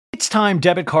It's time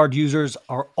debit card users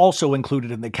are also included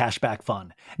in the cashback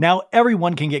fun. Now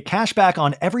everyone can get cashback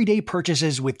on everyday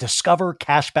purchases with Discover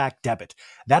Cashback Debit.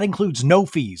 That includes no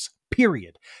fees,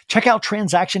 period. Check out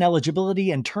transaction eligibility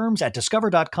and terms at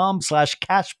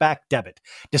discover.com/cashbackdebit.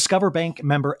 Discover Bank,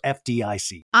 member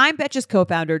FDIC. I'm Betches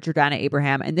co-founder Jordana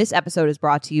Abraham, and this episode is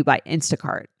brought to you by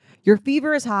Instacart. Your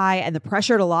fever is high and the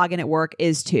pressure to log in at work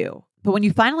is too. But when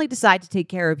you finally decide to take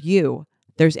care of you,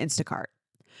 there's Instacart.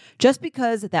 Just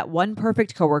because that one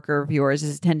perfect coworker of yours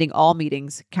is attending all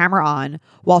meetings, camera on,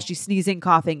 while she's sneezing,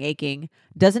 coughing, aching,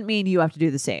 doesn't mean you have to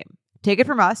do the same. Take it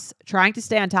from us, trying to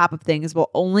stay on top of things will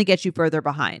only get you further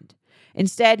behind.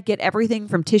 Instead, get everything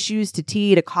from tissues to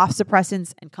tea to cough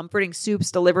suppressants and comforting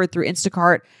soups delivered through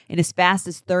Instacart in as fast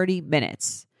as 30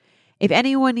 minutes. If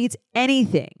anyone needs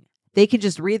anything, they can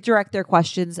just redirect their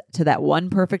questions to that one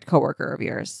perfect coworker of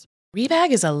yours. Rebag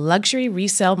is a luxury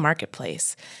resale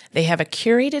marketplace. They have a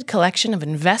curated collection of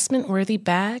investment-worthy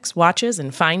bags, watches,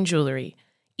 and fine jewelry.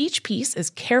 Each piece is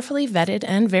carefully vetted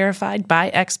and verified by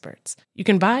experts. You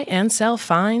can buy and sell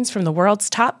finds from the world's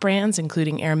top brands,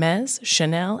 including Hermès,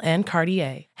 Chanel, and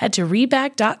Cartier. Head to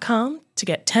Rebag.com to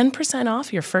get 10%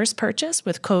 off your first purchase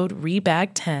with code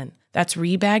REBAG10. That's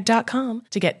Rebag.com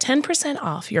to get 10%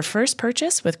 off your first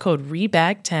purchase with code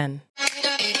REBAG10.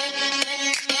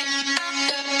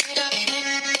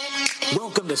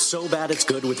 Welcome to So Bad It's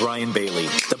Good with Ryan Bailey,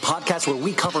 the podcast where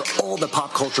we cover all the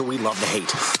pop culture we love to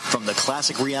hate, from the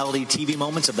classic reality TV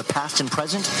moments of the past and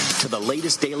present to the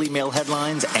latest Daily Mail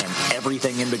headlines and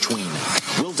everything in between.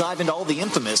 We'll dive into all the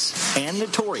infamous and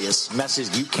notorious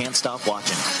messes you can't stop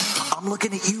watching. I'm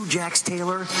looking at you, Jax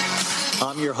Taylor.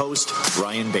 I'm your host,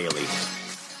 Ryan Bailey.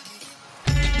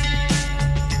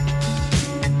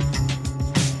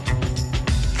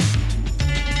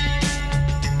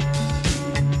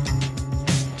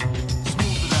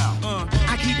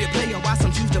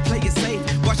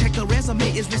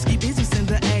 Is risky business in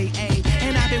the AA,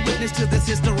 and I've been witness to this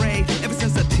history ever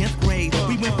since the 10th grade.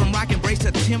 We went from rock and brace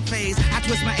to 10th phase. I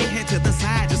twist my A-head to the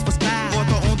side just for style, or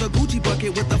throw on the Gucci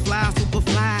bucket with the fly, super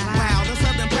fly. Wow, the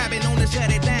Southern private known to shut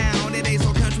it down. It ain't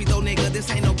so country though, nigga, this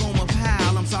ain't no Goma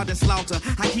pile. I'm Sergeant Slaughter,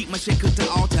 I keep my shit cooked to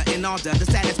altar in order to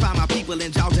satisfy my people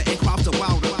in Georgia and cross the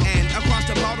water. And across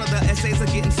the border, the essays are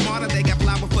getting smarter. They got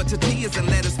flour for tortillas and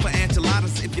lettuce for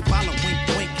enchiladas. If you follow, wink,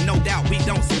 wink, no doubt we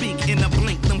don't speak in a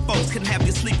blink. Them folks can have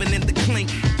you sleeping in the clink.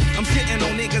 I'm sitting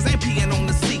on niggas, ain't peeing on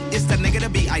the seat. It's the nigga, the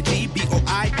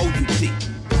B-I-G-B-O-I-O-U-T.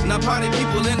 Now party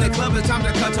people in the club, it's time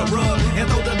to cut a rug and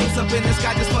throw the deuce up in the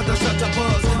sky just for the shut up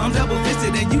buzz. I'm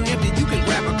double-fisted and you empty, you can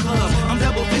grab a club. I'm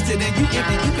double-fisted and you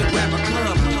empty, you can grab a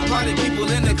club. Party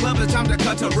people in the club, it's time to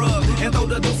cut a rug and throw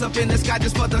the deuce up in the sky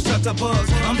just for the shut up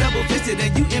buzz. I'm double-fisted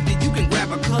and you empty, you can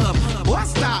grab a club. Boy,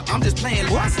 stop, I'm just playing,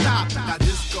 boy, stop. Now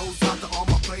this goes out to all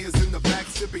my players in the back,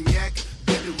 sipping yak,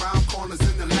 getting round corners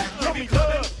in the lap. Every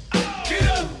club, get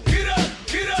up, get up,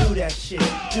 get up. Do that shit,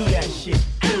 do that shit,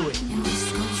 do it. And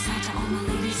this goes out to all my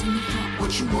ladies in the club.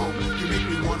 What you want? You make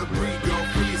me wanna breathe, girl,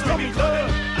 please. Every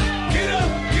club, get up,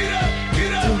 get up,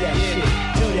 get up. Do that shit,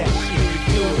 do that shit,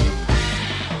 do it.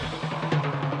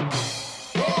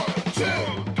 1, 2,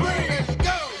 3, let's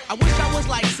go. I wish I was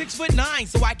like 6'9"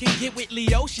 so I can get with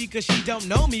Leoshi, cause she don't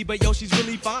know me, but yo, she's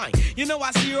really fine. You know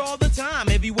I see her all the time,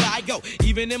 everywhere I go.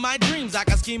 Even in my dreams, I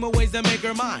got scheme of ways to make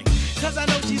her mine. Cause I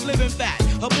know she's living fat.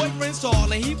 Her boyfriend's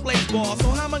tall and he plays ball, so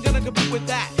how am I gonna compete with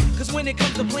that? Cause when it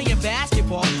comes to playing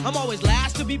basketball, I'm always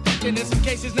last to be picked, and in some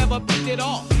cases never picked at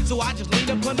all. So I just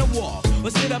lean up on the wall, or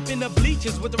sit up in the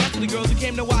bleachers with the rest of the girls who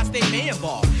came to watch they man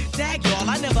ball. Tag y'all,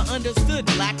 I never understood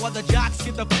black, while the jocks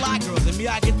get the fly girls, and me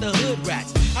I get the hood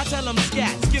rats. I tell them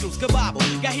scat, skittles, kabobble,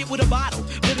 got hit with a bottle,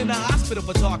 put in the hospital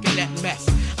for talking that mess.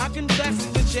 I confess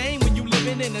it's a shame when you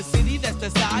living in a city that's the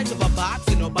size of a box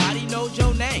and nobody knows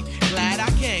your name. Glad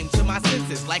I came to my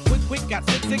senses, like quick, got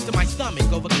sick to my stomach,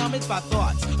 overcome it by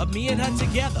thoughts of me and her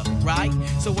together, right?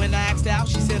 So when I asked out,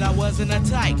 she said I wasn't a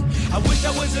type. I wish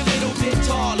I was a little bit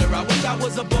taller, I wish I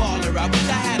was a baller, I wish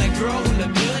I had a girl who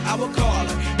looked good, I would call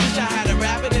her. Wish I had a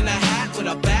rabbit in a hat with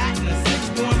a bat and a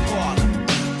 6-point parlor.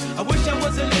 I wish I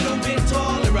was a little bit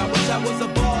taller, I wish I was a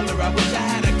baller, I wish I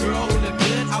had a girl who looked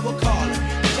good, I would call her.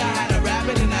 Wish I had a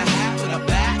rabbit in a hat with a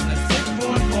bat and a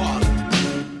 6-point parlor.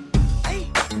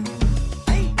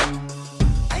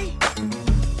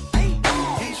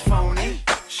 He's phony,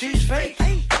 she's fake.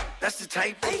 That's the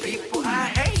type of people I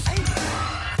hate.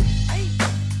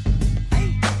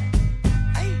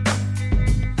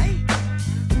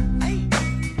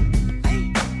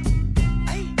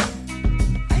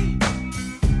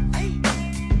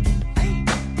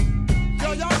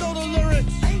 Yo, y'all know the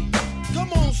lyrics.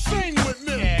 Come on, sing with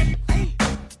me.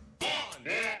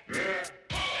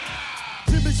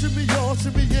 Shimmy, shimmy, y'all,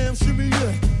 shimmy, yam, shimmy,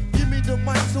 yeah. Give me the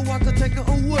mic so I can take it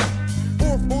away.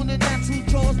 Off on the natural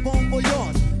charge, bon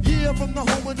voyage. Yeah, from the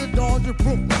home of the Dodger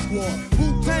Brooklyn squad.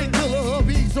 Wu-Tang Killer,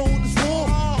 hubby's on the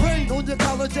swarm. Rain on your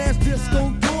college ass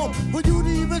disco dorm. For you to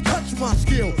even touch my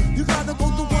skill, you gotta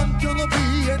go to one killer B,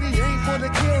 and he ain't for the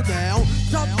kill now.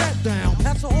 Drop that down,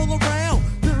 pass it all around.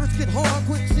 Lyrics get hard,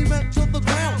 quick cement to the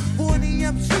ground. For any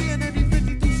MC and any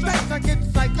 52 states, I get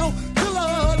psycho.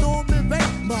 Killer, Norman Bates.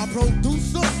 My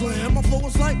producer slam, my flow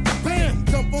is like bam.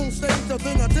 Jump on stage, and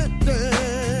then I did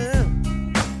that.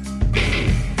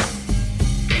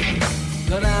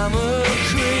 But I'm a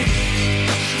creep.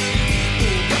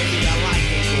 Ooh, baby, I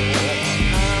like it raw.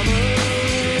 I'm a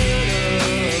murderer.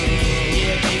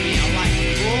 Yeah, baby, I like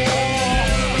it raw.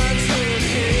 I'm in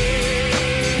here.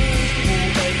 Ooh,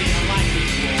 baby, I like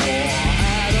it raw.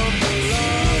 I don't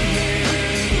belong here.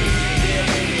 Yeah,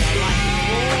 baby, I like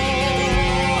it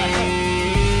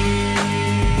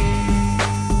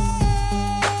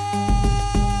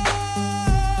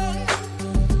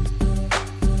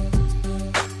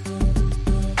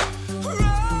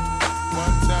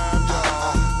One time,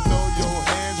 y'all. Throw your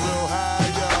hands real high,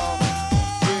 y'all.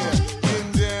 Yeah, get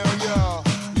down, y'all.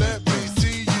 Let me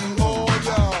see you all,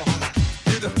 y'all.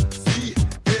 Get up, see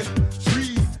it,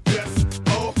 trees. That's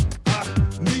all I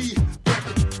need. Back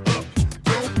it up,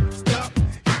 don't stop.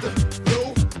 Hit the floor,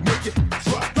 make it drop.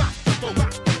 Rock, rock, rock,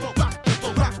 rock, rock, rock,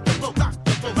 rock, rock,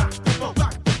 rock,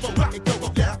 rock, it go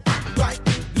left, right,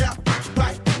 left, right, left,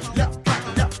 right, left,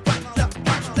 right, left,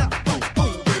 right, left. Oh,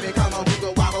 baby, come on, we go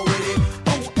wobble with it.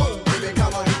 Oh, baby,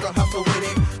 come on, we go hustle with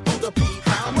it. On the beat,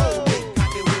 how low, get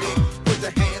cocky with it. Put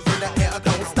your hands in the air,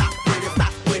 don't stop with it,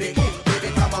 stop with it. Baby,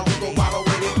 come on, we go wobble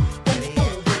with it.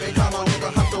 Oh, baby, come on, we go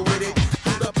hustle with it.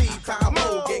 On the beat, how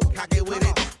low, get cocky with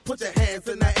it. Put your hands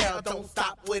in the air, don't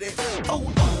stop with it. Oh.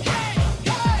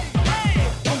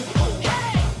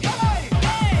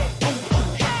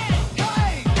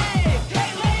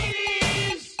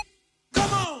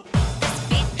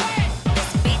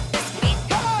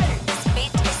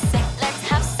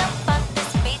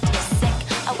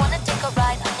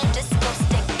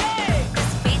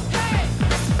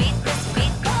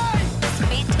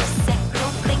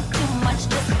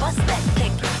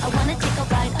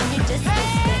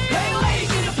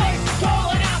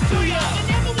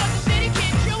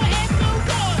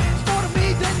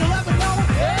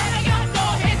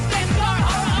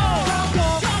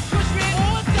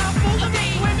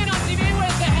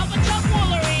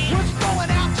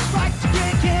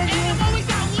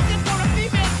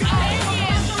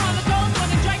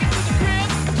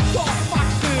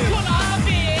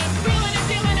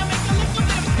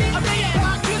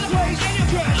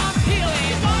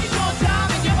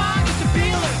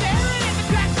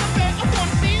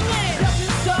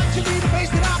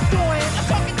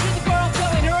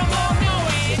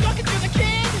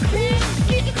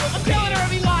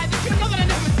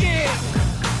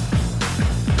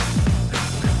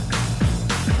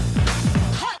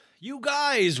 You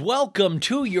guys, welcome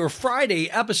to your Friday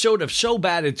episode of So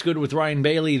Bad It's Good with Ryan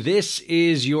Bailey. This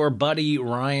is your buddy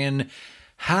Ryan.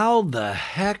 How the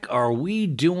heck are we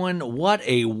doing? What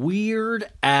a weird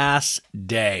ass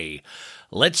day.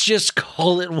 Let's just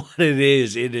call it what it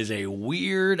is. It is a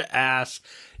weird ass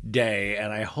day,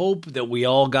 and I hope that we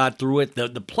all got through it. The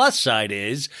plus side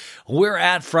is we're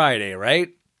at Friday, right?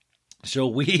 So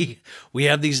we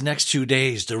have these next 2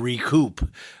 days to recoup.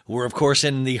 We're, of course,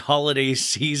 in the holiday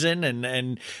season,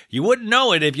 and you wouldn't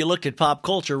know it if you looked at pop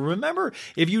culture. Remember,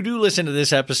 if you do listen to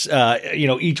this episode,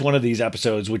 each one of these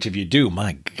episodes, which if you do,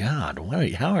 my God,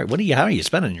 how are you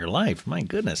spending your life? My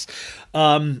goodness.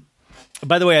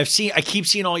 By the way, I keep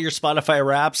seeing all your Spotify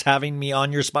Wraps, having me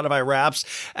on your Spotify Wraps,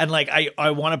 and like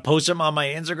I want to post them on my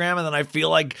Instagram, and then I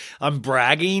feel like I'm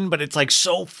bragging, but it's like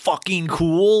so fucking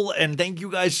cool, and thank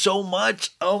you guys so much.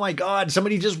 Oh my God,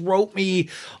 somebody just wrote me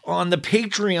on the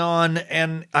Patreon,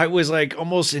 and I was like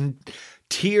almost in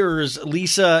tears.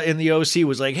 Lisa in the OC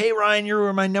was like, "Hey Ryan, you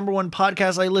were my number one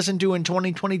podcast I listened to in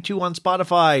 2022 on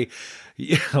Spotify.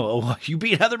 You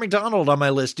beat Heather McDonald on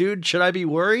my list, dude. Should I be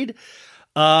worried?"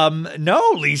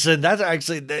 No, Lisa, that's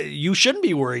actually, you shouldn't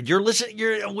be worried. You're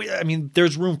listening.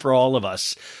 There's room for all of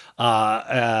us.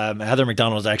 Heather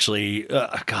McDonald is actually,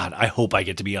 God, I hope I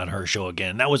get to be on her show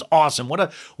again. That was awesome. What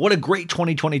a great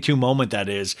 2022 moment that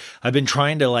is. I've been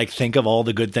trying to think of all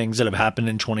the good things that have happened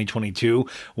in 2022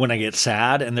 when I get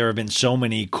sad, and there have been so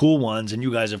many cool ones, and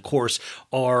you guys, of course,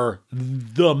 are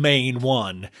the main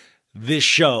one. This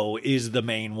show is the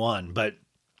main one, but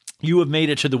you have made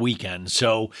it to the weekend,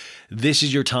 so this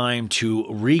is your time to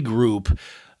regroup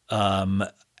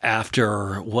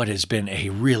after what has been a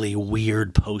really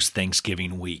weird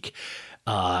post-Thanksgiving week.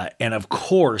 And of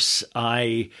course,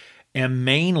 I am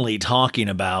mainly talking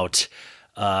about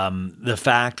the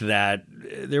fact that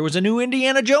there was a new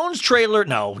Indiana Jones trailer.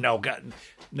 No.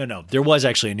 There was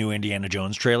actually a new Indiana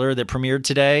Jones trailer that premiered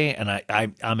today, and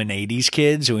I'm an 80s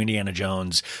kid, so Indiana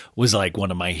Jones was like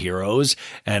one of my heroes,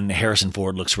 and Harrison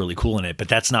Ford looks really cool in it, but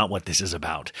that's not what this is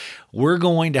about. We're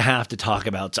going to have to talk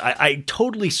about... I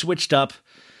totally switched up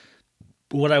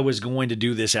what I was going to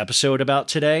do this episode about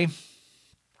today.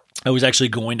 I was actually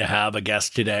going to have a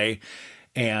guest today,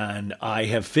 and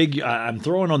I'm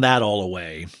throwing on that all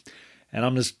away, and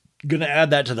I'm just going to add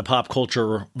that to the pop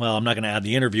culture. Well, I'm not going to add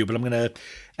the interview, but I'm going to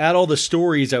add all the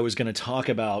stories I was going to talk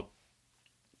about,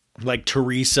 like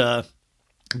Teresa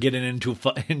getting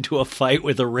into a fight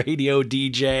with a radio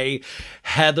DJ,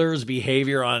 Heather's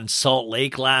behavior on Salt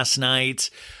Lake last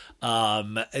night.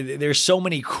 There's so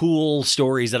many cool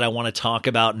stories that I want to talk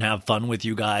about and have fun with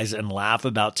you guys and laugh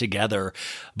about together.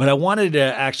 But I wanted to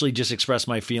actually just express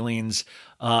my feelings.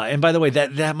 And by the way,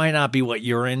 that might not be what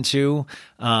you're into.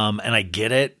 And I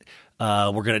get it.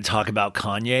 We're going to talk about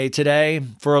Kanye today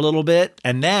for a little bit.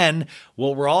 And then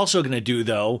what we're also going to do,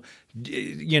 though,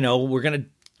 I'm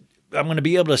going to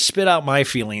be able to spit out my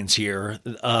feelings here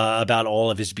about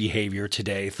all of his behavior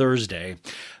today, Thursday.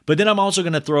 But then I'm also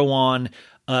going to throw on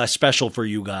a special for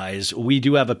you guys. We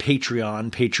do have a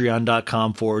Patreon,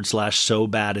 patreon.com/so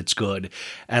bad it's good.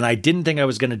 And I didn't think I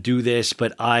was going to do this,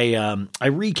 but I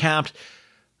recapped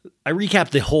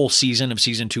the whole season of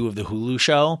season 2 of the Hulu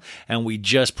show, and we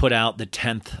just put out the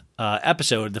 10th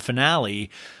episode, the finale,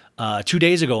 2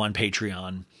 days ago on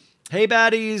Patreon. Hey,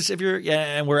 baddies,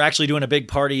 and we're actually doing a big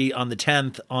party on the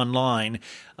 10th online.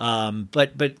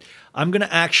 But I'm going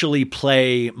to actually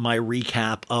play my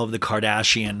recap of the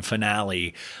Kardashian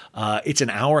finale. It's an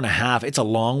hour and a half. It's a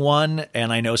long one,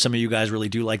 and I know some of you guys really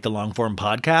do like the long form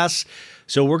podcasts.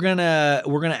 So we're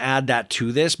gonna add that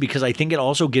to this because I think it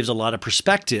also gives a lot of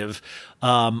perspective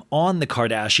on the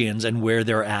Kardashians and where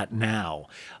they're at now.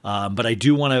 But I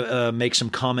do want to make some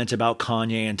comments about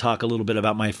Kanye and talk a little bit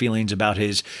about my feelings about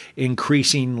his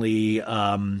increasingly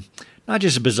not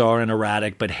just bizarre and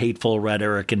erratic, but hateful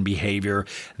rhetoric and behavior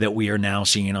that we are now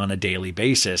seeing on a daily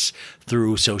basis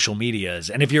through social medias.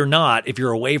 And if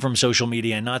you're away from social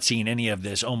media and not seeing any of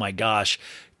this, oh my gosh,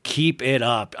 keep it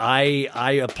up.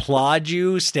 I applaud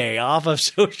you. Stay off of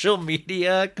social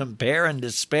media, compare and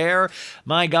despair.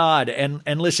 My God.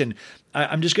 And listen,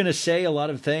 I'm just going to say a lot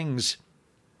of things.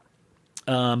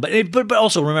 But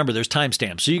also remember, there's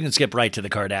timestamps, so you can skip right to the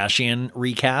Kardashian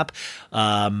recap.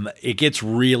 It gets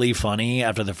really funny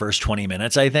after the first 20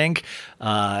 minutes, I think.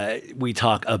 We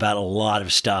talk about a lot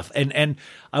of stuff. And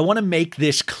I want to make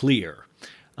this clear.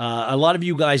 A lot of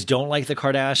you guys don't like the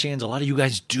Kardashians. A lot of you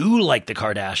guys do like the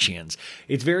Kardashians.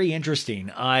 It's very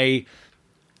interesting. I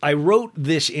wrote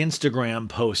this Instagram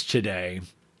post today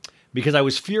because I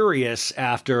was furious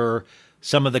after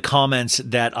some of the comments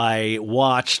that I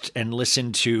watched and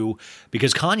listened to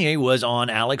because Kanye was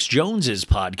on Alex Jones's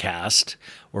podcast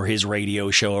or his radio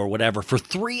show or whatever for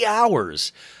 3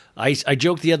 hours. I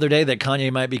joked the other day that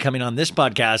Kanye might be coming on this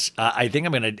podcast. I think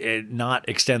I'm going to not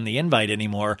extend the invite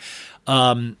anymore.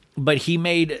 But he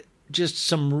made just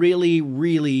some really,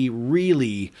 really,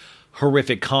 really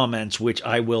horrific comments, which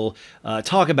I will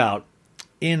talk about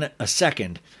in a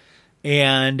second.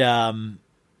 And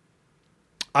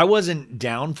I wasn't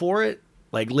down for it.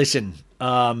 Like, listen,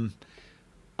 my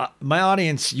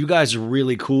audience, you guys are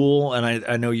really cool. And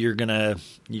I know you're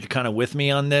kind of with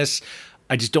me on this.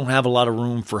 I just don't have a lot of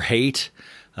room for hate,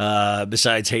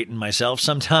 besides hating myself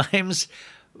sometimes.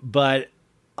 But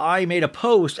I made a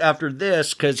post after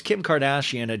this because Kim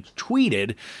Kardashian had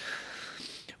tweeted,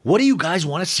 "What do you guys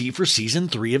want to see for season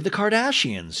 3 of the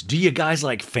Kardashians? Do you guys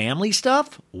like family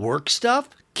stuff, work stuff,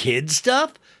 kid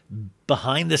stuff,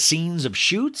 behind the scenes of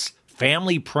shoots,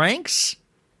 family pranks?"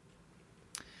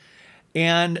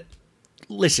 And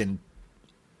listen,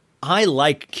 I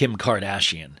like Kim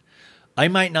Kardashian. I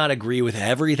might not agree with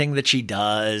everything that she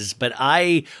does, but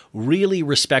I really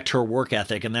respect her work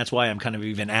ethic, and that's why I'm kind of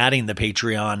even adding the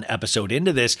Patreon episode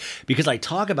into this, because I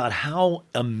talk about how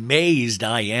amazed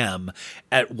I am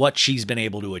at what she's been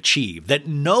able to achieve. That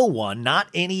no one, not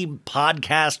any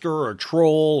podcaster or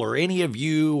troll or any of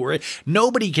you, or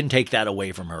nobody can take that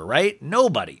away from her, right?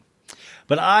 Nobody.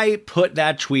 But I put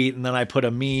that tweet and then I put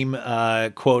a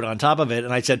meme quote on top of it.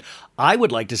 And I said, I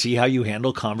would like to see how you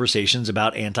handle conversations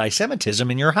about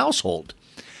anti-Semitism in your household.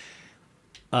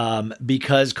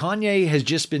 Because Kanye has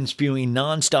just been spewing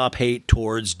nonstop hate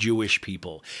towards Jewish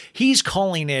people. He's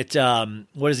calling it,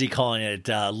 what is he calling it?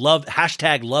 Love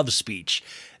speech.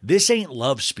 This ain't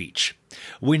love speech.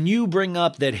 When you bring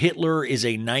up that Hitler is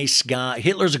a nice guy,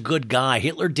 Hitler's a good guy,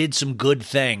 Hitler did some good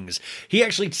things. He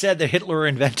actually said that Hitler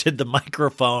invented the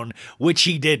microphone, which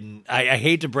he didn't. I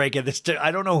hate to break it.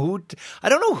 I don't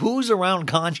know who's around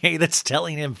Kanye that's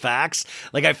telling him facts.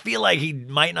 Like, I feel like he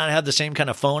might not have the same kind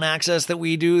of phone access that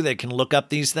we do that can look up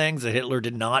these things, that Hitler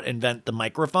did not invent the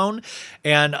microphone.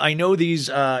 And I know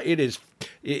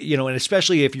and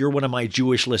especially if you're one of my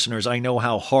Jewish listeners, I know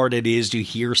how hard it is to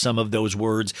hear some of those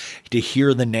words, to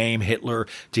hear the name Hitler,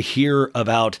 to hear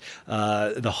about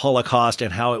the Holocaust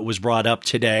and how it was brought up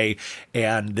today,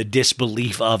 and the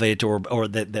disbelief of it, or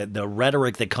the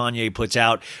rhetoric that Kanye puts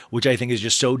out, which I think is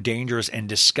just so dangerous and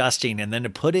disgusting. And then to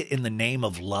put it in the name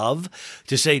of love,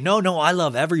 to say, no, I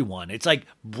love everyone. It's like,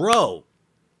 bro,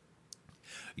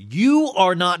 you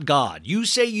are not God. You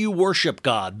say you worship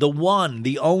God, the one,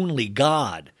 the only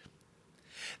God.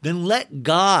 Then let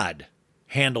God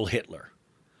handle Hitler.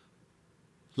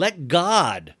 Let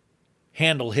God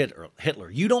handle Hitler.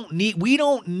 We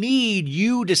don't need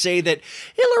you to say that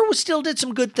Hitler still did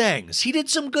some good things. He did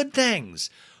some good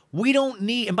things. We don't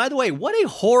need, and by the way, what a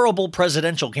horrible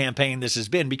presidential campaign this has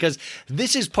been, because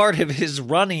this is part of his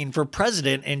running for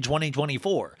president in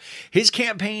 2024. His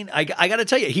campaign, I got to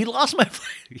tell you, he lost my,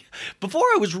 before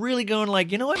I was really going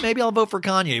like, you know what, maybe I'll vote for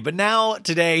Kanye, but now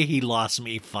today he lost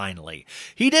me finally.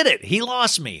 He did it. He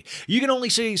lost me. You can only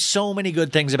say so many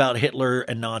good things about Hitler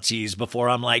and Nazis before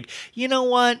I'm like, you know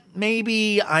what,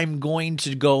 maybe I'm going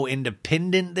to go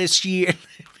independent this year.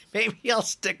 Maybe I'll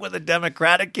stick with a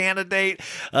Democratic candidate.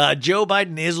 Joe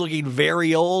Biden is looking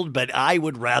very old, but I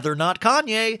would rather not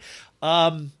Kanye.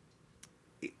 I'm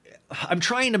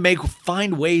trying to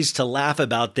find ways to laugh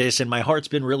about this, and my heart's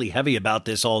been really heavy about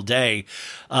this all day.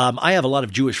 I have a lot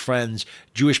of Jewish friends,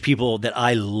 Jewish people that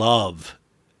I love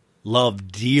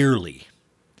dearly.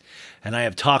 And I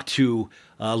have talked to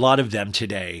a lot of them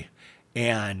today,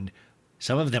 and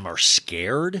some of them are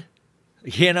scared,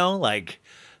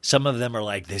 some of them are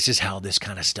like, this is how this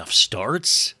kind of stuff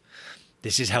starts.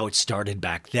 This is how it started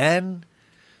back then.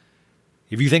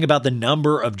 If you think about the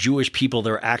number of Jewish people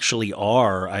there actually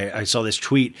are, I saw this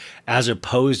tweet, as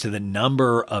opposed to the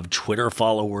number of Twitter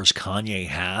followers Kanye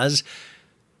has,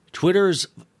 Kanye's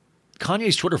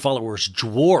Twitter followers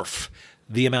dwarf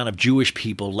the amount of Jewish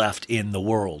people left in the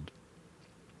world.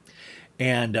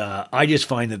 And I just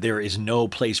find that there is no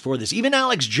place for this. Even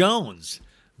Alex Jones,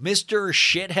 Mr.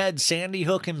 Shithead Sandy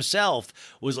Hook himself,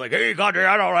 was like, "Hey, Kanye,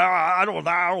 I don't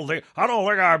think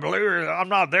I believe it. I'm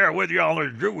not there with you on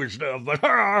this Jewish stuff."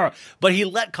 But he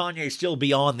let Kanye still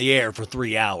be on the air for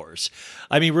 3 hours.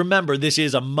 I mean, remember, this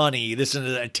is this is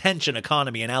an attention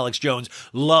economy, and Alex Jones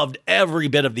loved every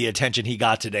bit of the attention he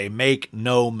got today. Make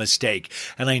no mistake.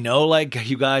 And I know, like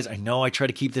you guys, I know I try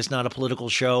to keep this not a political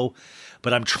show,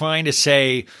 but I'm trying to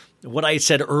say what I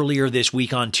said earlier this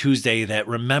week on Tuesday, that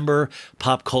remember,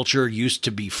 pop culture used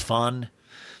to be fun.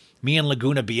 Me and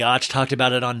Laguna Biatch talked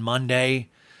about it on Monday.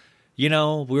 We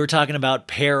were talking about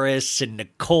Paris and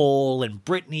Nicole and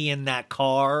Britney in that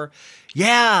car.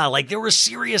 Yeah, like there were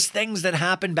serious things that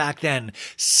happened back then,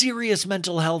 serious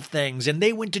mental health things, and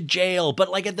they went to jail. But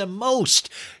like at the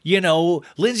most,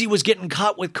 Lindsay was getting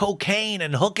caught with cocaine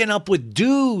and hooking up with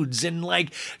dudes and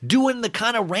like doing the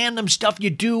kind of random stuff you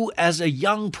do as a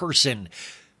young person.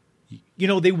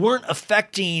 They weren't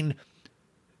affecting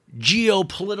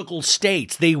geopolitical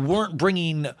states. They weren't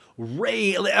bringing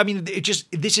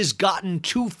this has gotten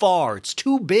too far. It's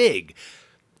too big.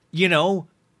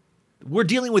 We're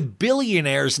dealing with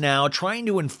billionaires now trying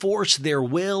to enforce their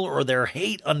will or their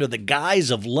hate under the guise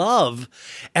of love.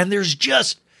 And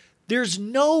there's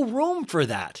no room for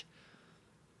that.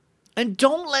 And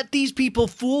don't let these people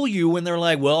fool you when they're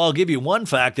like, well, I'll give you one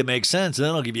fact that makes sense, and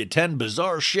then I'll give you 10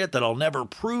 bizarre shit that I'll never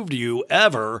prove to you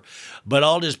ever, but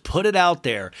I'll just put it out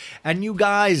there. And you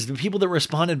guys, the people that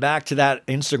responded back to that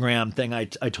Instagram thing I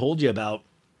told you about,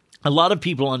 a lot of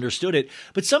people understood it,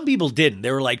 but some people didn't.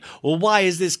 They were like, well, why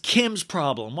is this Kim's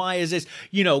problem? Why is this,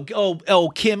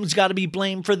 Kim's got to be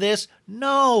blamed for this?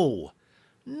 No.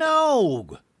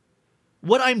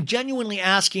 What I'm genuinely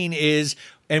asking is,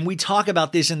 and we talk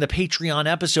about this in the Patreon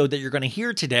episode that you're going to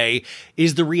hear today,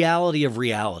 is the reality of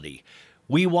reality.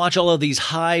 We watch all of these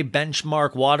high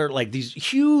benchmark like these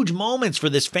huge moments for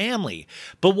this family.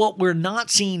 But what we're not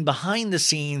seeing behind the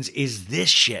scenes is this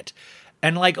shit.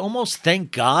 And like almost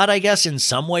thank God, I guess, in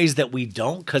some ways that we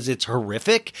don't, because it's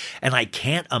horrific. And I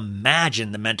can't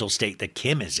imagine the mental state that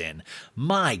Kim is in.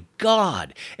 My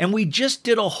God. And we just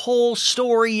did a whole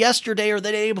story yesterday or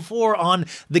the day before on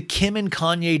the Kim and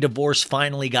Kanye divorce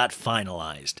finally got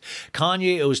finalized.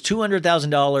 Kanye owes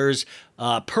 $200,000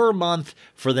 per month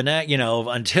for the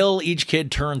until each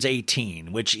kid turns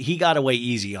 18, which he got away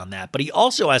easy on that. But he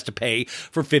also has to pay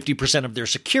for 50% of their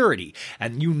security.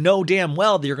 And you know damn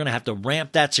well that you're going to have to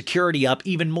ramp that security up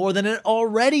even more than it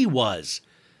already was.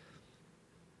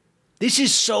 This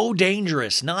is so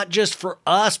dangerous, not just for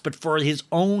us, but for his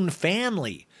own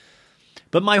family.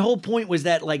 But my whole point was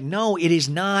that, no, it is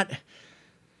not.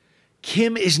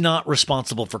 Kim is not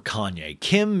responsible for Kanye.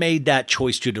 Kim made that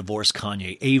choice to divorce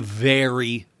Kanye, a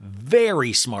very,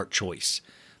 very smart choice.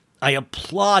 I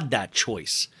applaud that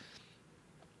choice.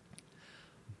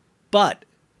 But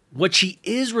what she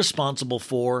is responsible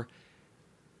for,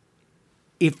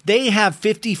 if they have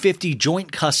 50-50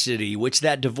 joint custody, which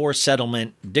that divorce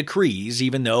settlement decrees,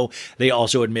 even though they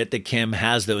also admit that Kim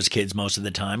has those kids most of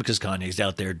the time because Kanye's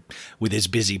out there with his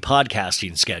busy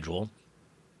podcasting schedule,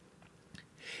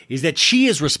 is that she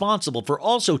is responsible for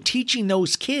also teaching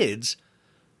those kids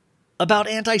about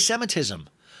anti-Semitism,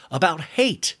 about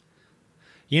hate.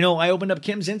 I opened up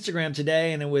Kim's Instagram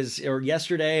today or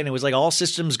yesterday, and it was like all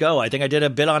systems go. I think I did a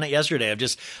bit on it yesterday of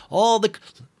just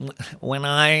when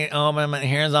I open,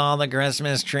 here's all the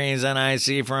Christmas trees that I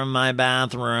see from my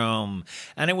bathroom.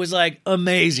 And it was like,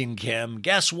 amazing, Kim.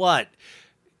 Guess what?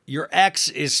 Your ex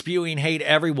is spewing hate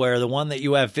everywhere. The one that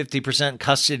you have 50%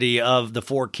 custody of the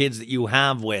 4 kids that you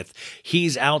have with,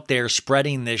 he's out there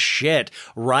spreading this shit,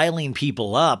 riling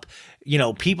people up,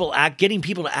 getting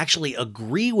people to actually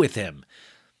agree with him.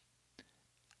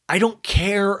 I don't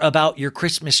care about your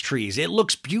Christmas trees. It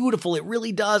looks beautiful. It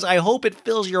really does. I hope it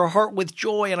fills your heart with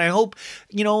joy. And I hope,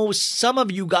 some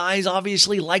of you guys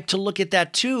obviously like to look at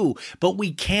that too, but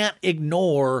we can't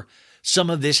ignore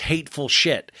some of this hateful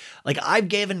shit. I've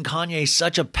given Kanye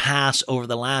such a pass over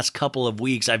the last couple of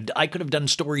weeks. I could have done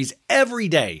stories every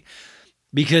day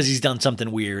because he's done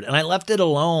something weird, and I left it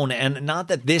alone. And not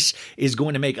that this is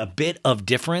going to make a bit of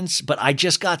difference, but I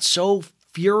just got so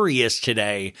furious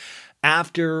today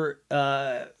after,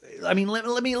 let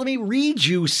me read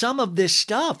you some of this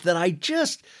stuff that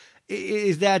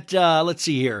let's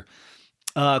see here.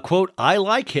 Quote, I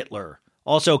like Hitler.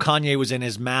 Also, Kanye was in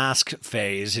his mask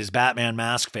phase, his Batman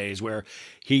mask phase, where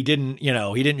he didn't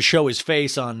show his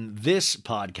face on this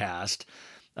podcast.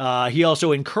 He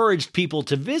also encouraged people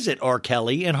to visit R.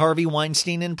 Kelly and Harvey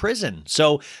Weinstein in prison.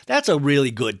 So that's a really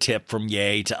good tip from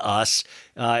Ye to us.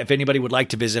 If anybody would like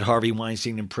to visit Harvey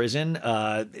Weinstein in prison,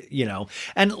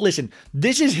 And listen,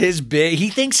 this is he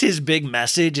thinks his big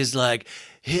message is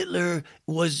Hitler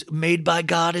was made by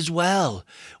God as well.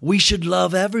 We should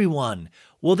love everyone.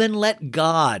 Well, then let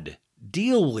God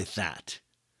deal with that.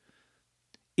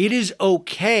 It is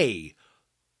okay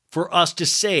for us to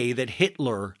say that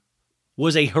Hitler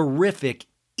was a horrific,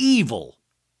 evil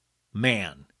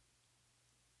man.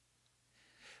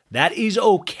 That is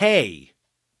okay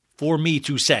for me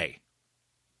to say.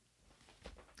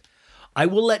 I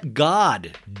will let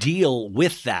God deal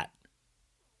with that.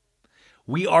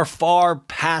 We are far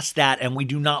past that, and we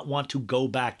do not want to go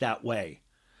back that way.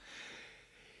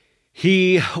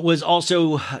 He was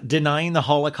also denying the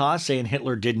Holocaust, saying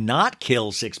Hitler did not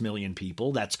kill 6 million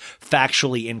people. That's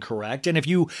factually incorrect. And if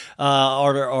you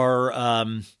I've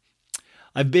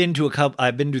been to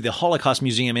the Holocaust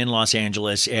Museum in Los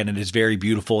Angeles, and it is very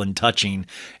beautiful and touching.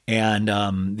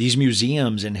 And these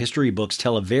museums and history books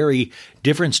tell a very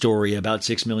different story about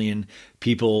 6 million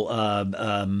people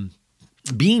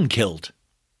being killed.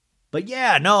 But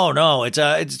yeah, no,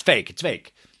 it's fake. It's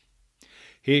fake.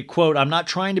 He, quote, I'm not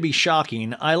trying to be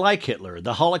shocking. I like Hitler.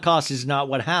 The Holocaust is not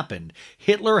what happened.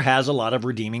 Hitler has a lot of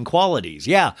redeeming qualities.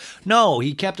 Yeah, no,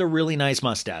 he kept a really nice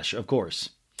mustache, of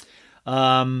course.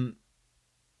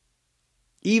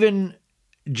 Even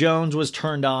Jones was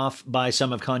turned off by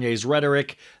some of Kanye's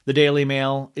rhetoric, the Daily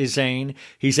Mail is saying.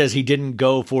 He says he didn't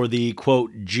go for the,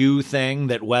 quote, Jew thing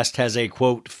that West has a,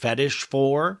 quote, fetish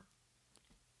for.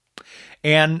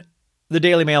 And the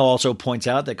Daily Mail also points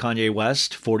out that Kanye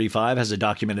West, 45, has a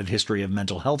documented history of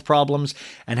mental health problems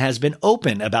and has been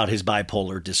open about his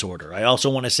bipolar disorder. I also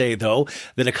want to say, though,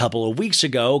 that a couple of weeks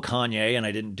ago, Kanye, and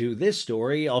I didn't do this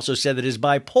story, also said that his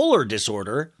bipolar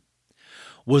disorder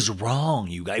was wrong,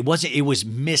 you guys. It was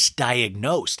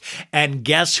misdiagnosed. And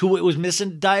guess who it was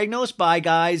misdiagnosed by,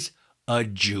 guys? A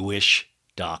Jewish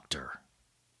doctor.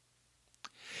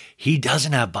 He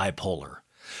doesn't have bipolar.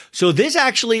 So this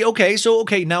actually,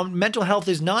 now mental health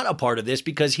is not a part of this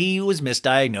because he was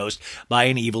misdiagnosed by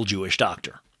an evil Jewish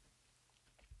doctor.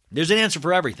 There's an answer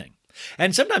for everything.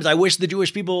 And sometimes I wish the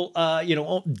Jewish people,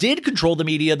 did control the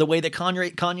media the way that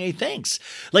Kanye thinks.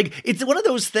 Like, it's one of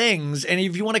those things, and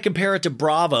if you want to compare it to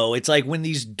Bravo, it's like when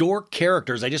these dork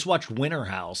characters, I just watched Winter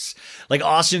House, like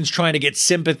Austin's trying to get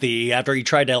sympathy after he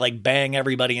tried to like bang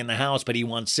everybody in the house, but he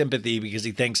wants sympathy because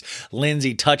he thinks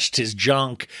Lindsay touched his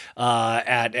junk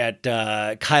at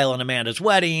Kyle and Amanda's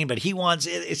wedding, but he wants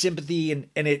sympathy, and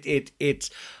it's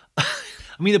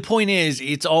I mean, the point is,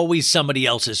 it's always somebody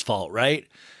else's fault, right?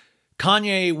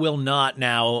 Kanye will not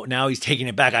now he's taking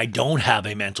it back. I don't have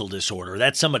a mental disorder.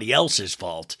 That's somebody else's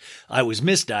fault. I was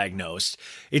misdiagnosed.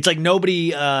 It's like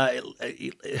nobody,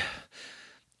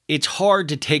 it's hard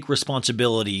to take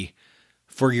responsibility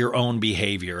for your own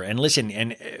behavior. And listen,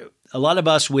 and a lot of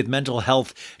us with mental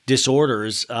health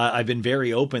disorders, I've been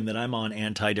very open that I'm on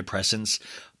antidepressants.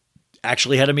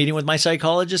 Actually had a meeting with my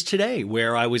psychologist today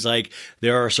where I was like,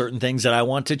 there are certain things that I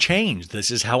want to change. This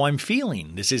is how I'm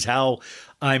feeling. This is how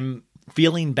I'm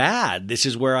feeling bad. This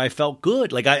is where I felt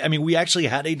good. Like, I mean, we actually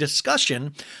had a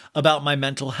discussion about my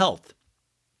mental health.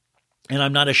 And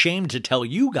I'm not ashamed to tell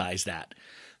you guys that.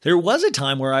 There was a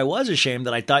time where I was ashamed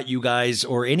that I thought you guys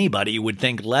or anybody would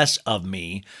think less of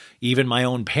me, even my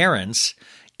own parents,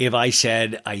 if I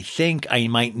said, I think I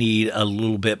might need a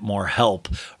little bit more help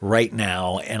right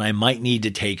now, and I might need to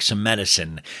take some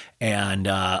medicine. And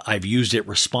I've used it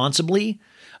responsibly.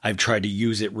 I've tried to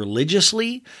use it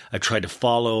religiously. I've tried to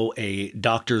follow a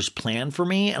doctor's plan for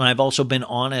me. And I've also been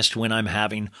honest when I'm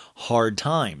having hard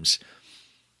times.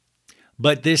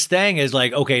 But this thing is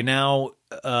like, okay, now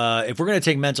if we're going to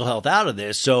take mental health out of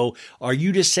this, so are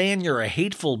you just saying you're a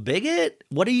hateful bigot?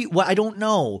 I don't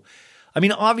know. I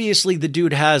mean, obviously the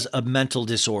dude has a mental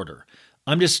disorder.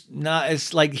 I'm just not,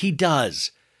 it's like he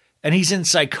does. And he's in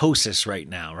psychosis right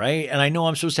now, right? And I know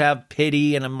I'm supposed to have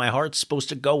pity and my heart's supposed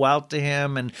to go out to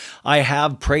him. And I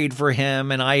have prayed for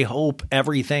him and I hope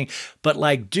everything. But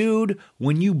like, dude,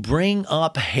 when you bring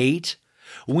up hate,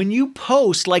 when you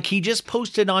post, like he just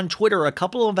posted on Twitter a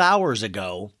couple of hours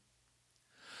ago,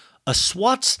 a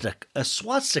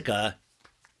swastika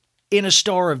in a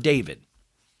Star of David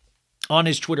on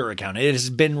his Twitter account. It has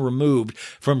been removed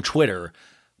from Twitter,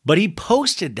 but he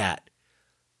posted that.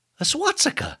 A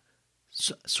swastika.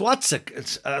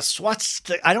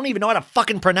 Swastika. I don't even know how to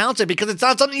fucking pronounce it because it's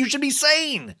not something you should be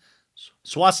saying.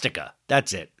 Swastika.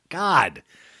 That's it. God.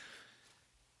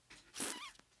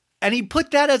 And he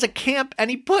put that as a camp, and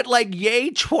he put like,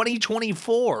 yay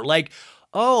 2024. Like,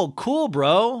 oh, cool,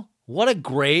 bro. What a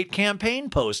great campaign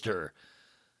poster.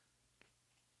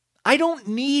 I don't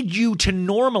need you to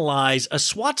normalize a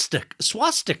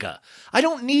swastika. I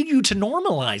don't need you to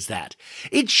normalize that.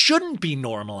 It shouldn't be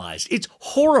normalized. It's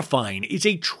horrifying. It's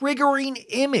a triggering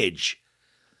image.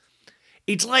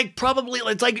 It's like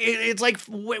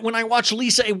when I watch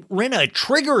Lisa Rinna, it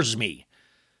triggers me.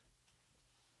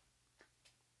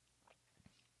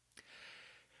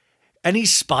 And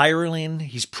he's spiraling.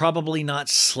 He's probably not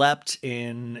slept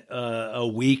in a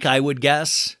week, I would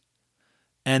guess.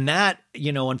 And that,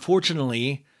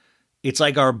 unfortunately, it's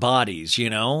like our bodies,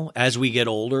 as we get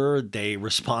older, they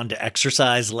respond to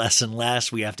exercise less and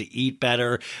less. We have to eat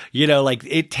better.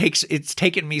 It's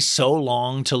taken me so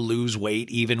long to lose weight,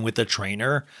 even with a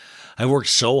trainer. I worked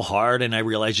so hard and I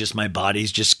realized just my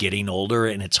body's just getting older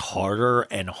and it's harder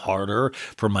and harder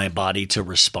for my body to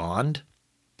respond.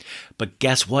 But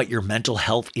guess what? Your mental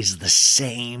health is the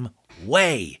same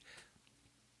way.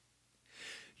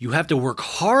 You have to work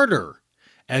harder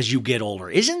as you get older.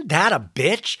 Isn't that a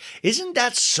bitch? Isn't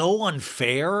that so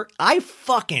unfair? I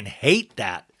fucking hate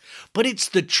that. But it's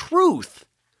the truth.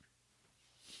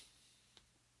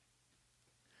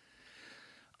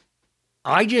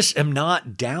 I just am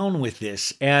not down with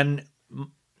this. And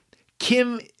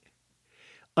Kim,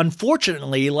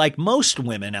 unfortunately, like most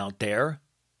women out there,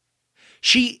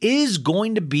 she's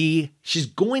going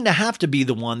to have to be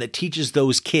the one that teaches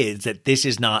those kids that this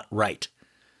is not right.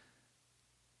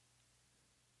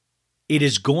 It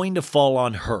is going to fall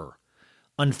on her.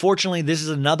 Unfortunately, this is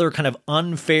another kind of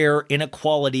unfair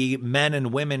inequality men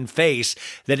and women face,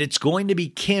 that it's going to be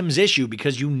Kim's issue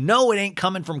because it ain't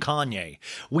coming from Kanye.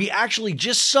 We actually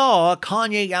just saw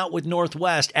Kanye out with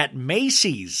Northwest at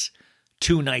Macy's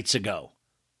 2 nights ago.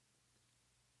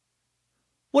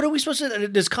 What are we supposed to...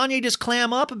 Does Kanye just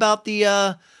clam up about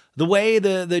the way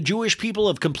the Jewish people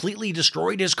have completely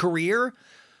destroyed his career?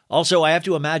 Also, I have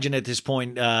to imagine at this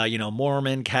point,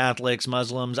 Mormon, Catholics,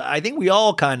 Muslims, I think we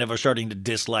all kind of are starting to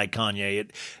dislike Kanye.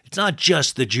 It's not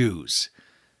just the Jews.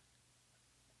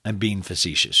 I'm being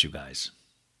facetious, you guys.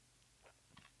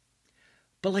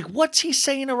 But like, what's he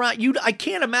saying around you? I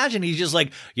can't imagine he's just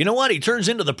like, you know what? He turns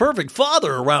into the perfect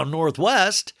father around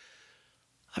Northwest.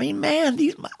 I mean, man,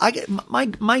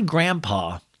 my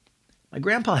grandpa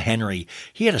Henry,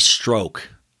 he had a stroke.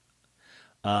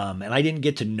 And I didn't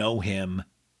get to know him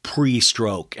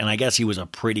pre-stroke. And I guess he was a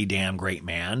pretty damn great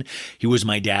man. He was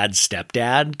my dad's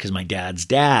stepdad because my dad's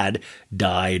dad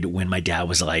died when my dad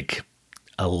was like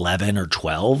 11 or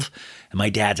 12. And my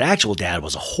dad's actual dad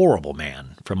was a horrible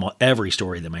man from every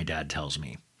story that my dad tells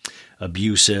me.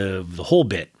 Abusive, the whole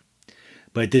bit.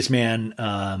 But this man,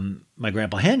 my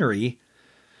grandpa Henry,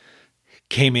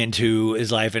 came into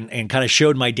his life and kind of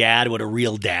showed my dad what a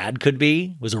real dad could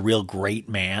be, was a real great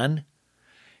man.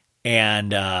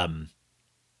 And I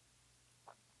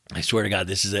swear to God,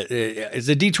 this is it's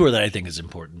a detour that I think is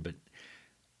important. But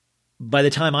by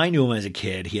the time I knew him as a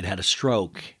kid, he had had a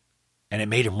stroke, and it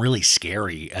made him really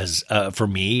scary. As for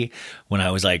me, when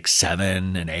I was like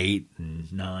 7 and 8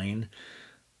 and 9,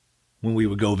 when we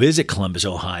would go visit Columbus,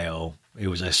 Ohio, it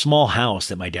was a small house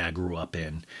that my dad grew up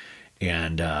in,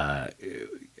 and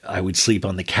I would sleep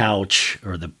on the couch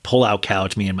or the pull-out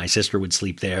couch. Me and my sister would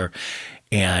sleep there,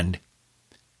 and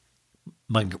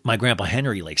my grandpa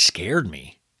Henry like scared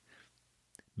me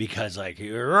because like he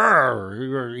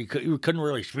couldn't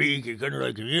really speak, he couldn't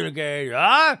really communicate,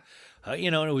 and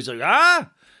it was like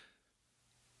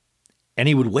and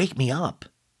he would wake me up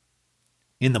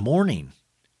in the morning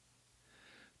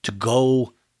to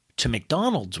go to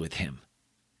McDonald's with him,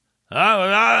 and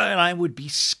I would be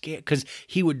scared because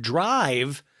he would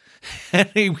drive. And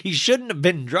he shouldn't have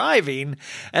been driving.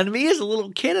 And me as a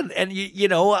little kid, and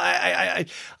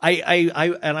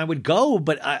I would go,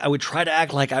 but I would try to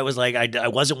act like I was like I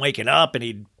wasn't waking up, and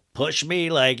he'd push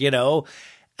me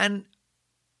and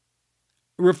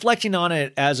reflecting on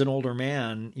it as an older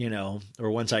man,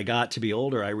 or once I got to be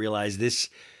older, I realized this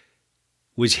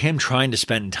was him trying to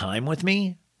spend time with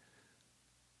me,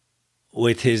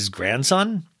 with his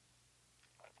grandson.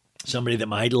 Somebody that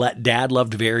my dad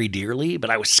loved very dearly, but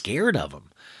I was scared of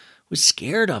him.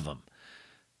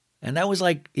 And that was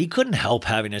like, he couldn't help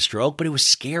having a stroke, but it was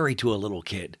scary to a little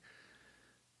kid.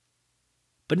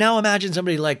 But now imagine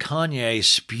somebody like Kanye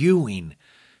spewing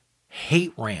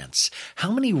hate rants.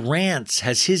 How many rants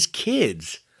has his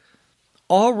kids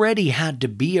already had to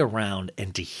be around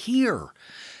and to hear?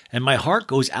 And my heart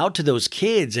goes out to those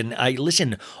kids. And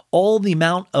listen, all the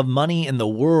amount of money in the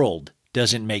world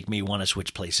doesn't make me want to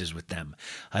switch places with them.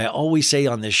 I always say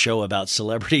on this show about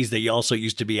celebrities, they also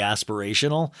used to be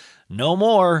aspirational. No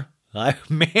more.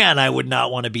 I would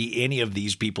not want to be any of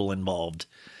these people involved.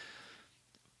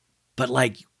 But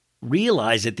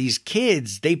realize that these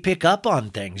kids, they pick up on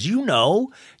things.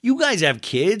 You guys have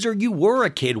kids, or you were a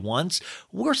kid once.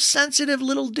 We're sensitive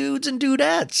little dudes and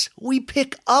dudettes. We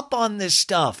pick up on this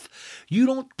stuff. You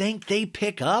don't think they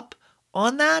pick up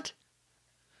on that?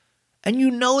 And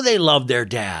they love their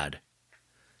dad.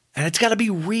 And it's got to be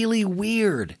really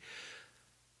weird.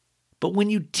 But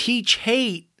when you teach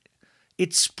hate,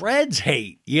 it spreads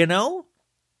hate, And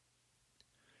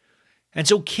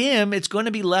so Kim, it's going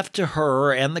to be left to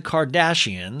her and the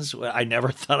Kardshians, I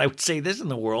never thought I would say this in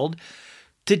the world,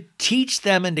 to teach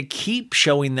them and to keep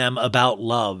showing them about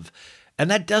love. And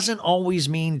that doesn't always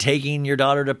mean taking your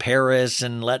daughter to Paris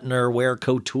and letting her wear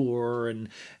couture and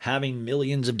having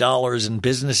millions of dollars and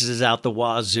businesses out the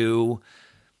wazoo.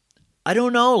 I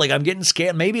don't know. I'm getting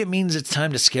scared. Maybe it means it's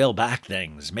time to scale back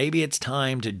things. Maybe it's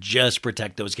time to just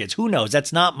protect those kids. Who knows?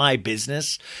 That's not my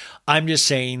business. I'm just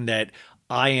saying that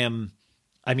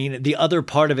the other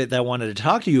part of it that I wanted to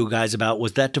talk to you guys about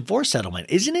was that divorce settlement.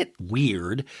 Isn't it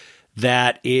weird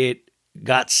that it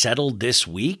got settled this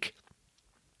week?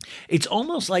 It's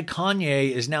almost like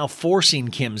Kanye is now forcing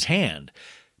Kim's hand,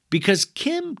 because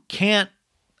Kim can't.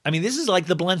 This is like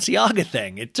the Balenciaga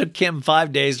thing. It took Kim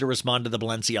 5 days to respond to the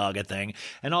Balenciaga thing,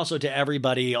 and also to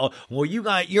everybody. Oh, well,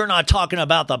 you're not talking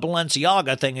about the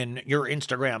Balenciaga thing in your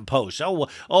Instagram post.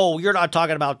 Oh, you're not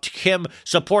talking about Kim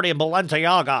supporting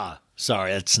Balenciaga.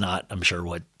 Sorry, that's not, I'm sure,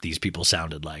 what these people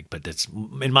sounded like, but that's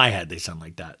in my head, they sound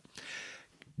like that.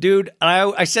 Dude,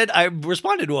 I said I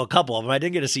responded to a couple of them. I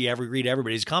didn't get to read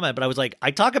everybody's comment, but I was like,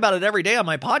 I talk about it every day on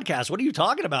my podcast. What are you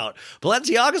talking about?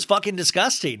 Balenciaga's fucking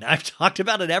disgusting. I've talked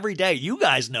about it every day. You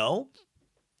guys know.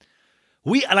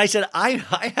 And I said,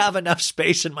 I have enough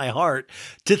space in my heart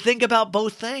to think about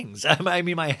both things.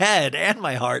 My head and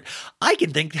my heart. I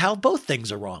can think how both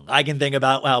things are wrong. I can think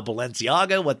about how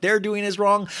Balenciaga, what they're doing is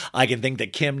wrong. I can think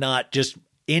that Kim not just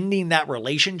ending that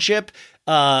relationship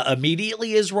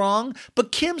immediately is wrong.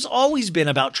 But Kim's always been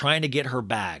about trying to get her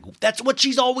bag. That's what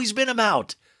she's always been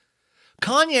about.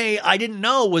 Kanye, I didn't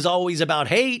know, was always about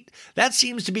hate. That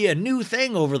seems to be a new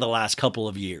thing over the last couple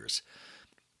of years.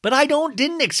 But I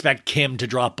didn't expect Kim to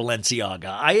drop Balenciaga.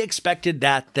 I expected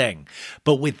that thing.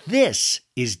 But with this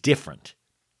is different.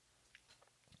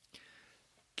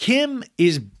 Kim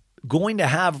is going to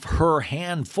have her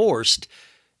hand forced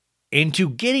into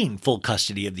getting full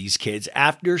custody of these kids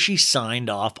after she signed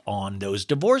off on those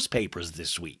divorce papers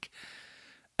this week.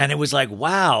 And it was like,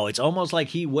 wow, it's almost like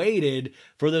he waited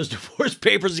for those divorce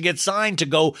papers to get signed to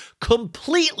go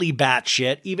completely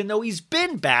batshit, even though he's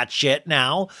been batshit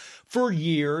now for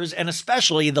years, and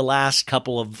especially the last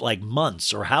couple of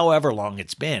months or however long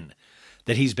it's been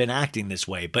that he's been acting this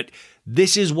way. But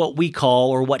this is what we call,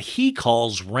 or what he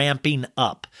calls, ramping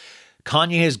up.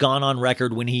 Kanye has gone on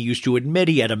record when he used to admit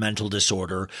he had a mental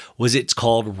disorder, it's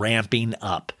called ramping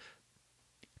up.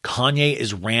 Kanye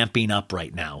is ramping up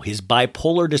right now. His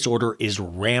bipolar disorder is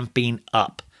ramping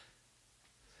up.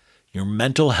 Your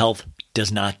mental health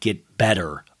does not get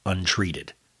better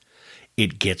untreated.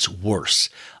 It gets worse.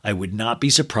 I would not be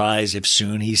surprised if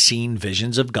soon he's seen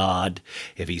visions of God,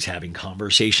 if he's having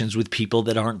conversations with people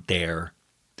that aren't there.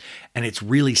 And it's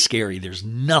really scary. There's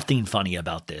nothing funny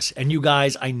about this. And you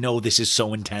guys, I know this is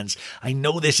so intense. I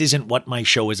know this isn't what my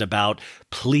show is about.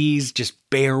 Please just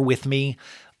bear with me.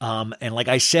 And like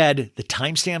I said, the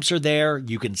timestamps are there.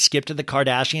 You can skip to the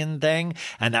Kardashian thing.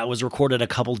 And that was recorded a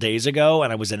couple days ago.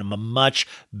 And I was in a much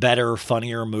better,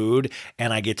 funnier mood.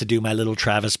 And I get to do my little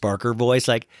Travis Barker voice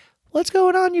like, what's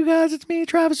going on, you guys? It's me,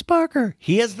 Travis Barker.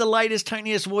 He has the lightest,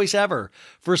 tiniest voice ever.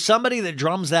 For somebody that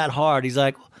drums that hard, he's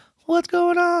like, what's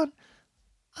going on?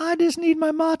 I just need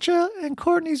my matcha and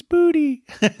Courtney's booty.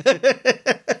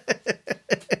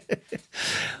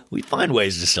 We find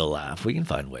ways to still laugh. We can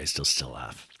find ways to still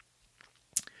laugh.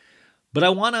 But I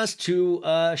want us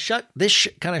to shut this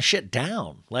kind of shit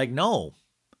down. No.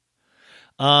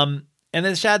 And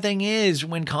the sad thing is,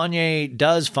 when Kanye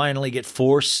does finally get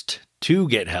forced to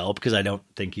get help, because I don't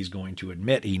think he's going to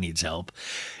admit he needs help,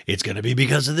 it's going to be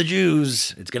because of the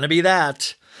Jews. It's going to be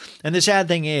that. And the sad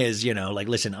thing is,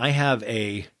 listen, I have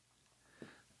a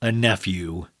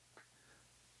nephew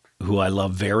who I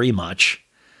love very much.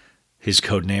 His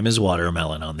code name is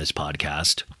Watermelon on this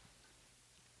podcast.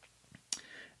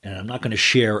 And I'm not going to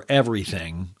share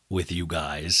everything with you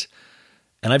guys.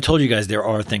 And I've told you guys there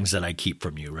are things that I keep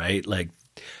from you, right?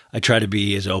 I try to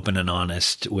be as open and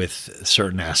honest with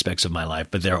certain aspects of my life,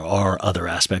 but there are other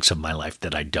aspects of my life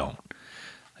that I don't.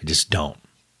 I just don't.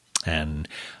 And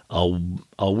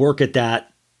I'll work at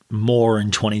that more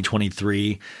in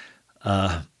 2023.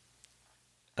 But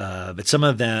some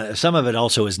of it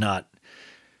also is not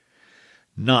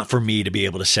for me to be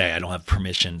able to say. I don't have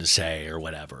permission to say or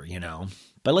whatever,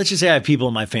 But let's just say I have people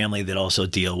in my family that also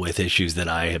deal with issues that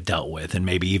I have dealt with, and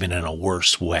maybe even in a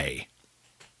worse way.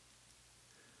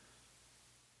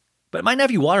 But my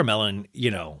nephew Watermelon,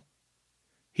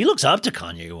 he looks up to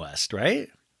Kanye West, right?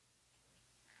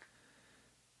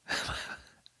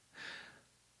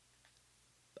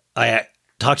 I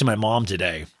talked to my mom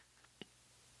today,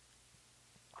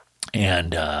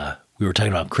 and we were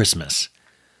talking about Christmas.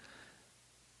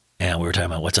 And we were talking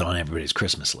about what's on everybody's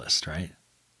Christmas list, right?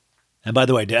 And by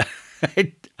the way,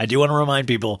 I do want to remind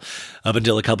people, up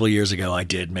until a couple of years ago, I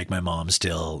did make my mom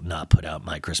still not put out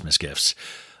my Christmas gifts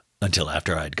until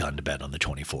after I'd gone to bed on the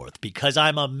 24th. Because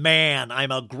I'm a man.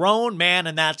 I'm a grown man,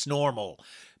 and that's normal.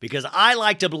 Because I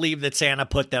like to believe that Santa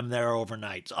put them there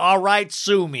overnight. All right,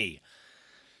 sue me.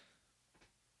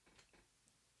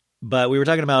 But we were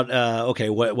talking about,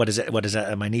 what is it? What does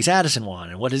my niece Addison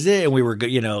want? And what is it? And we were,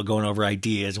 going over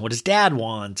ideas. And what does Dad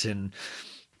want? And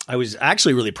I was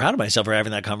actually really proud of myself for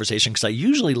having that conversation, because I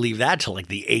usually leave that till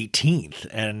the 18th.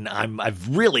 And I'm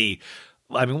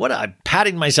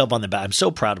patting myself on the back. I'm so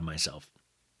proud of myself.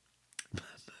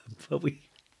 But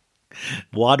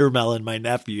Watermelon, my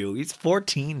nephew, he's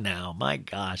 14 now. My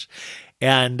gosh.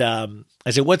 And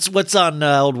I said, what's on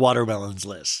old Watermelon's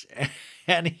list?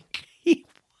 And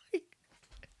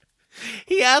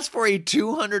he asked for a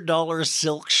 $200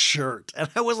 silk shirt. And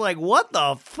I was like, what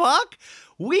the fuck?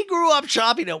 We grew up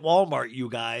shopping at Walmart, you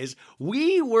guys.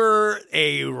 We were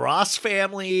a Ross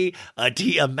family, a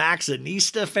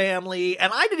Maxinista family.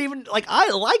 And I didn't even, I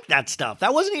like that stuff.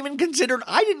 That wasn't even considered,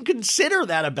 I didn't consider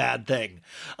that a bad thing.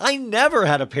 I never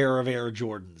had a pair of Air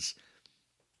Jordans.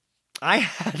 I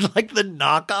had the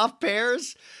knockoff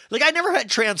pairs. I never had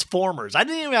Transformers. I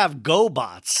didn't even have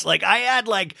GoBots. I had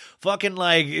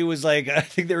it was I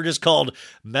think they were just called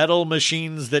metal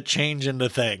machines that change into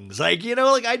things. I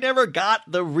never got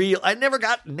I never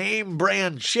got name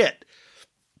brand shit.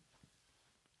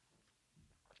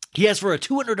 He asked for a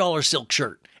 $200 silk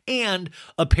shirt and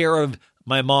a pair of,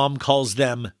 my mom calls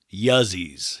them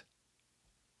Yuzzies.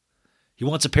 He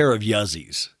wants a pair of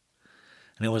Yuzzies.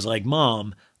 And it was like,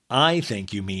 Mom, I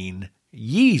think you mean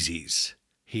Yeezys.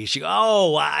 She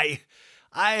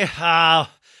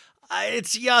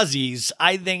it's Yuzzies.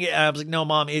 I think, I was like, no,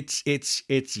 Mom, it's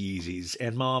Yeezys.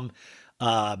 And Mom,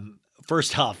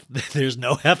 first off, there's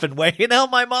no effing way in hell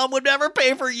my mom would ever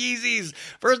pay for Yeezys.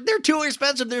 First, they're too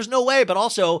expensive. There's no way. But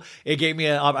also, it gave me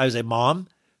I was like, Mom,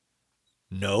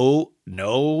 no,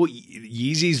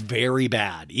 Yeezys very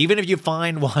bad. Even if you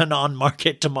find one on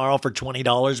market tomorrow for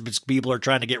 $20 because people are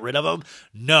trying to get rid of them,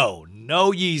 no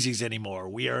Yeezys anymore.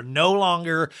 We are no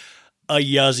longer a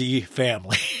Yuzzy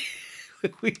family.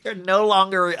 We are no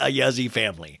longer a Yuzzy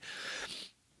family.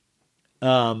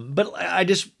 But I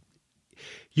just,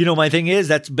 my thing is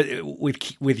but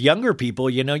with younger people,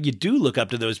 you do look up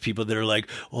to those people that are like,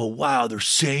 oh, wow, they're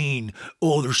saying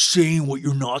what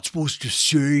you're not supposed to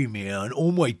say, man.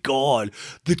 Oh my God,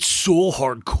 that's so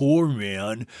hardcore,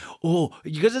 man. Oh,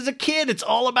 because as a kid, it's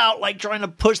all about like trying to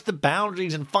push the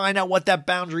boundaries and find out what that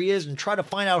boundary is and try to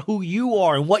find out who you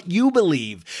are and what you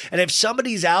believe. And if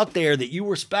somebody's out there that you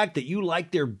respect, that you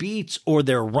like their beats or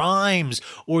their rhymes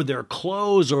or their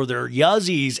clothes or their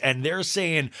Yuzzies, and they're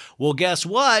saying, well, guess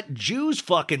what? Jews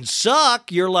fucking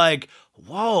suck. You're like,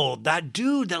 whoa, that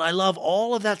dude that I love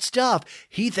all of that stuff,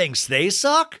 he thinks they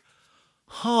suck?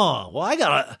 Huh. Well, I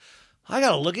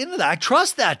gotta look into that. I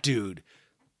trust that dude.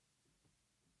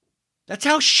 That's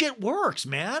how shit works,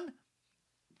 man.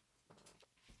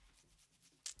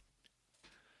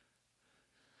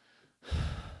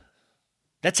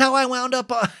 That's how I wound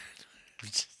up on...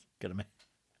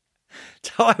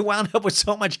 That's how I wound up with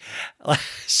so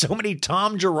many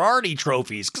Tom Girardi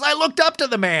trophies, because I looked up to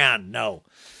the man. No.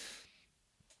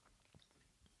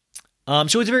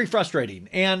 So it's very frustrating.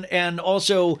 And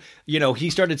also, he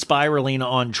started spiraling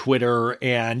on Twitter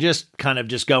and just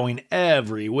going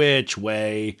every which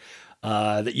way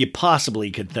that you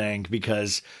possibly could think,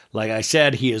 because like I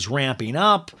said, he is ramping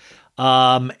up.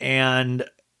 Let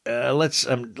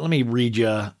me read you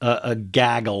a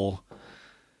gaggle.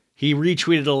 He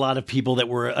retweeted a lot of people that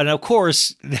were, and of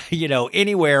course,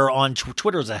 anywhere on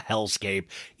Twitter is a hellscape.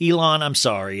 Elon, I'm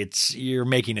sorry, you're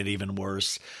making it even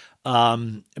worse.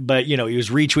 But he was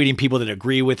retweeting people that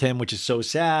agree with him, which is so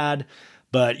sad.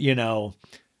 But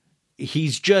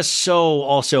he's just so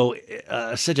also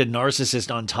such a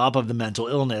narcissist on top of the mental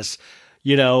illness.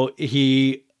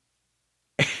 He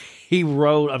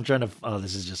wrote,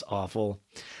 this is just awful.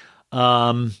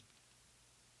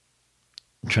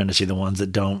 I'm trying to see the ones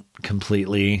that don't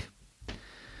completely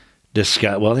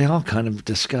disgust. Well, they all kind of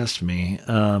disgust me.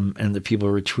 And the people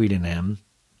retweeting him.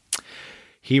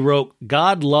 He wrote,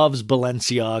 God loves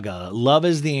Balenciaga. Love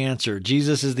is the answer.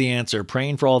 Jesus is the answer.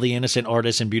 Praying for all the innocent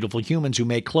artists and beautiful humans who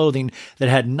make clothing that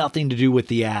had nothing to do with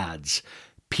the ads.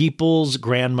 People's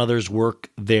grandmothers work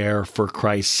there for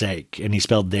Christ's sake. And he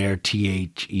spelled there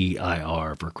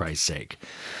Their, for Christ's sake.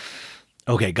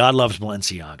 Okay, God loves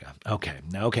Balenciaga.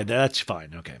 Okay, that's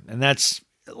fine. Okay, and that's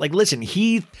like, listen,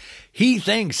 he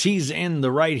thinks he's in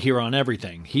the right here on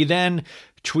everything. He then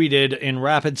tweeted in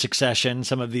rapid succession,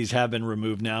 some of these have been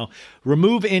removed now,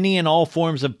 remove any and all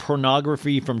forms of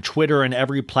pornography from Twitter and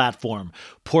every platform.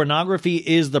 Pornography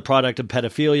is the product of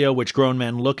pedophilia, which grown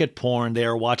men look at porn. They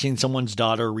are watching someone's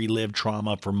daughter relive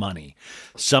trauma for money.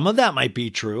 Some of that might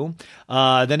be true.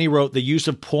 Then he wrote, the use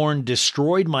of porn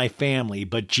destroyed my family,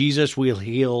 but Jesus will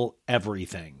heal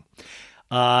everything.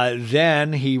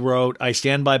 Then he wrote, I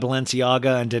stand by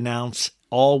Balenciaga and denounce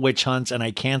all witch hunts, and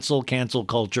I cancel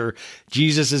culture.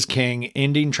 Jesus is king.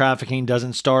 Ending trafficking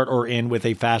doesn't start or end with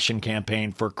a fashion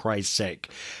campaign, for Christ's sake.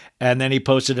 And then he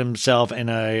posted himself in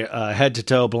a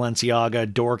head-to-toe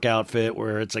Balenciaga dork outfit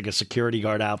where it's like a security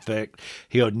guard outfit.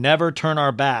 He would never turn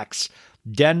our backs.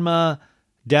 Demna,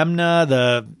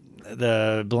 the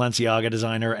Balenciaga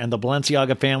designer, and the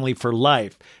Balenciaga family for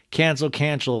life. Cancel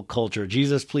culture.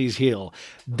 Jesus, please heal.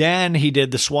 Then he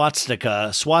did the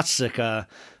swastika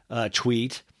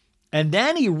tweet. And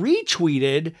then he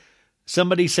retweeted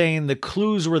somebody saying the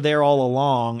clues were there all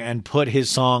along and put his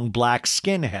song Black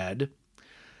Skinhead.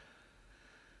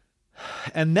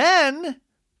 And then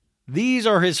these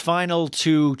are his final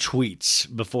two tweets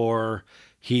before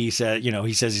he said,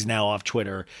 he says he's now off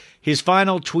Twitter. His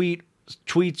final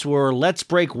tweets were, let's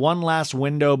break one last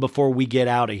window before we get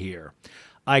out of here.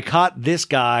 I caught this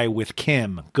guy with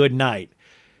Kim. Good night.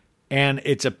 And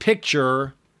it's a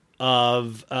picture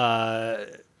of a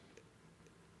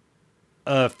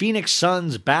Phoenix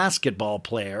Suns basketball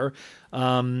player.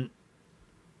 Pardon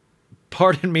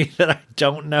me that I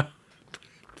don't know.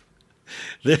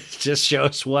 This just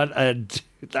shows what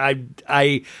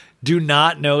I do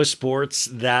not know sports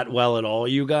that well at all,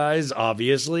 you guys,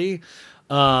 obviously.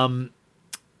 Sorry,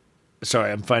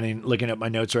 I'm looking at my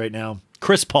notes right now.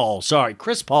 Chris Paul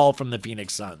from the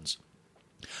Phoenix Suns,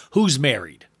 who's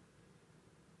married.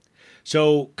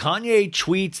 So Kanye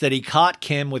tweets that he caught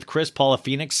Kim with Chris Paul, a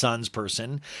Phoenix Suns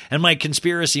person. And my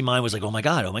conspiracy mind was like, oh my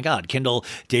God. Kendall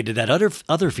dated that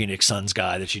other Phoenix Suns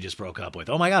guy that she just broke up with.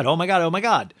 Oh my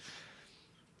God.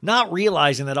 Not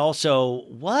realizing that also,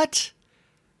 what?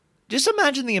 Just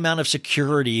imagine the amount of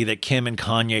security that Kim and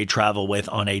Kanye travel with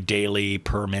on a daily,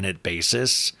 per minute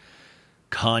basis.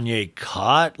 Kanye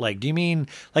caught? Like, do you mean,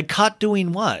 like, caught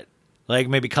doing what? Like,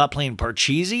 maybe caught playing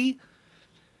Parcheesi?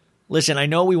 Listen, I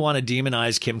know we want to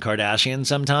demonize Kim Kardashian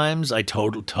sometimes. I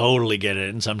totally get it,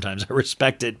 and sometimes I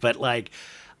respect it. But, like,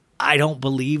 I don't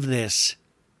believe this.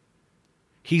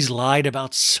 He's lied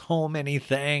about so many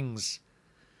things.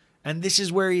 And this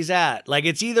is where he's at. Like,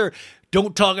 it's either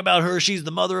don't talk about her, she's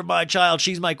the mother of my child,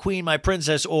 she's my queen, my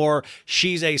princess, or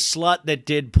she's a slut that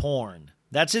did porn.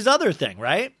 That's his other thing,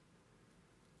 right?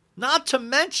 Not to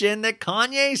mention that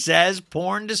Kanye says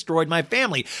porn destroyed my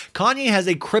family. Kanye has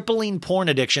a crippling porn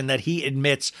addiction that he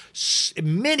admits.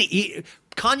 Kanye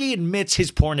admits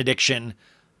his porn addiction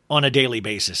on a daily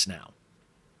basis now.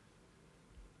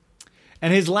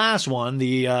 And his last one,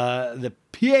 the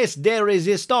pièce de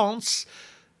résistance,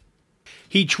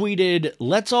 he tweeted,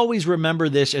 "Let's always remember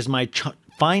this as my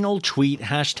final tweet,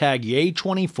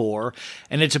 #Yay24,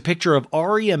 and it's a picture of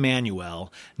Ari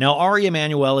Emanuel. Now, Ari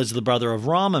Emanuel is the brother of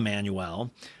Rahm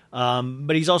Emanuel,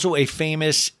 but he's also a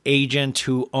famous agent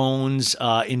who owns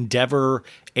Endeavor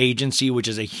Agency, which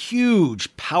is a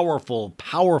huge, powerful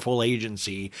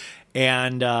agency.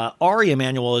 And Ari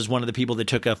Emanuel is one of the people that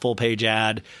took a full-page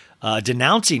ad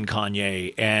denouncing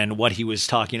Kanye and what he was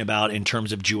talking about in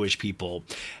terms of Jewish people.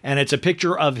 And it's a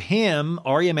picture of him,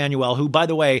 Ari Emanuel, who, by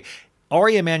the way,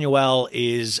 Ari Emanuel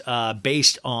is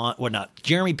based on,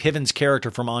 Jeremy Piven's character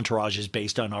from Entourage is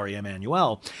based on Ari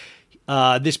Emanuel.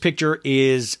 This picture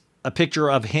is a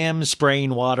picture of him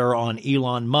spraying water on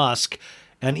Elon Musk.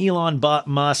 And Elon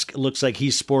Musk looks like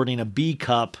he's sporting a B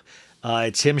cup.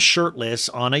 It's him shirtless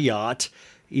on a yacht.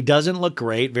 He doesn't look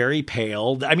great, very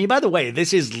pale. I mean, by the way,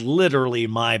 this is literally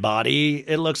my body,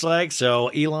 it looks like. So,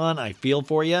 Elon, I feel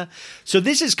for you. So,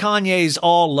 this is Kanye's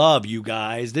all love, you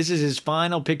guys. This is his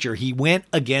final picture. He went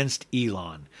against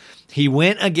Elon.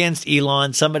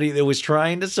 Somebody that was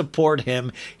trying to support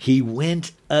him. He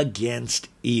went against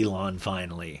Elon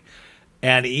finally.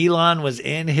 And Elon was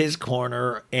in his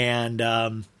corner. And,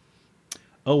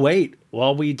 oh, wait.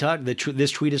 While we talk,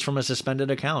 this tweet is from a suspended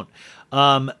account.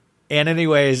 And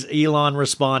anyways, Elon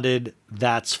responded,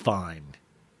 "That's fine."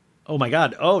 Oh my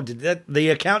God. Oh, the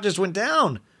account just went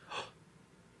down.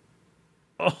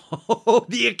 Oh,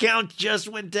 the account just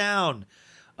went down.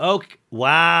 Oh,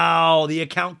 wow. The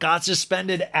account got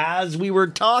suspended as we were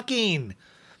talking.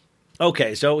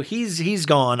 Okay, so he's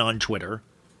gone on Twitter.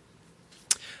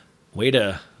 Way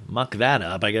to muck that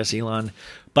up, I guess, Elon.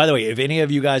 By the way, if any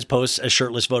of you guys post a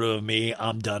shirtless photo of me,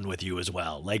 I'm done with you as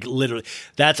well. Like, literally,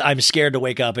 I'm scared to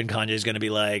wake up and Kanye's going to be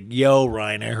like, "Yo,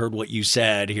 Ryan, I heard what you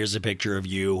said. Here's a picture of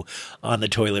you on the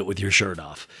toilet with your shirt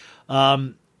off."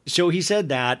 So he said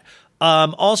that.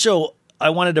 Also,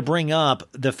 I wanted to bring up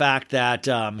the fact that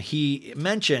he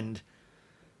mentioned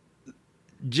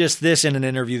just this in an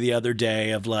interview the other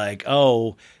day of like,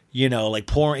 oh, you know, like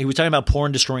porn. He was talking about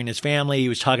porn destroying his family. He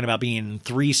was talking about being in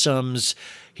threesomes.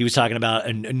 He was talking about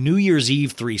a New Year's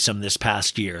Eve threesome this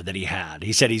past year that he had.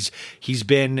 He said he's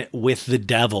been with the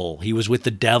devil. He was with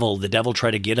the devil. The devil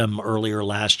tried to get him earlier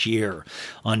last year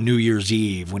on New Year's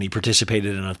Eve when he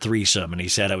participated in a threesome. And he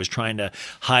said, "I was trying to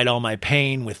hide all my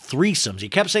pain with threesomes." He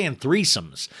kept saying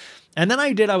threesomes. And then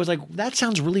I was like, that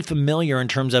sounds really familiar in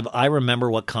terms of I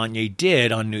remember what Kanye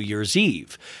did on New Year's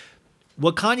Eve.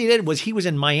 What Kanye did was he was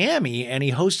in Miami and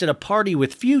he hosted a party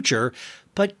with Future.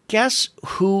 But guess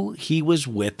who he was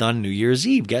with on New Year's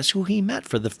Eve? Guess who he met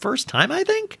for the first time, I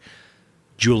think?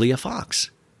 Julia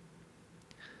Fox.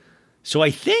 So I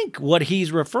think what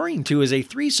he's referring to is a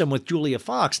threesome with Julia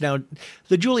Fox. Now,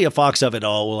 the Julia Fox of it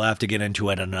all, we'll have to get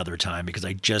into at another time because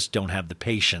I just don't have the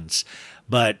patience.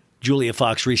 But Julia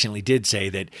Fox recently did say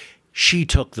that she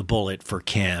took the bullet for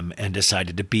Kim and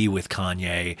decided to be with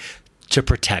Kanye to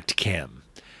protect Kim.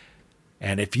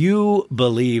 And if you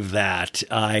believe that,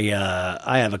 I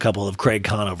have a couple of Craig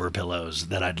Conover pillows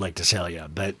that I'd like to sell you,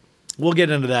 but we'll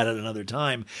get into that at another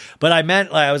time. But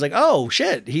I was like, oh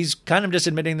shit, he's kind of just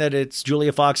admitting that it's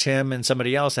Julia Fox, him, and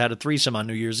somebody else that had a threesome on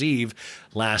New Year's Eve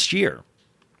last year.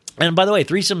 And by the way,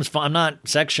 threesomes, I'm not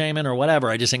sex shaming or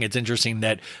whatever. I just think it's interesting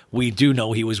that we do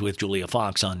know he was with Julia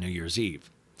Fox on New Year's Eve.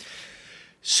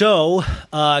 So,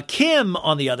 Kim,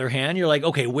 on the other hand, you're like,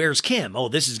 okay, where's Kim? Oh,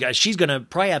 this is guys. She's going to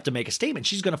probably have to make a statement.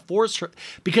 She's going to force her,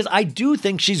 because I do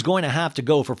think she's going to have to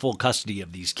go for full custody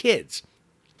of these kids.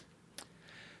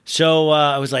 So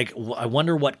I was like, I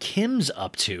wonder what Kim's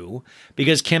up to,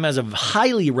 because Kim has a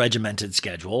highly regimented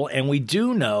schedule. And we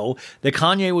do know that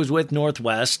Kanye was with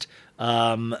Northwest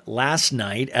last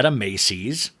night at a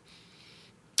Macy's.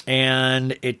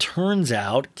 And it turns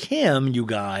out Kim, you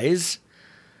guys...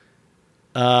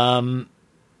 sorry,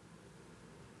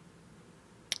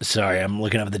 I'm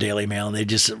looking up at the Daily Mail, and they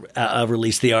just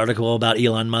released the article about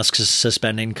Elon Musk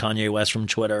suspending Kanye West from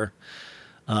Twitter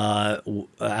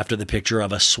after the picture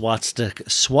of a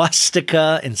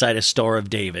swastika inside a Star of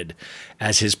David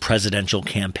as his presidential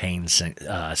campaign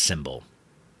symbol.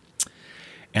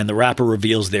 And the rapper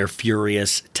reveals their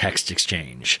furious text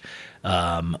exchange.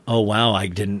 Oh, wow,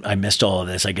 I missed all of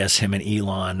this. I guess him and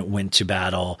Elon went to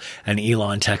battle, and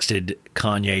Elon texted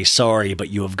Kanye, sorry, but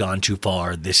you have gone too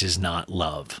far. This is not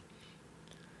love.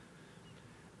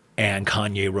 And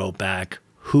Kanye wrote back,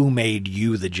 who made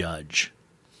you the judge?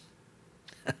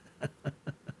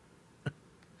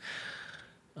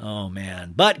 Oh,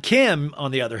 man. But Kim, on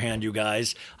the other hand, you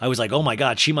guys, I was like, oh, my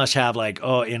God, she must have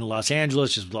in Los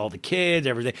Angeles, just with all the kids,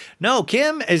 everything. No,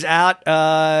 Kim is out.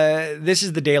 This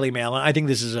is the Daily Mail, and I think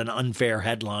this is an unfair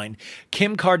headline.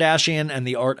 Kim Kardashian and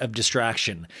the Art of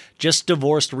Distraction. Just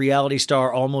divorced reality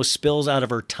star almost spills out of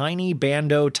her tiny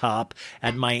bandeau top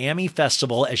at Miami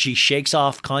Festival as she shakes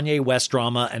off Kanye West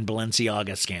drama and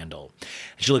Balenciaga scandal.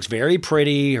 She looks very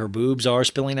pretty. Her boobs are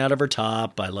spilling out of her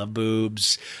top. I love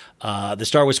boobs. The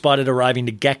star was spotted arriving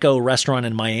to Gecko restaurant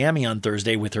in Miami on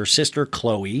Thursday with her sister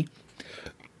Chloe,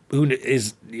 who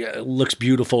looks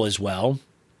beautiful as well.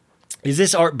 Is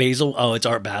this Art Basel? Oh, it's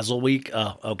Art Basel week.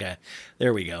 Oh, okay.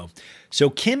 There we go.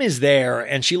 So Kim is there,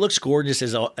 and she looks gorgeous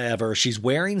as ever. She's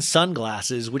wearing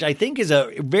sunglasses, which I think is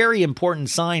a very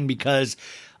important sign because,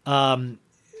 as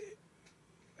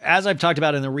I've talked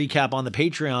about in the recap on the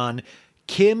Patreon,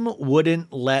 Kim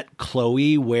wouldn't let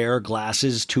Chloe wear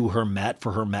glasses to her Met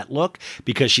for her Met look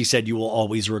because she said you will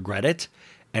always regret it.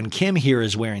 And Kim here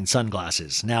is wearing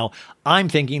sunglasses. Now, I'm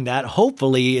thinking that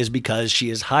hopefully is because she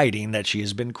is hiding that she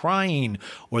has been crying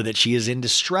or that she is in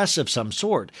distress of some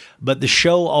sort. But the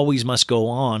show always must go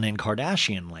on in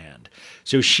Kardashian land.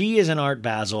 So she is an Art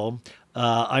Basel.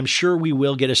 I'm sure we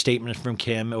will get a statement from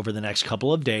Kim over the next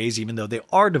couple of days. Even though they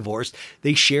are divorced,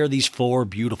 they share these 4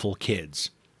 beautiful kids.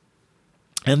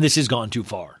 And this has gone too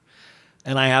far.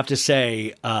 And I have to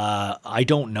say, I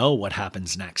don't know what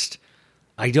happens next.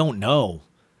 I don't know.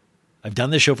 I've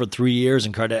done this show for 3 years,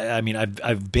 and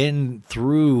I've been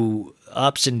through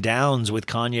ups and downs with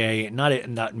Kanye.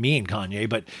 Not me and Kanye,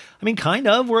 but I mean, kind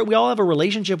of. We all have a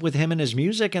relationship with him and his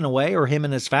music in a way, or him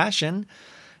and his fashion.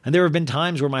 And there have been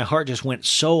times where my heart just went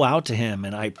so out to him,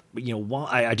 and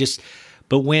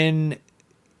but when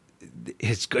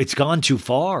it's gone too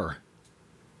far.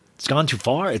 It's gone too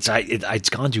far. It's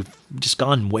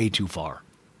gone way too far.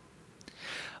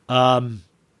 And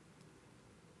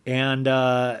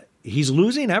he's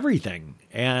losing everything.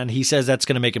 And he says that's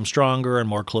going to make him stronger and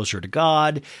more closer to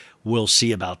God. We'll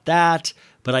see about that.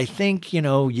 But I think,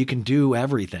 you can do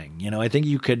everything. I think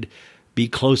you could be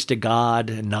close to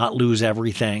God and not lose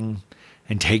everything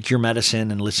and take your medicine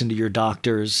and listen to your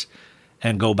doctors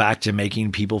and go back to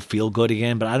making people feel good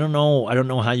again. But I don't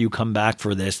know how you come back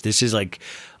for this. This is like,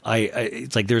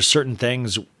 it's like there's certain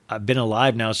things. I've been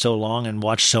alive now so long and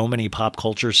watched so many pop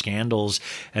culture scandals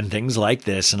and things like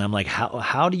this. And I'm like,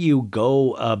 how do you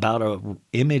go about a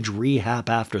image rehab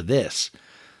after this?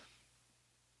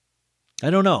 I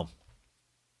don't know.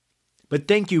 But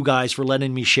thank you guys for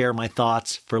letting me share my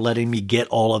thoughts, for letting me get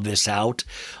all of this out,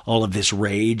 all of this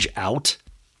rage out.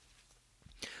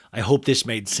 I hope this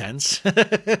made sense.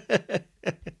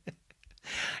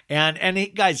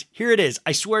 And guys, here it is.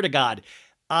 I swear to God,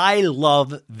 I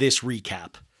love this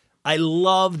recap. I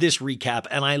love this recap,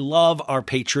 and I love our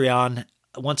Patreon.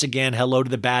 Once again, hello to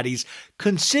the baddies.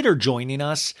 Consider joining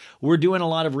us. We're doing a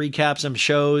lot of recaps and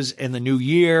shows in the new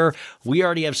year. We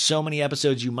already have so many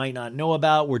episodes you might not know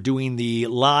about. We're doing the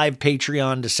live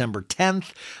Patreon December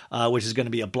 10th, which is going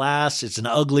to be a blast. It's an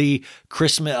ugly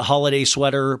Christmas holiday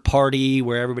sweater party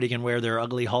where everybody can wear their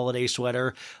ugly holiday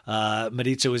sweater.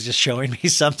 Maritza was just showing me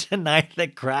some tonight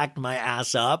that cracked my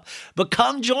ass up. But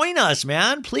come join us,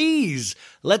 man. Please.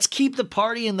 Let's keep the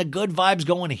party and the good vibes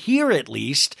going here at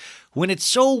least. When it's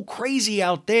so crazy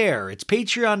out there, it's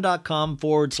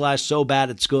patreon.com/so bad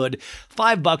it's good.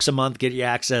 $5 a month, get you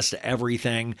access to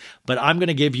everything. But I'm going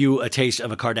to give you a taste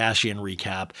of a Kardashian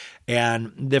recap.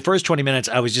 And the first 20 minutes,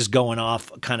 I was just going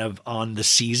off kind of on the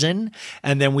season.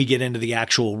 And then we get into the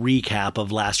actual recap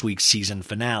of last week's season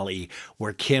finale,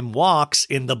 where Kim walks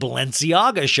in the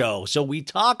Balenciaga show. So we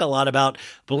talk a lot about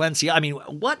Balenciaga. I mean,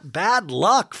 what bad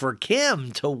luck for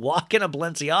Kim to walk in a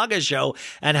Balenciaga show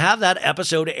and have that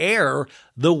episode air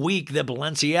the week that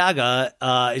Balenciaga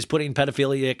is putting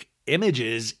pedophilic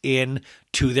images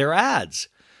into their ads.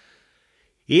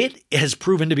 It has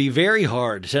proven to be very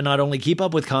hard to not only keep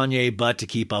up with Kanye, but to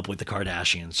keep up with the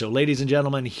Kardashians. So, ladies and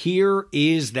gentlemen, here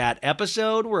is that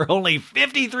episode. We're only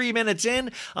 53 minutes in.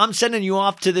 I'm sending you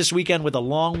off to this weekend with a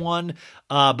long one.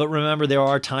 But remember, there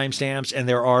are timestamps and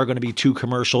there are going to be 2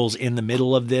 commercials in the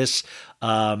middle of this.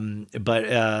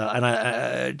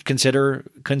 Consider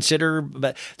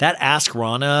but that Ask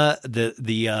Rana,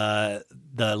 the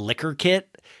liquor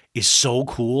kit is so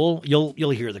cool.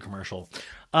 You'll hear the commercial.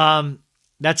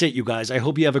 That's it, you guys. I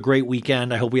hope you have a great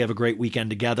weekend. I hope we have a great weekend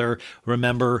together.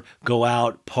 Remember, go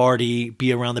out, party,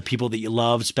 be around the people that you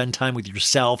love, spend time with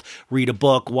yourself, read a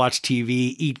book, watch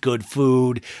TV, eat good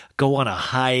food, go on a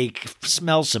hike,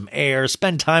 smell some air,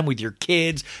 spend time with your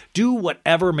kids, do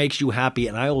whatever makes you happy.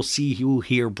 And I will see you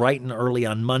here bright and early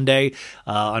on Monday.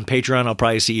 On Patreon, I'll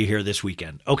probably see you here this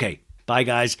weekend. Okay, bye,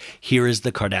 guys. Here is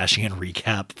the Kardashian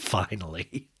recap,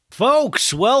 finally.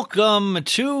 Folks, welcome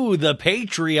to the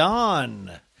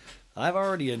Patreon. I've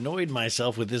already annoyed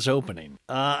myself with this opening.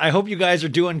 I hope you guys are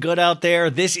doing good out there.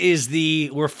 This is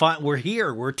we're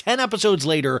here. We're 10 episodes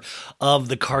later of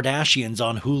the Kardashians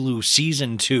on Hulu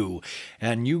season 2.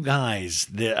 And you guys,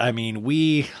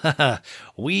 we've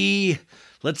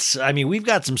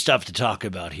got some stuff to talk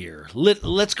about here.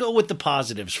 Let's go with the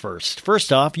positives first.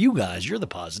 First off, you guys, you're the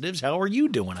positives. How are you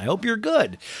doing? I hope you're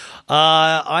good.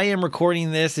 I am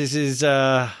recording this. This is,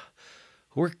 is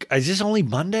this only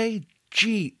Monday?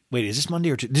 Gee, wait, is this Monday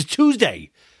or Tuesday? This is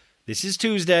Tuesday. This is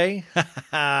Tuesday.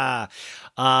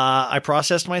 I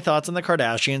processed my thoughts on the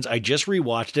Kardashians. I just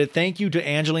rewatched it. Thank you to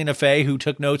Angelina Faye, who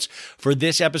took notes for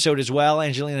this episode as well.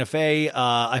 Angelina Faye,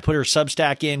 I put her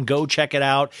Substack in. Go check it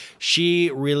out. She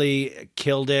really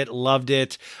killed it, loved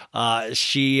it.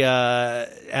 She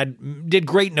did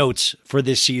great notes for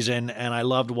this season, and I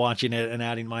loved watching it and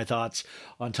adding my thoughts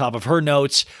on top of her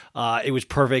notes. It was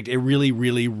perfect. It really,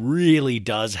 really, really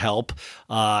does help.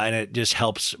 And it just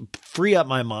helps free up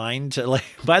my mind to, like,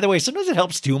 by the way, sometimes it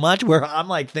helps too much where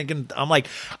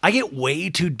I get way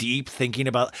too deep thinking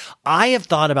about, I have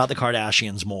thought about the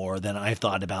Kardashians more than I've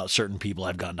thought about certain people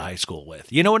I've gone to high school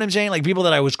with. You know what I'm saying? Like people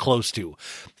that I was close to.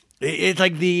 It's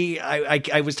like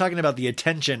I was talking about the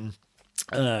attention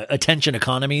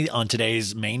economy on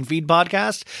today's main feed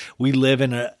podcast. We live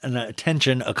in an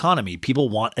attention economy. People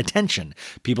want attention.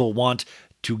 People want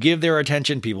to give their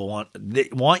attention. People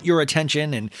want your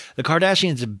attention, and the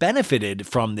Kardashians have benefited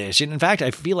from this. And in fact,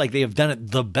 I feel like they have done it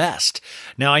the best.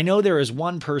 Now, I know there is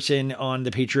one person on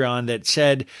the Patreon that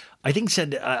said, I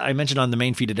mentioned on the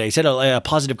main feed today, said a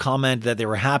positive comment that they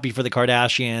were happy for the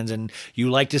Kardashians and you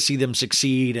like to see them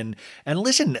succeed. And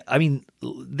listen, I mean,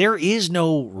 there is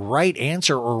no right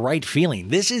answer or right feeling.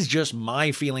 This is just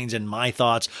my feelings and my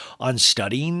thoughts on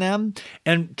studying them.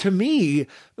 And to me,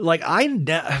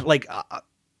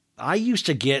 I used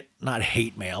to get, not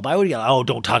hate mail, but I would go, oh,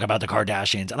 don't talk about the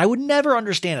Kardashians. And I would never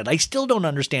understand it. I still don't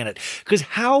understand it. Because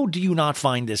how do you not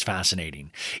find this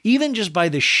fascinating? Even just by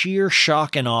the sheer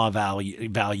shock and awe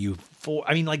value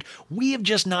we have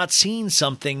just not seen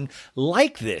something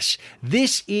like this.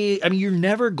 This is, you're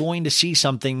never going to see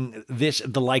something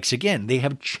the likes again. They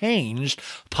have changed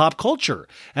pop culture.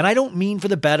 And I don't mean for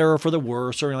the better or for the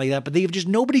worse or anything like that, but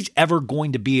nobody's ever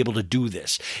going to be able to do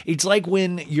this. It's like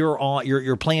when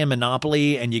you're playing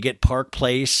Monopoly and you get Park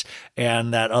Place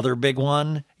and that other big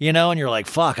one, and you're like,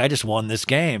 fuck, I just won this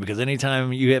game because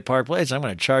anytime you hit Park Place, I'm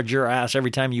going to charge your ass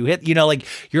every time you hit, you're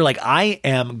like, I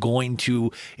am going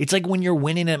to, it's like when you're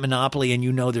winning at Monopoly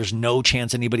and there's no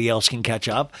chance anybody else can catch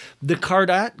up. The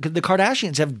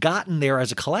Kardashians have gotten there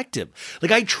as a collective.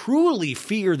 Like, I truly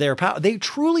fear their power. They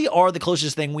truly are the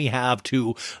closest thing we have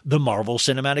to the Marvel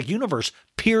Cinematic Universe.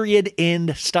 Period.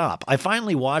 End. Stop. I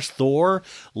finally watched Thor: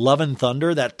 Love and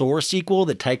Thunder, that Thor sequel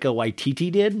that Taika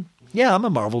Waititi did. Yeah, I'm a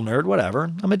Marvel nerd,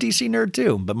 whatever. I'm a DC nerd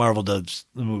too, but Marvel does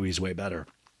the movies way better.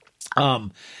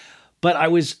 But I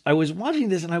was watching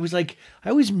this and I was like, I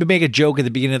always make a joke at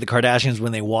the beginning of the Kardashians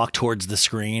when they walk towards the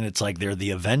screen. It's like they're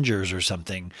the Avengers or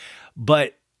something.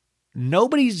 But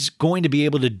nobody's going to be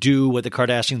able to do what the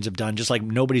Kardashians have done, just like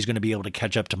nobody's going to be able to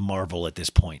catch up to Marvel at this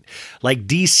point. Like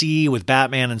DC with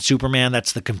Batman and Superman,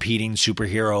 that's the competing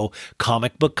superhero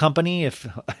comic book company, if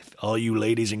all you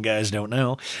ladies and guys don't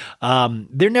know.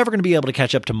 They're never going to be able to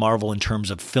catch up to Marvel in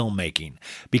terms of filmmaking,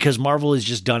 because Marvel has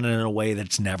just done it in a way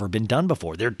that's never been done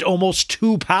before. They're almost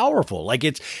too powerful. Like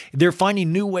they're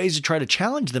finding new ways to try to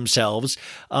challenge themselves.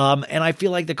 And I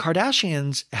feel like the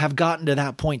Kardashians have gotten to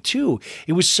that point too.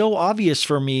 It was so obvious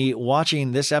for me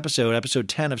watching this episode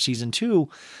 10 of season 2,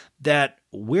 that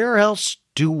where else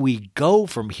do we go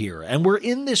from here? And we're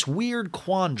in this weird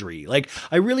quandary. Like,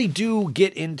 I really do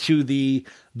get into the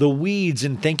weeds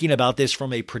in thinking about this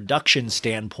from a production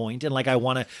standpoint. And like, I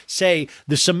want to say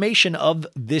the summation of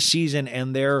this season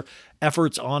and their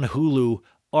efforts on Hulu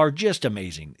are just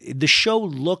amazing. The show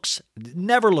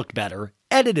never looked better,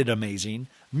 edited amazing.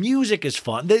 Music is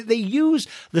fun. They use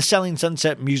the Selling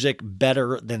Sunset music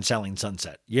better than Selling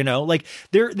Sunset. You know, like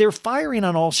they're firing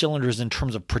on all cylinders in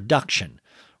terms of production,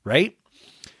 right?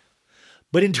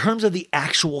 But in terms of the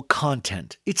actual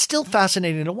content, it's still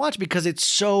fascinating to watch because it's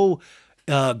so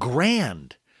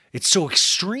grand. It's so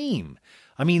extreme.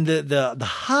 I mean, the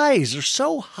highs are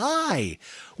so high.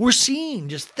 We're seeing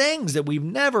just things that we've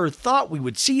never thought we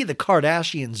would see the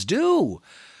Kardashians do.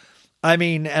 I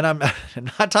mean, and I'm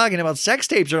not talking about sex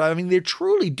tapes. I mean, they're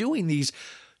truly doing these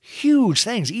huge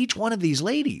things, each one of these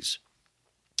ladies.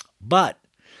 But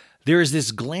there is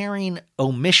this glaring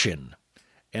omission.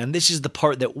 And this is the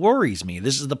part that worries me.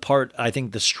 This is the part, I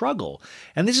think, the struggle.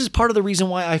 And this is part of the reason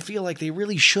why I feel like they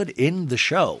really should end the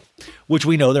show, which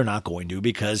we know they're not going to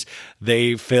because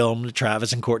they filmed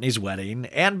Travis and Kourtney's wedding.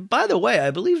 And by the way,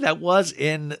 I believe that was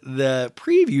in the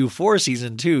preview for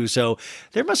season 2. So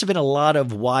there must have been a lot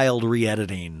of wild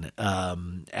re-editing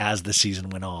as the season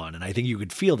went on. And I think you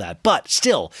could feel that. But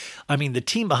still, I mean, the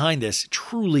team behind this,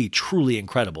 truly, truly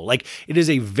incredible. Like, it is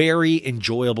a very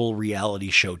enjoyable reality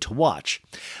show to watch.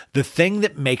 The thing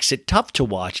that makes it tough to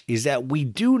watch is that we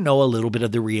do know a little bit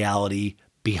of the reality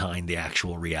behind the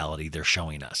actual reality they're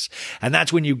showing us. And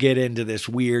that's when you get into this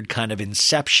weird kind of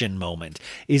inception moment,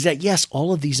 is that, yes,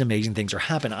 all of these amazing things are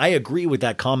happening. I agree with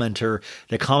that commenter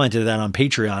that commented that on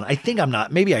Patreon. I think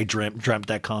maybe I dreamt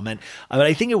that comment, but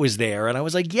I think it was there. And I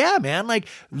was like, yeah, man, like,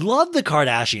 love the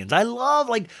Kardashians. I love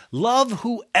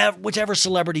whichever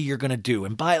celebrity you're going to do.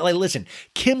 And listen,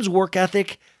 Kim's work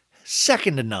ethic,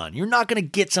 second to none. You're not going to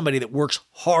get somebody that works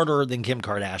harder than Kim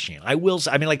Kardashian. I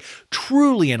mean, like,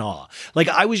 truly in awe. Like,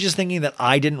 I was just thinking that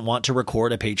I didn't want to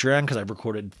record a Patreon because I've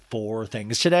recorded 4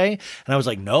 things today. And I was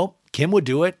like, nope, Kim would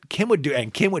do it. Kim would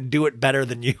do it better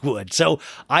than you would. So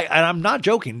I'm not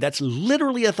joking. That's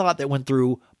literally a thought that went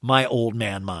through my old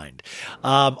man mind.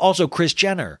 Also, Kris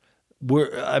Jenner.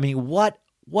 What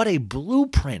a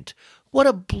blueprint. What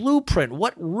a blueprint.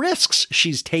 What risks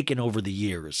she's taken over the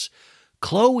years.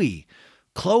 Khloe,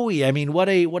 I mean, what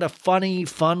a funny,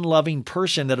 fun-loving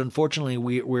person that unfortunately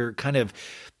we're kind of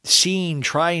seeing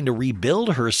trying to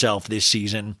rebuild herself this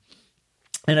season.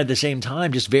 And at the same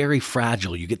time, just very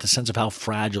fragile. You get the sense of how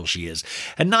fragile she is.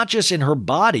 And not just in her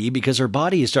body, because her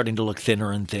body is starting to look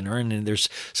thinner and thinner, and there's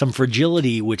some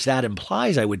fragility, which that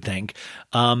implies, I would think.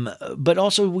 But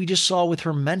also we just saw with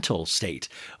her mental state.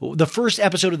 The first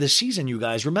episode of this season, you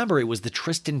guys, remember, it was the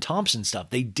Tristan Thompson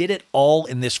stuff. They did it all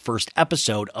in this first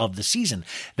episode of the season.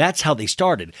 That's how they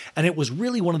started. And it was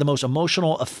really one of the most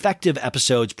emotional, effective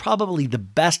episodes, probably the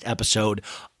best episode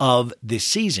of this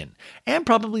season. And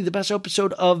probably the best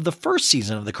episode of the first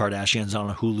season of the Kardashians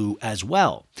on Hulu as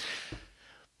well.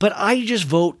 But I just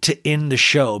vote to end the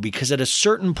show because at a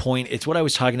certain point, it's what I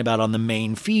was talking about on the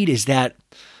main feed, is that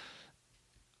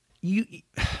they're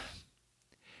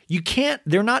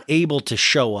not able to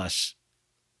show us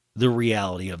the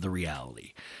reality of the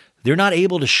reality. They're not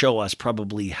able to show us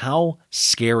probably how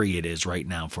scary it is right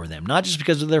now for them, not just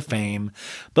because of their fame,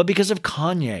 but because of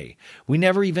Kanye. We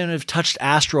never even have touched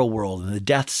Astroworld and the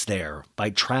deaths there by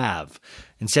Trav.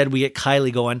 Instead, we get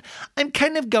Kylie going, I'm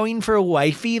kind of going for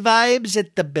wifey vibes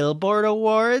at the Billboard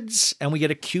Awards. And we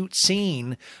get a cute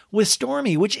scene with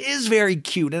Stormi, which is very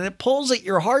cute. And it pulls at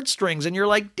your heartstrings. And you're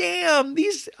like, damn,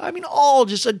 all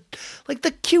just like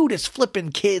the cutest flipping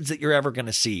kids that you're ever going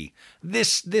to see.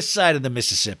 This side of the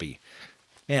Mississippi.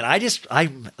 Man,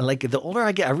 I'm like, the older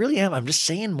I get, I really am. I'm just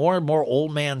saying more and more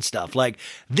old man stuff. Like,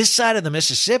 this side of the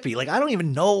Mississippi, like, I don't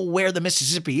even know where the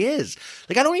Mississippi is.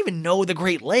 Like, I don't even know the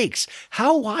Great Lakes.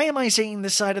 Why am I saying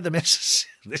this side of the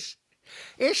Mississippi?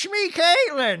 It's me,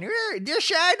 Caitlin. This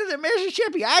side of the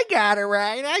Mississippi. I got it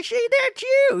right. I say that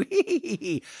too.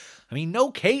 I mean,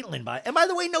 no Caitlin. And by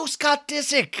the way, no Scott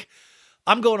Disick.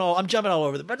 I'm jumping all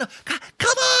over but no, come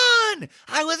on!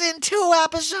 I was in 2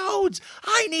 episodes!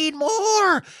 I need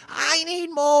more! I need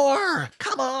more!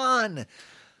 Come on!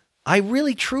 I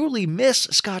really, truly miss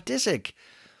Scott Disick.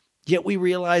 Yet we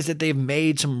realize that they've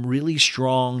made some really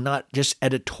strong, not just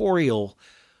editorial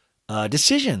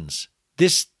decisions.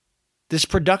 This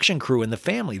production crew and the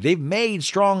family, they've made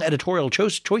strong editorial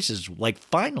choices, like,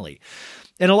 finally.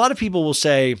 And a lot of people will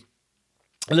say,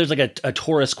 and there's like a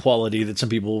Taurus quality that some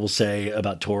people will say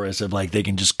about Taurus of like, they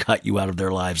can just cut you out of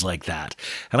their lives like that.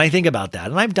 And I think about that.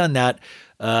 And I've done that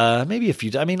maybe a few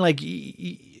times. I mean, like,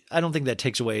 I don't think that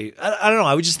takes away. I don't know.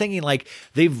 I was just thinking like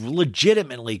they've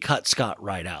legitimately cut Scott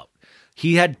right out.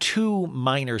 He had 2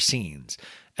 minor scenes.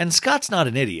 And Scott's not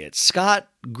an idiot. Scott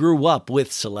grew up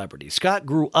with celebrity. Scott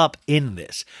grew up in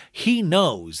this. He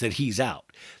knows that he's out.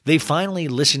 They finally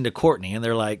listened to Courtney, and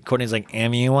they're like, Courtney's like,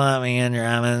 if you want me in, you're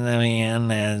having me in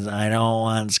this. I don't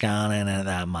want Scott in it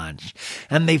that much.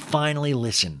 And they finally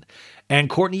listened. And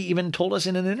Courtney even told us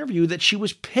in an interview that she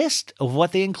was pissed of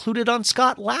what they included on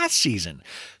Scott last season.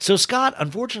 So Scott,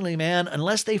 unfortunately, man,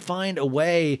 unless they find a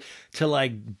way to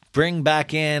like bring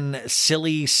back in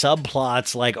silly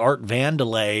subplots like Art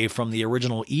Vandelay from the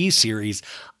original E series,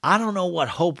 I don't know what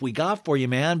hope we got for you,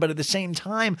 man. But at the same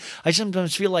time, I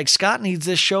sometimes feel like Scott needs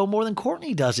this show more than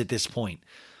Courtney does at this point.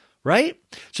 Right?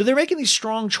 So they're making these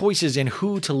strong choices in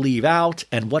who to leave out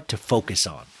and what to focus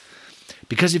on.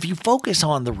 Because if you focus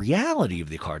on the reality of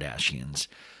the Kardashians,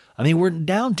 I mean, we're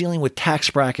now dealing with tax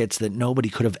brackets that nobody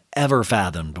could have ever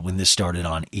fathomed when this started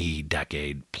on E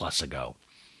decade plus ago.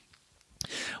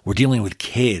 We're dealing with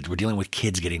kids. We're dealing with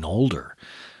kids getting older.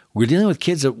 We're dealing with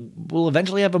kids that will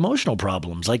eventually have emotional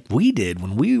problems like we did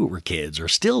when we were kids or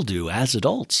still do as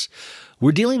adults.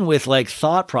 We're dealing with like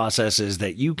thought processes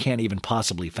that you can't even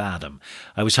possibly fathom.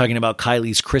 I was talking about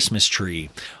Kylie's Christmas tree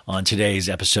on today's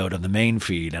episode of the main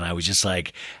feed, and I was just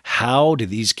like, how do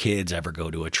these kids ever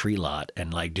go to a tree lot?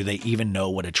 And like, do they even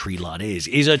know what a tree lot is?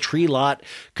 Is a tree lot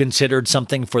considered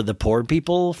something for the poor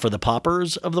people, for the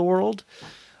paupers of the world?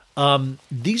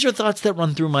 These are thoughts that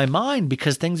run through my mind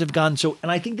because things have gone so,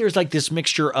 and I think there's like this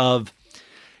mixture of,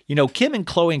 you know, Kim and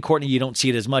Khloe and Kourtney, you don't see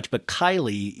it as much, but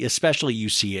Kylie, especially, you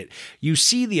see it. You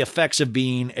see the effects of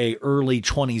being a early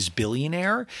 20s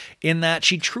billionaire in that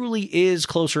she truly is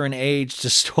closer in age to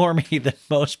Stormi than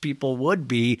most people would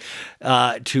be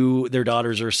to their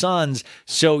daughters or sons.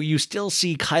 So you still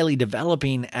see Kylie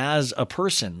developing as a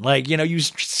person. Like, you know, you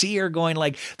see her going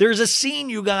like, there's a scene,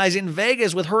 you guys, in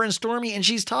Vegas with her and Stormi, and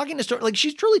she's talking to Stormi, like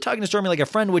she's truly talking to Stormi like a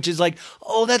friend, which is like,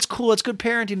 oh, that's cool. It's good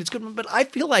parenting. It's good. But I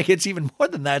feel like it's even more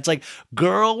than that. It's like,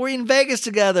 girl, we're in Vegas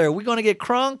together. We're going to get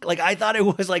crunk. Like, I thought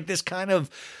it was like this kind of,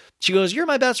 she goes, you're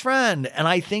my best friend. And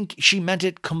I think she meant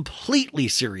it completely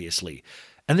seriously.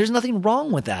 And there's nothing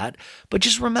wrong with that. But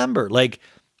just remember, like,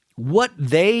 what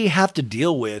they have to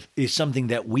deal with is something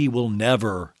that we will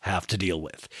never have to deal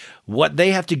with. What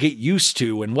they have to get used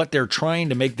to and what they're trying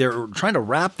to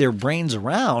wrap their brains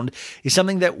around is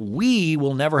something that we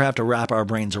will never have to wrap our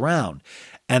brains around.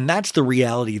 And that's the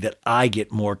reality that I get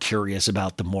more curious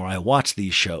about the more I watch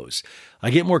these shows. I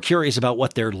get more curious about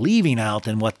what they're leaving out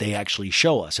than what they actually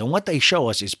show us. And what they show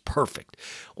us is perfect.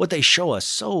 What they show us,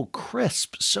 so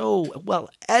crisp, so well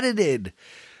edited.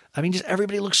 I mean, just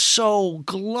everybody looks so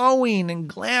glowing and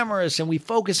glamorous, and we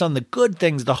focus on the good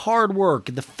things, the hard work,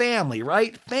 the family,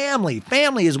 right? Family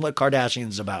is what Kardashians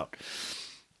is about.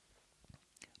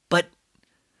 But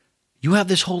you have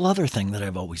this whole other thing that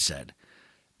I've always said.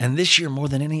 And this year, more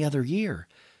than any other year,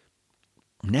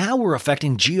 now we're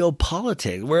affecting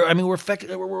geopolitics.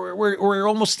 We're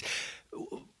almost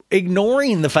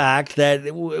ignoring the fact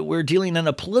that we're dealing in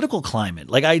a political climate.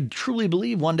 Like, I truly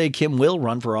believe one day Kim will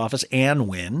run for office and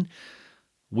win.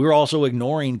 We're also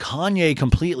ignoring Kanye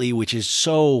completely, which is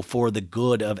so for the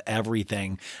good of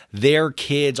everything. Their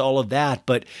kids, all of that.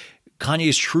 But Kanye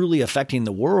is truly affecting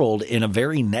the world in a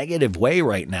very negative way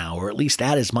right now, or at least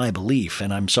that is my belief.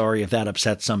 And I'm sorry if that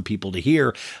upsets some people to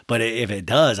hear, but if it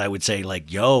does, I would say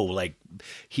like, yo, like,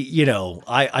 he, you know,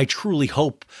 I truly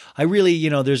hope, I really, you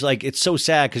know, there's like, it's so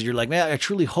sad because you're like, man, I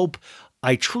truly hope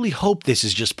this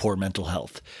is just poor mental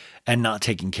health and not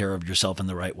taking care of yourself in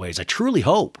the right ways. I truly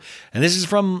hope. And this is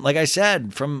from, like I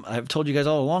said, I've told you guys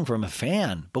all along, from a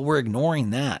fan, but we're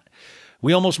ignoring that.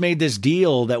 We almost made this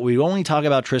deal that we only talk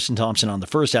about Tristan Thompson on the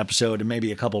first episode and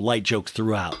maybe a couple light jokes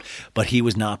throughout, but he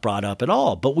was not brought up at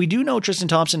all. But we do know Tristan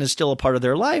Thompson is still a part of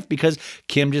their life because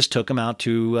Kim just took him out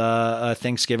to a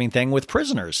Thanksgiving thing with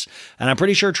prisoners. And I'm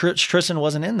pretty sure Tristan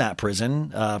wasn't in that prison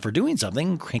for doing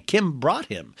something. Kim brought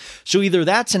him. So either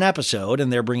that's an episode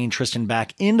and they're bringing Tristan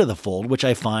back into the fold, which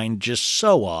I find just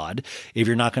so odd if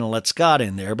you're not going to let Scott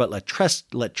in there, but let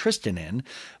Tristan in.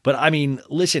 But I mean,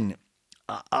 listen,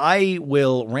 I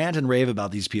will rant and rave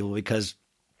about these people because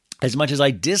as much as I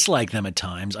dislike them at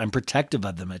times, I'm protective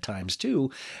of them at times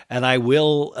too, and I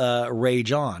will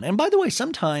rage on. And by the way,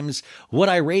 sometimes what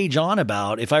I rage on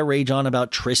about, if I rage on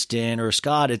about Tristan or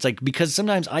Scott, it's like because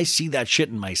sometimes I see that shit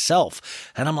in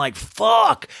myself, and I'm like,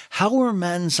 fuck, how are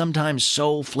men sometimes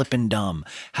so flippin' dumb?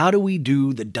 How do we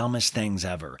do the dumbest things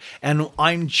ever? And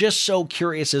I'm just so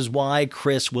curious as why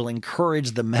Chris will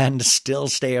encourage the men to still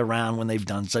stay around when they've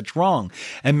done such wrong.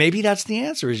 And maybe that's the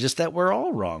answer, is just that we're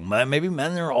all wrong. Maybe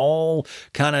men are all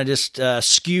kind of just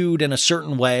skewed in a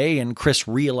certain way, and Chris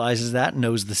realizes that,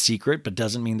 knows the secret, but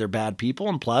doesn't mean they're bad people.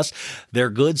 And plus, they're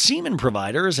good semen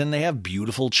providers and they have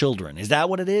beautiful children. Is that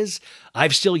what it is?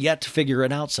 I've still yet to figure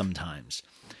it out sometimes.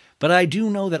 But I do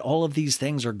know that all of these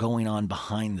things are going on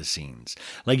behind the scenes.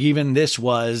 Like even this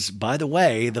was, by the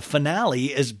way, the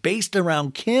finale is based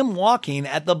around Kim walking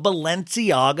at the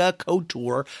Balenciaga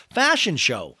Couture fashion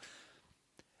show.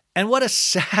 And what a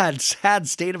sad, sad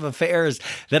state of affairs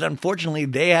that unfortunately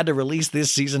they had to release this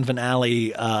season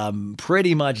finale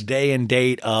pretty much day and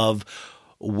date of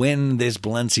when this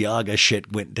Balenciaga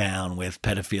shit went down with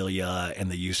pedophilia and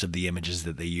the use of the images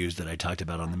that they used that I talked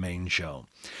about on the main show.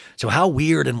 So how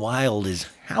weird and wild is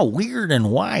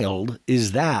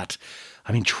that?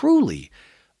 I mean, truly.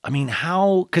 I mean,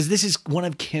 how, because this is one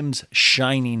of Kim's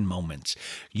shining moments.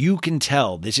 You can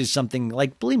tell this is something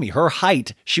like, believe me, her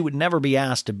height, she would never be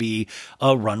asked to be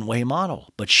a runway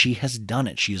model, but she has done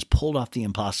it. She has pulled off the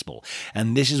impossible.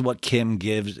 And this is what Kim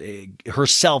gives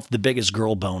herself the biggest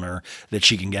girl boner that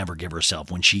she can ever give herself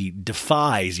when she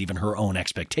defies even her own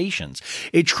expectations.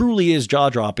 It truly is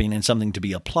jaw-dropping and something to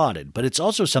be applauded, but it's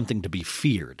also something to be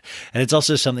feared. And it's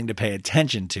also something to pay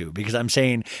attention to, because I'm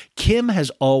saying Kim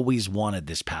has always wanted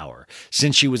this power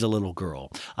since she was a little girl.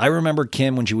 I remember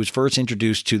Kim when she was first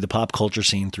introduced to the pop culture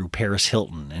scene through Paris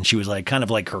Hilton, and she was like kind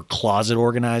of like her closet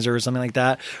organizer or something like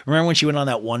that. Remember when she went on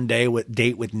that one date with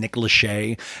Nick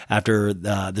Lachey after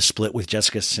the split with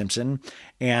Jessica Simpson?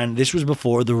 And this was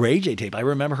before the Ray J tape. I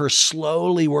remember her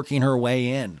slowly working her way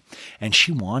in, and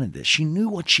she wanted this. She knew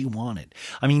what she wanted.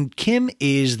 I mean, Kim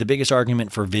is the biggest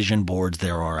argument for vision boards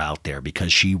there are out there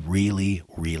because she really,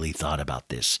 really thought about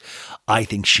this. I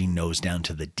think she knows down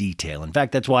to the detail. In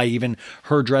fact, that's why even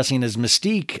her dressing as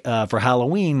Mystique for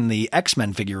Halloween, the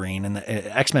X-Men figurine and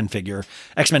the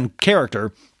X-Men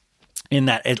character in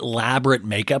that elaborate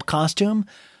makeup costume.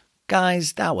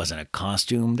 Guys, that wasn't a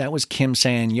costume. That was Kim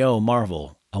saying, yo,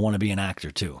 Marvel, I want to be an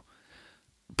actor too.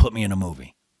 Put me in a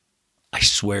movie. I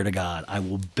swear to God, I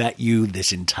will bet you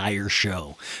this entire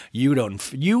show.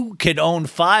 You could own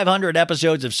 500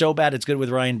 episodes of So Bad It's Good with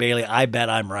Ryan Bailey. I bet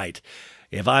I'm right.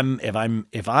 If I am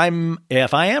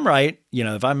right,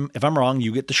 if I'm wrong,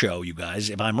 you get the show, you guys.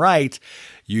 If I'm right,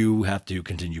 you have to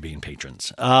continue being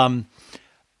patrons.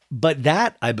 But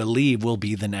that, I believe, will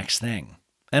be the next thing.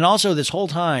 And also this whole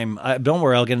time, don't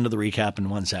worry, I'll get into the recap in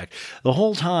one sec. The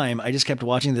whole time, I just kept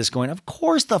watching this going, of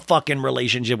course the fucking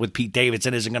relationship with Pete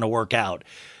Davidson isn't going to work out.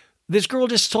 This girl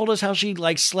just told us how she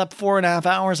slept 4.5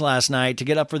 hours last night to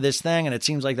get up for this thing, and it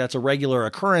seems like that's a regular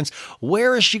occurrence.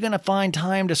 Where is she going to find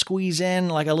time to squeeze in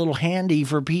like a little handy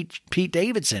for Pete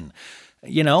Davidson?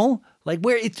 Her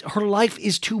life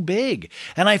is too big.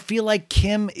 And I feel like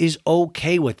Kim is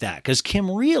okay with that because Kim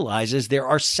realizes there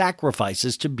are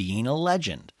sacrifices to being a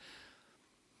legend.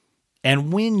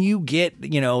 And when you get,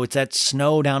 it's that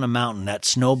snow down a mountain, that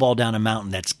snowball down a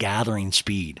mountain that's gathering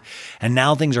speed. And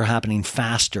now things are happening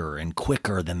faster and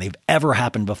quicker than they've ever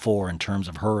happened before in terms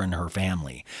of her and her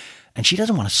family. And she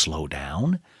doesn't want to slow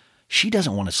down. She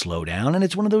doesn't want to slow down. And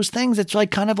it's one of those things that's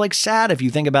kind of sad if you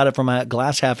think about it from a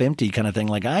glass half empty kind of thing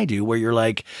like I do, where you're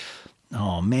like,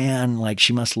 oh man,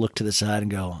 she must look to the side and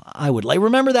go, I would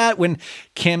remember that when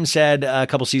Kim said a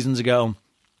couple seasons ago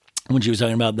when she was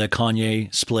talking about the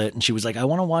Kanye split, and she was like, I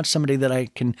want to watch somebody that I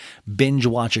can binge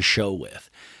watch a show with.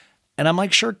 And I'm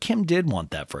like, sure, Kim did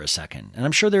want that for a second. And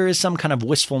I'm sure there is some kind of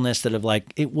wistfulness that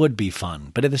it would be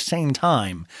fun. But at the same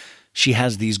time, she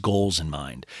has these goals in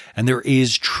mind, and there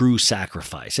is true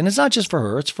sacrifice. And it's not just for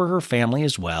her, it's for her family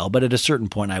as well. But at a certain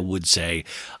point, I would say,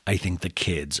 I think the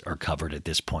kids are covered at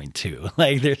this point too.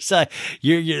 There's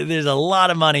a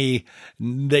lot of money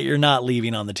that you're not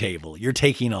leaving on the table. You're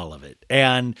taking all of it.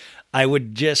 And I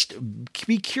would just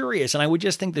be curious. And I would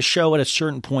just think the show at a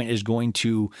certain point is going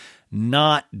to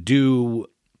not do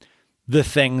the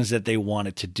things that they want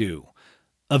it to do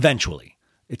eventually.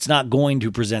 It's not going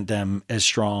to present them as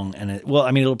strong,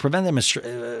 it'll present them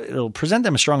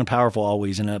as strong and powerful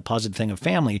always, and a positive thing of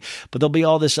family. But there'll be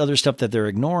all this other stuff that they're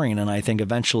ignoring, and I think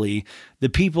eventually the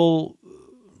people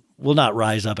will not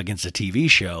rise up against a TV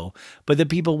show, but the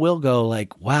people will go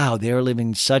like, wow, they're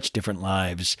living such different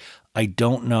lives. I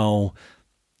don't know,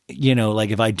 like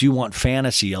if I do want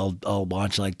fantasy, I'll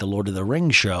watch like the Lord of the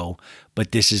Rings show,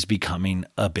 but this is becoming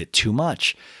a bit too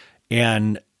much.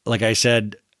 And like I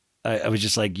said, I was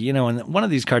just like, and one of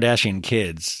these Kardashian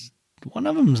kids, one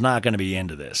of them's not going to be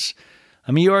into this.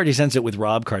 I mean, you already sense it with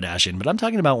Rob Kardashian, but I'm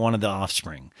talking about one of the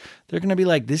offspring. They're going to be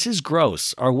like, this is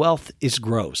gross. Our wealth is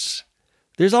gross.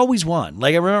 There's always one.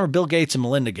 Like I remember Bill Gates and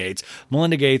Melinda Gates.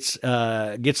 Melinda Gates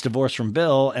gets divorced from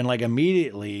Bill, and like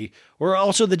immediately, or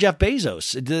also the Jeff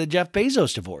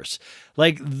Bezos divorce.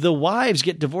 Like the wives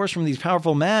get divorced from these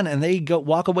powerful men, and they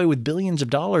walk away with billions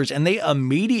of dollars, and they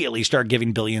immediately start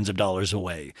giving billions of dollars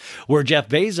away. Where Jeff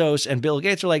Bezos and Bill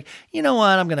Gates are like, you know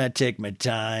what? I'm gonna take my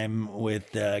time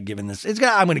with giving this.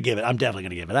 I'm gonna give it. I'm definitely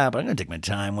gonna give it up. But I'm gonna take my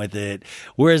time with it.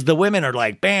 Whereas the women are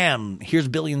like, bam, here's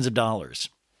billions of dollars.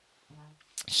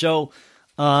 So,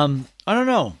 I don't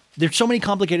know. There's so many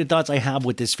complicated thoughts I have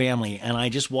with this family, and I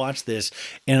just watched this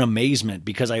in amazement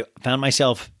because I found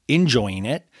myself enjoying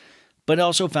it, but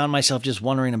also found myself just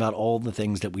wondering about all the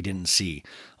things that we didn't see.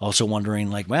 Also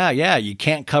wondering like, wow, yeah, you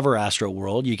can't cover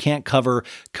Astroworld. You can't cover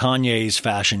Kanye's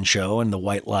fashion show and the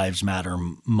White Lives Matter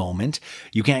moment.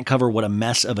 You can't cover what a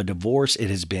mess of a divorce it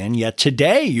has been. Yet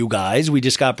today, you guys, we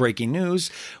just got breaking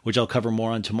news, which I'll cover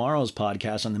more on tomorrow's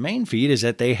podcast on the main feed, is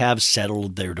that they have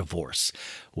settled their divorce,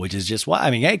 which is just why.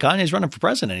 I mean, hey, Kanye's running for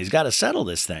president. He's got to settle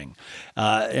this thing.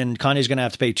 And Kanye's going to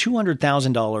have to pay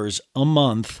 $200,000 a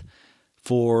month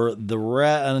for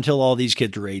until all these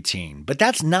kids are 18. But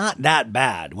that's not that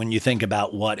bad when you think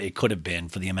about what it could have been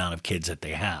for the amount of kids that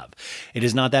they have. It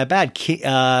is not that bad.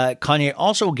 Kanye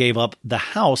also gave up the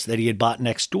house that he had bought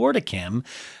next door to Kim.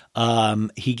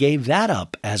 He gave that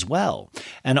up as well.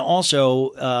 And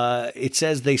also, it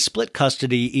says they split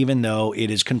custody, even though it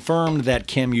is confirmed that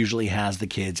Kim usually has the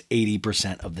kids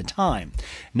 80% of the time.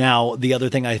 Now, the other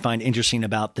thing I find interesting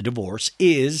about the divorce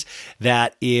is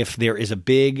that if there is a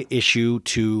big issue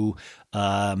to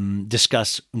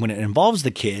discuss when it involves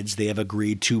the kids, they have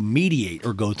agreed to mediate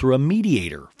or go through a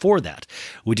mediator for that,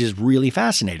 which is really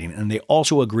fascinating. And they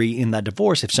also agree in that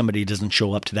divorce, if somebody doesn't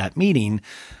show up to that meeting,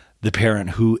 the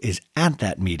parent who is at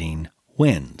that meeting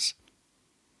wins.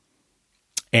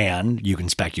 And you can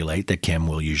speculate that Kim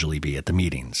will usually be at the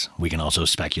meetings. We can also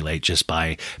speculate just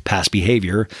by past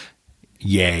behavior,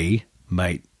 Ye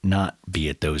might not be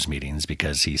at those meetings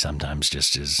because he sometimes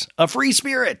just is a free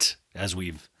spirit, as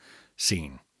we've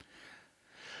seen.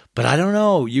 But I don't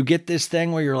know. You get this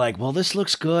thing where you're like, well, this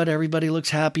looks good. Everybody looks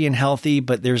happy and healthy.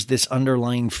 But there's this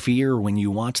underlying fear when you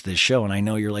watch this show. And I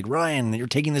know you're like, Ryan, you're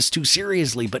taking this too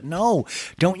seriously. But no,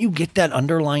 don't you get that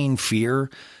underlying fear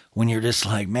when you're just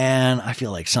like, man, I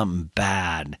feel like something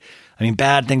bad. I mean,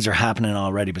 bad things are happening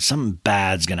already, but something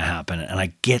bad's going to happen. And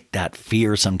I get that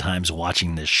fear sometimes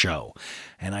watching this show.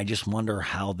 And I just wonder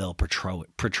how they'll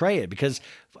portray it. Because,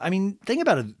 I mean, think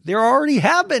about it. There already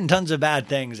have been tons of bad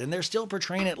things, and they're still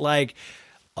portraying it like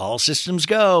all systems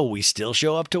go. We still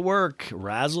show up to work.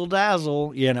 Razzle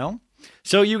dazzle,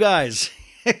 So you guys,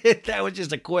 that was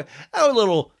just a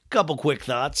couple quick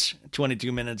thoughts.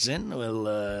 22 minutes in.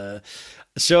 Well,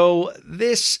 so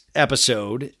this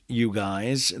episode, you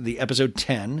guys, the episode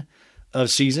 10 of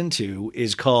season 2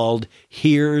 is called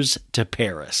Here's to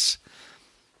Paris.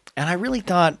 And I really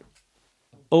thought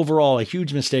overall a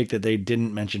huge mistake that they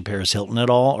didn't mention Paris Hilton at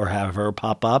all or have her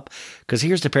pop up, because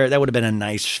Here's to Paris, that would have been a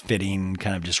nice fitting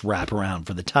kind of just wrap around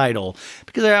for the title,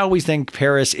 because I always think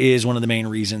Paris is one of the main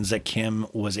reasons that Kim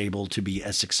was able to be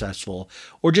as successful,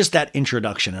 or just that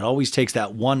introduction. It always takes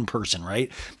that one person,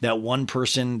 right? That one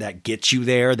person that gets you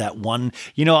there, that one,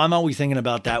 I'm always thinking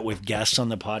about that with guests on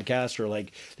the podcast, or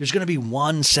like, there's going to be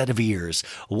one set of ears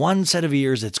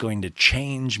that's going to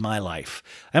change my life.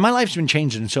 And my life's been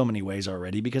changed in so many ways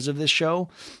already because of this show.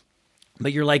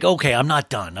 But you're like, okay, I'm not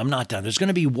done. There's going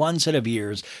to be one set of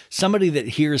ears, somebody that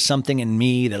hears something in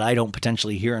me that I don't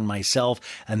potentially hear in myself,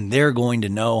 and they're going to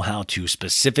know how to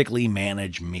specifically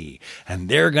manage me. And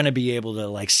they're going to be able to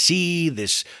like see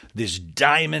this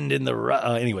diamond in the rough.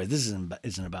 Anyways, this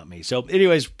isn't about me. So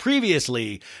anyways,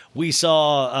 previously we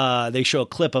saw, they show a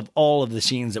clip of all of the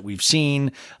scenes that we've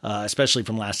seen, especially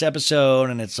from last episode.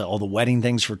 And it's all the wedding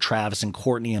things for Travis and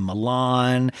Courtney in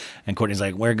Milan. And Courtney's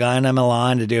like, we're going to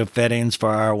Milan to do fittings for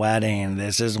our wedding.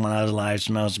 This is one of life's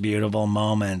most beautiful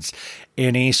moments.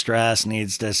 Any stress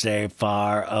needs to stay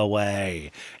far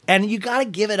away. And you got to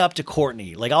give it up to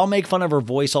Courtney. Like, I'll make fun of her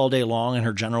voice all day long and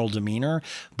her general demeanor,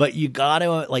 but you got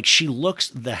to, like, she looks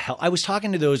the hell. I was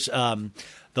talking to those, the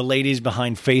ladies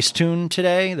behind Facetune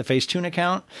today, the Facetune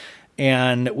account,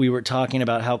 and we were talking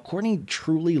about how Courtney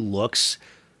truly looks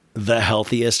the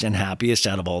healthiest and happiest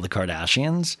out of all the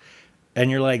Kardashians. And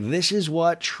you're like, this is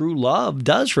what true love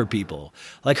does for people.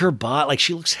 Like her body, like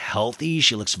she looks healthy.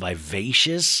 She looks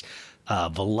vivacious,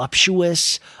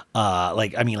 voluptuous,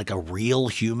 like a real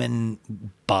human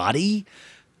body.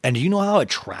 And do you know how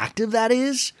attractive that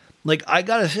is? Like, I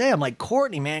gotta say, I'm like,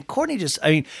 Courtney, man, Courtney's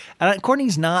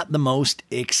not the most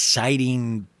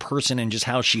exciting person in just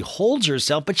how she holds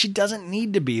herself, but she doesn't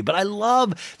need to be. But I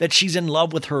love that she's in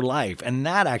love with her life, and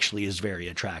that actually is very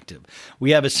attractive.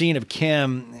 We have a scene of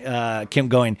Kim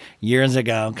going, years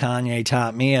ago, Kanye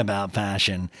taught me about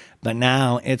fashion, but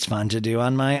now it's fun to do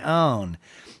on my own.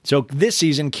 So this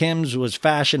season, Kim's was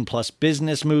fashion plus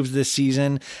business moves this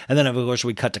season. And then, of course,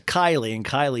 we cut to Kylie, and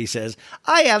Kylie says,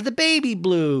 I have the baby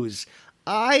blues.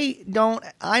 I don't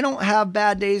have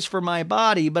bad days for my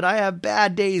body, but I have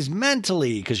bad days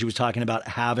mentally, because she was talking about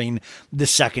having the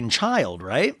second child,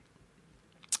 right?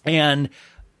 And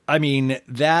I mean,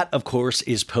 that, of course,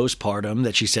 is postpartum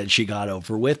that she said she got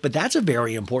over with, but that's a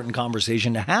very important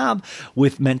conversation to have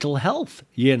with mental health,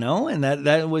 you know, and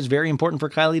that was very important for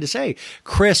Kylie to say.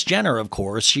 Kris Jenner, of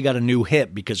course, she got a new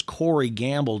hit because Corey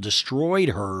Gamble destroyed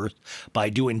her by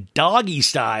doing doggy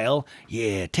style.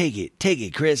 Yeah, take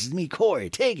it, Kris. It's me, Corey,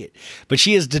 take it. But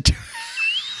she is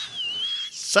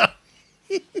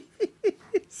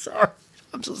sorry.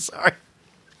 I'm so sorry.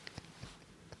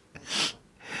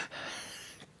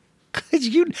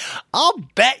 I'll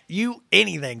bet you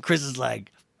anything. Kris is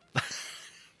like,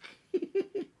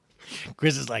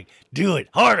 do it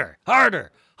harder.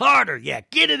 Yeah,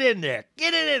 get it in there.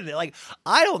 Like,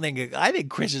 I think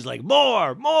Kris is like,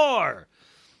 more.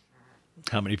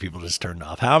 How many people just turned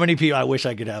off? How many people? I wish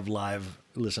I could have live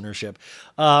listenership.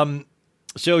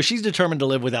 So she's determined to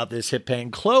live without this hip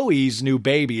pain. Khloe's new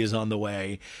baby is on the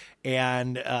way.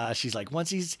 And she's like,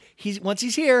 once he's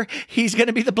here, he's going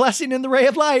to be the blessing and the ray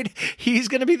of light. He's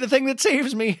going to be the thing that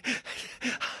saves me.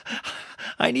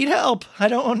 I need help. I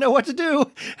don't know what to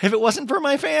do. If it wasn't for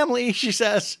my family, she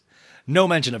says. No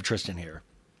mention of Tristan here.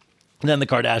 And then the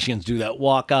Kardashians do that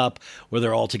walk up where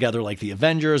they're all together like the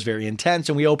Avengers, very intense.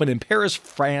 And we open in Paris,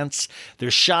 France.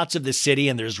 There's shots of the city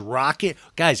and there's rocket.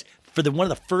 Guys, for one of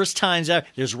the first times ever,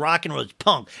 there's rock and roll,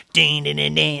 punk. There's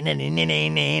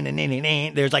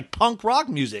like punk rock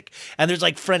music. And there's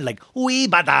like friend like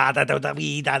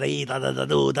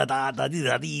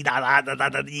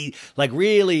like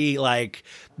really like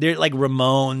they're like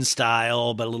Ramones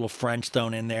style, but a little French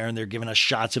thrown in there, and they're giving us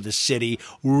shots of the city.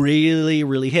 Really,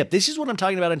 really hip. This is what I'm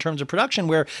talking about in terms of production,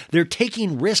 where they're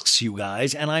taking risks, you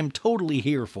guys, and I'm totally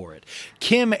here for it.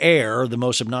 Kim Air, the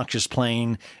most obnoxious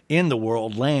plane in the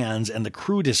world, lands, and the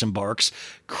crew disembarks.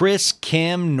 Kris,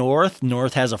 Kim,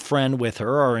 North has a friend with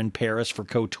her, are in Paris for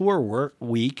couture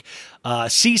week.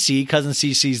 Cece, cousin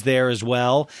Cece's there as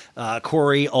well.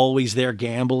 Corey, always there.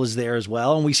 Gamble is there as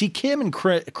well. And we see Kim and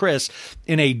Kris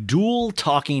in a dual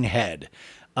talking head.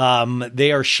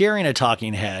 They are sharing a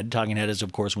talking head. Talking head is,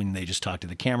 of course, when they just talk to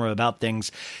the camera about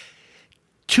things.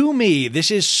 To me, this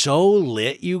is so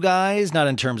lit, you guys, not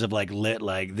in terms of like lit,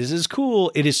 like this is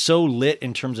cool. It is so lit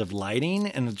in terms of lighting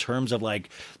and in terms of like,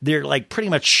 they're like pretty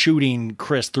much shooting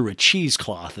Kris through a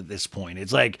cheesecloth at this point.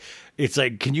 It's like,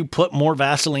 can you put more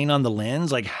Vaseline on the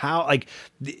lens? Like how, like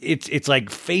it's like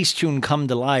Facetune come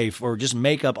to life or just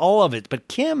makeup, all of it. But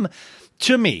Kim,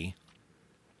 to me,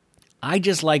 I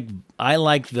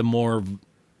like the more,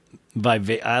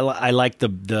 I like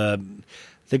the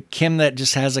Kim that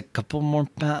just has a couple more,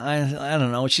 I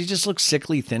don't know. She just looks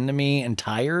sickly thin to me and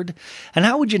tired. And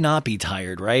how would you not be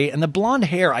tired, right? And the blonde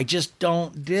hair, I just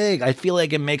don't dig. I feel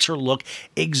like it makes her look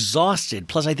exhausted.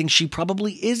 Plus, I think she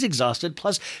probably is exhausted.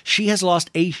 Plus, she has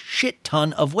lost a shit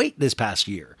ton of weight this past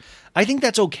year. I think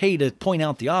that's okay to point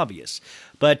out the obvious.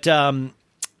 But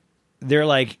they're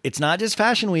like, it's not just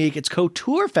Fashion Week, it's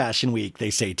Couture Fashion Week, they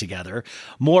say together.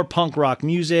 More punk rock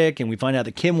music, and we find out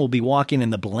that Kim will be walking in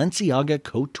the Balenciaga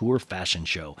Couture Fashion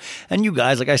Show. And you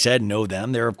guys, like I said, know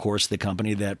them. They're, of course, the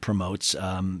company that promotes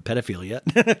pedophilia.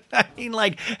 I mean,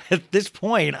 like, at this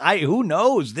point, who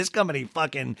knows? This company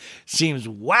fucking seems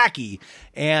wacky.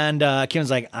 And Kim's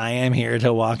like, I am here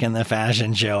to walk in the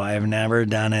fashion show. I have never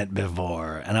done it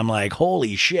before. And I'm like,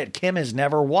 holy shit, Kim has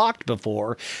never walked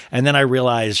before. And then I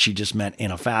realized she just meant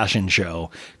in a fashion show,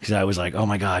 because I was like, oh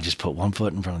my God, just put one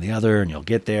foot in front of the other and you'll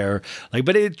get there. Like,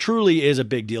 but it truly is a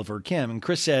big deal for Kim. And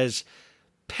Kris says,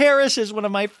 Paris is one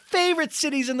of my favorite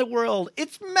cities in the world.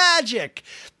 It's magic.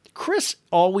 Chris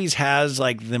always has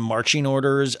like the marching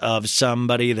orders of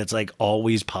somebody that's like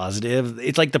always positive.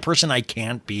 It's like the person I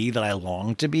can't be that I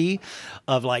long to be,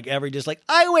 of like just like,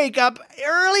 I wake up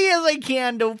early as I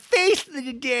can to face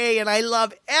the day and I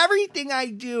love everything I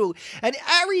do and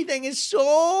everything is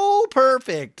so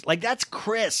perfect. Like that's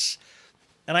Chris.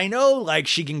 And I know like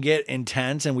she can get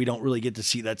intense and we don't really get to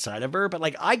see that side of her, but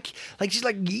she's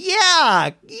like,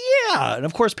 yeah. And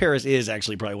of course, Paris is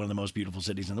actually probably one of the most beautiful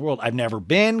cities in the world. I've never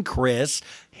been, Chris,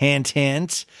 hint,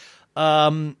 hint.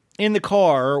 We're in the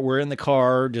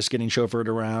car, just getting chauffeured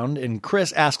around. And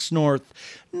Chris asks North,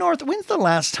 when's the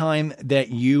last time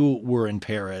that you were in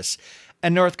Paris?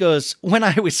 And North goes, when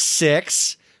I was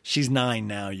 6. She's 9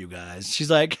 now, you guys. She's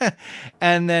like,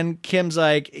 and then Kim's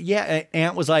like, yeah.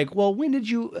 Aunt was like, well, when did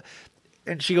you?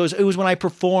 And she goes, it was when I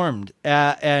performed.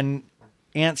 And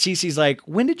Aunt Cece's like,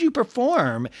 when did you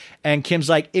perform? And Kim's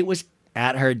like, it was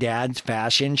at her dad's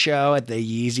fashion show, at the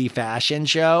Yeezy fashion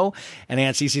show. And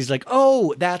Aunt Cece's like,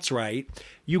 oh, that's right.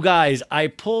 You guys, I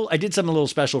did something a little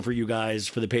special for you guys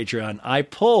for the Patreon.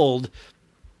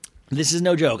 This is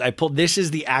no joke. This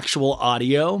is the actual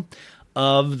audio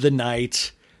of the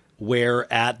night we're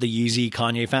at the Yeezy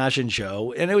Kanye fashion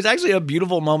show. And it was actually a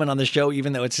beautiful moment on the show,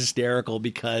 even though it's hysterical,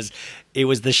 because it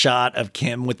was the shot of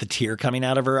Kim with the tear coming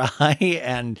out of her eye.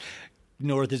 And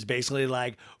North is basically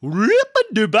like, if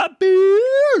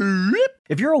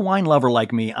you're a wine lover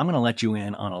like me, I'm going to let you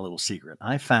in on a little secret.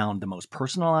 I found the most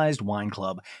personalized wine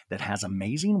club that has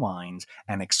amazing wines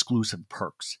and exclusive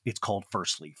perks. It's called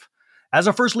First Leaf. As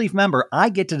a First Leaf member, I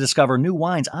get to discover new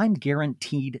wines I'm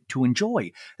guaranteed to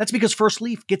enjoy. That's because First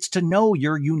Leaf gets to know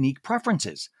your unique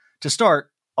preferences. To start,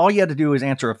 all you have to do is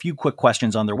answer a few quick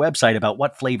questions on their website about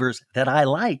what flavors that I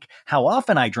like, how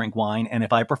often I drink wine, and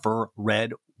if I prefer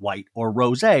red, white, or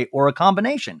rosé, or a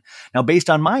combination. Now, based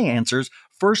on my answers,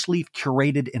 First Leaf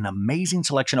curated an amazing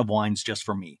selection of wines just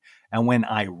for me. And when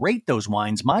I rate those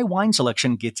wines, my wine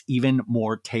selection gets even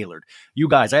more tailored. You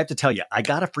guys, I have to tell you, I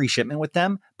got a free shipment with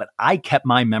them, but I kept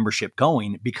my membership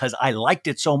going because I liked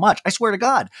it so much. I swear to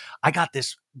God, I got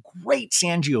this great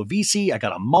Sangiovese. I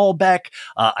got a Malbec.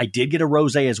 I did get a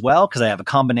rosé as well because I have a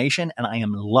combination and I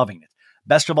am loving it.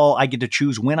 Best of all, I get to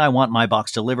choose when I want my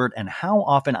box delivered and how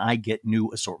often I get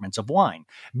new assortments of wine.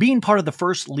 Being part of the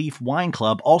First Leaf Wine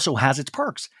Club also has its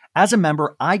perks. As a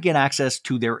member, I get access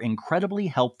to their incredibly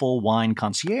helpful wine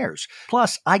concierge.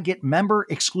 Plus, I get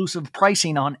member-exclusive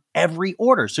pricing on every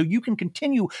order, so you can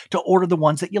continue to order the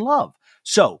ones that you love.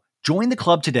 So, join the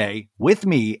club today with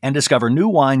me and discover new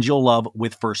wines you'll love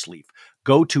with First Leaf.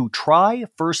 Go to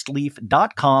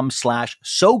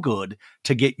tryfirstleaf.com/so-good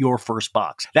to get your first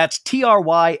box. That's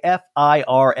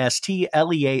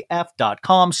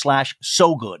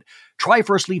tryfirstleaf.com/so-good.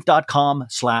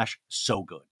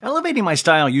 Tryfirstleaf.com/so-good. Elevating my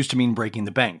style used to mean breaking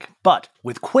the bank, but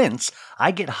with Quince, I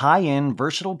get high-end,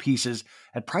 versatile pieces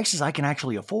at prices I can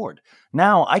actually afford.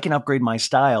 Now I can upgrade my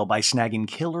style by snagging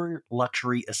killer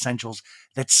luxury essentials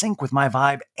that sync with my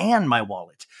vibe and my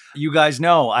wallet. You guys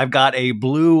know I've got a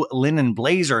blue linen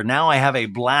blazer. Now I have a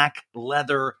black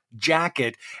leather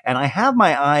jacket, and I have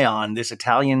my eye on this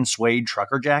Italian suede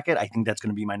trucker jacket. I think that's going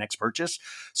to be my next purchase.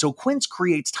 So Quince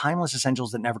creates timeless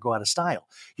essentials that never go out of style.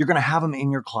 You're going to have them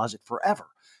in your closet forever.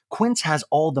 Quince has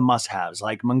all the must-haves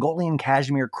like Mongolian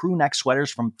cashmere crew neck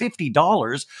sweaters from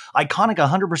 $50, iconic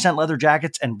 100% leather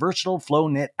jackets, and versatile flow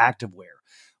knit activewear.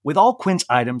 With all Quince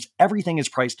items, everything is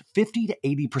priced 50 to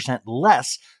 80%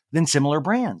 less than similar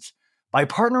brands. By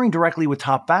partnering directly with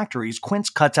top factories, Quince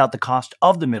cuts out the cost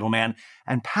of the middleman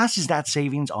and passes that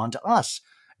savings on to us.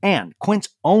 And Quince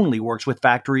only works with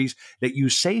factories that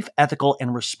use safe, ethical,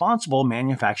 and responsible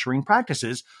manufacturing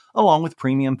practices, along with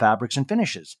premium fabrics and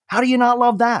finishes. How do you not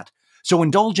love that? So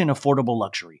indulge in affordable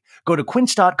luxury. Go to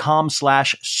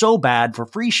quince.com/so-bad for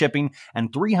free shipping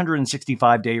and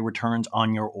 365-day returns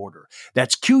on your order.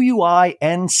 That's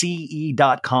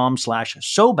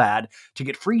QUINCE.com/so-bad to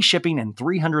get free shipping and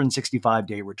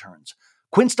 365-day returns.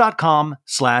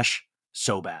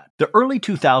 Quince.com/so-bad. The early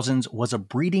 2000s was a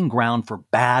breeding ground for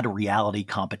bad reality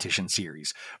competition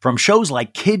series. From shows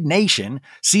like Kid Nation,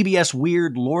 CBS'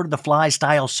 weird Lord of the Flies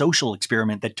style social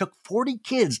experiment that took 40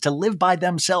 kids to live by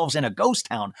themselves in a ghost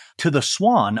town, to The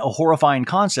Swan, a horrifying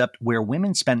concept where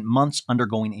women spent months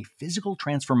undergoing a physical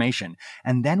transformation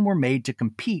and then were made to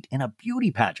compete in a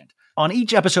beauty pageant. On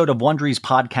each episode of Wondery's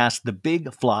podcast, The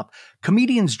Big Flop,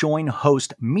 comedians join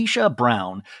host Misha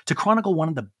Brown to chronicle one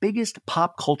of the biggest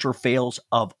pop culture fails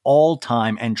of all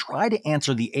time and try to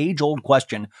answer the age-old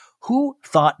question, who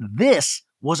thought this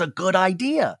was a good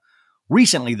idea?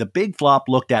 Recently, The Big Flop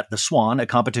looked at The Swan, a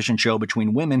competition show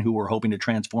between women who were hoping to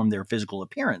transform their physical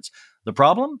appearance. The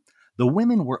problem? The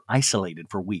women were isolated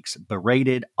for weeks,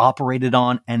 berated, operated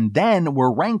on, and then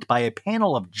were ranked by a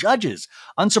panel of judges.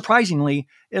 Unsurprisingly,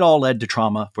 it all led to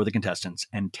trauma for the contestants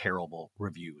and terrible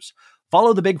reviews.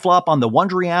 Follow The Big Flop on the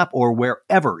Wondery app or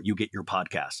wherever you get your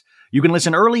podcasts. You can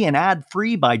listen early and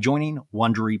ad-free by joining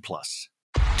Wondery Plus.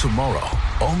 Tomorrow,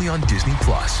 only on Disney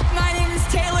Plus. My name is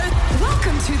Taylor.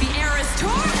 Welcome to the Eras Tour.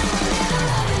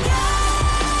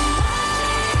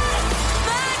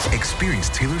 Experience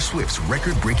Taylor Swift's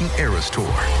record-breaking Eras Tour.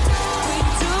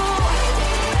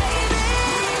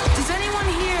 Does anyone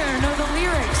here know the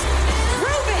lyrics?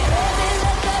 Prove it!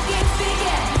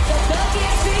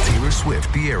 Taylor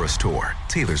Swift The Eras Tour,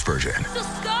 Taylor's version.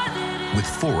 With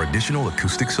 4 additional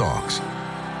acoustic songs.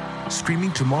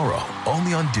 Streaming tomorrow,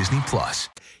 only on Disney Plus.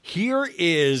 Here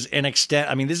is this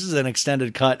is an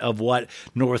extended cut of what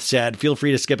North said. Feel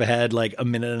free to skip ahead like a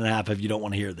minute and a half if you don't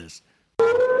want to hear this.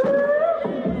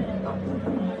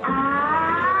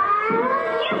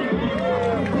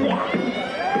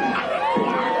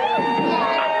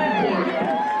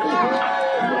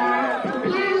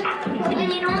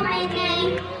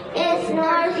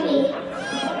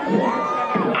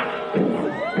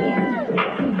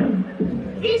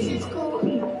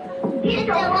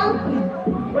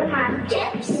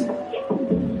 Chips. This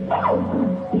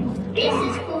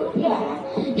is cool, yeah.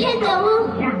 Hit the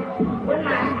roof with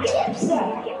my chips. I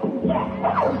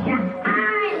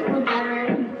will never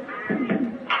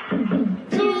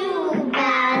do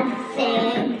bad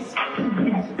things.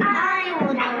 I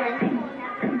will never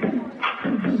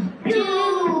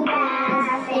do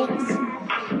bad things.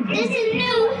 This is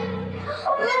new.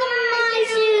 Look at my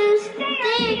shoes.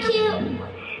 They're cute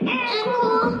and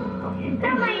cool.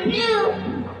 They're new.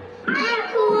 I'm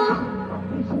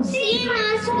cool. See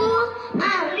my school,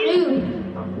 I'm new.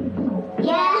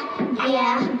 Yeah.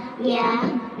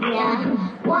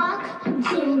 Walk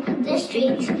to the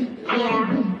street.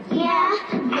 Yeah.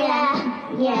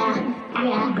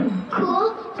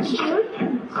 Cool, cute,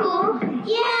 cool.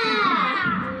 Yeah.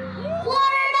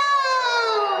 What are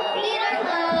those? Leader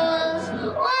clothes.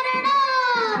 What are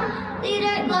those?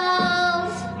 Leader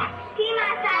clothes. See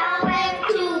my style with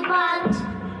 2 buns.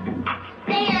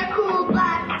 They are cool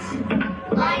buns,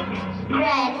 like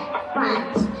red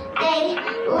buns. They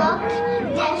look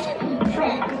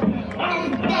different,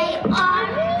 and they are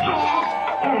hair.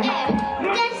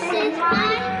 This is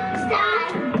my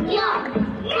style, yo.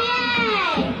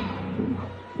 Yay!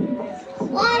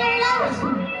 What are those?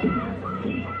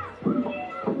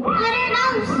 What are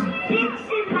those? This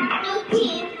is my new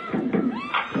team.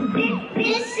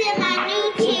 This is my new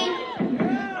team.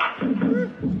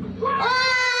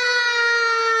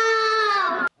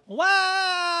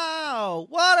 Wow!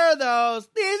 What are those?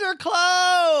 These are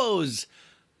clothes!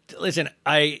 Listen,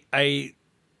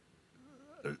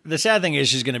 the sad thing is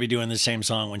she's going to be doing the same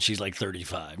song when she's like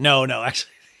 35. No,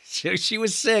 actually, she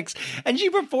was 6 and she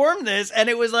performed this and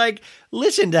it was like,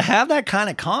 listen, to have that kind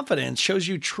of confidence shows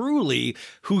you truly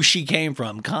who she came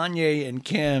from, Kanye and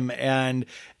Kim. And,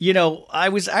 I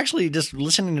was actually just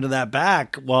listening to that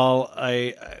back while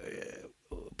I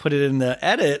put it in the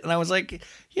edit and I was like,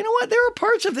 you know what? There are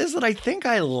parts of this that I think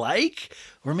I like,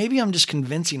 or maybe I'm just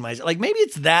convincing myself. Like maybe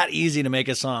it's that easy to make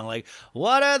a song. Like,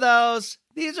 what are those?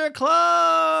 These are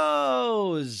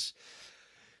clothes.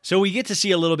 So we get to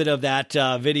see a little bit of that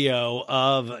video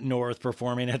of North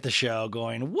performing at the show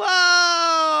going,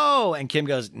 whoa! And Kim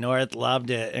goes, North loved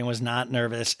it and was not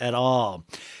nervous at all.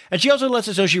 And she also lets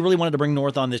us know she really wanted to bring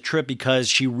North on this trip because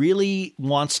she really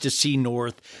wants to see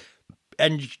North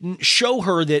and show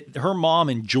her that her mom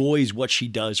enjoys what she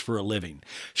does for a living.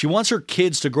 She wants her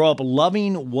kids to grow up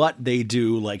loving what they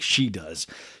do like she does.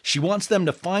 She wants them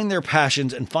to find their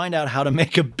passions and find out how to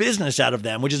make a business out of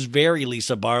them, which is very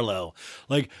Lisa Barlow.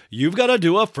 Like, you've got to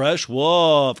do a fresh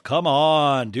wolf. Come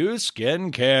on, do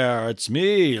skincare. It's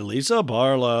me, Lisa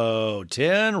Barlow.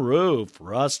 Tin roof,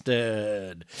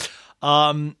 rusted.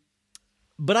 But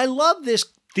I love this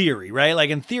theory, right?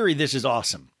 Like in theory, this is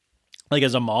awesome. Like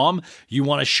as a mom, you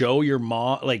want to show your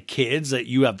kids that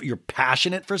you're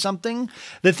passionate for something.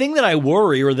 The thing that I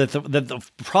worry, or that the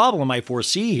problem I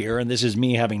foresee here, and this is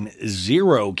me having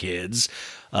 0 kids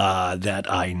that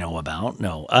I know about.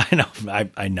 No,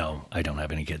 I know I don't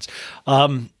have any kids.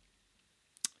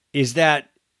 Is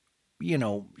that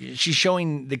she's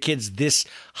showing the kids this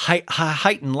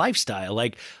heightened lifestyle.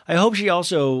 Like, I hope she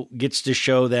also gets to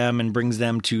show them and brings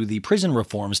them to the prison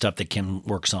reform stuff that Kim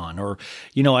works on. Or,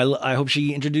 I hope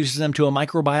she introduces them to a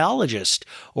microbiologist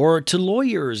or to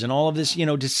lawyers and all of this,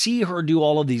 to see her do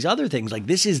all of these other things. Like,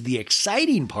 this is the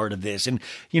exciting part of this. And,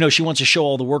 she wants to show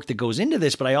all the work that goes into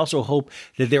this, but I also hope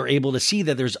that they're able to see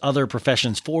that there's other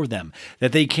professions for them,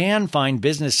 that they can find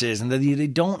businesses, and that they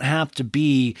don't have to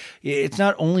be, it's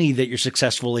not only that you're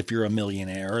successful if you're a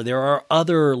millionaire. There are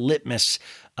other litmus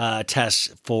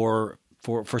tests for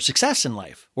success in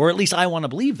life, or at least I want to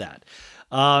believe that.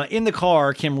 In the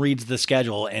car, Kim reads the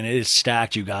schedule, and it is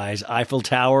stacked, you guys. Eiffel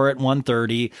Tower at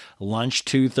 1:30, lunch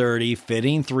 2:30,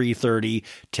 fitting 3:30,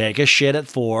 take a shit at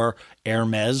 4,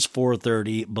 Hermes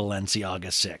 4:30,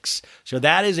 Balenciaga 6. So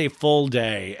that is a full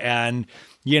day, and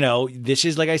this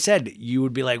is, like I said, you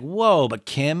would be like, whoa, but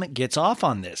Kim gets off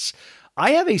on this.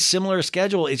 I have a similar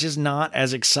schedule. It's just not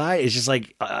as exciting. It's just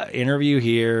like interview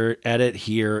here, edit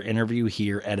here, interview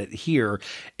here, edit here.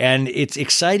 And it's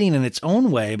exciting in its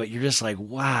own way, but you're just like,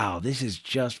 wow, this is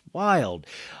just wild.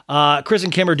 Chris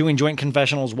and Kim are doing joint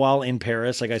confessionals while in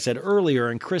Paris, like I said earlier.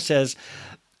 And Chris says,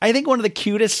 I think one of the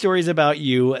cutest stories about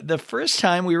you, the first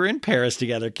time we were in Paris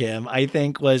together, Kim, I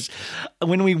think was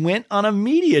when we went on a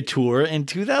media tour in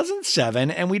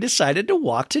 2007 and we decided to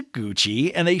walk to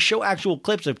Gucci, and they show actual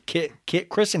clips of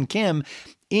Chris and Kim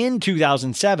in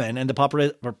 2007, and the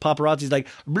paparazzi's like,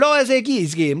 blow us a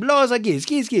kiss, Kim, blow us a kiss,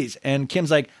 kiss, kiss. And Kim's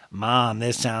like, Mom,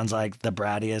 this sounds like the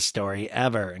brattiest story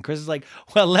ever. And Chris is like,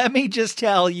 well, let me just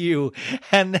tell you,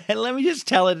 and let me just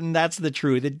tell it, and that's the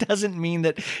truth. It doesn't mean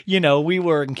that, we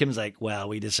were, and Kim's like, well,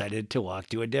 we decided to walk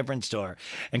to a different store.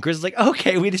 And Chris is like,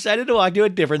 okay, we decided to walk to a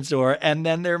different store, and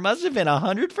then there must have been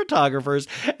 100 photographers,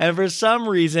 and for some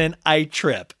reason, I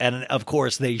trip. And of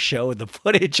course, they show the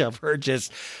footage of her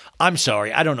just, I'm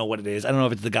sorry, I don't know what it is. I don't know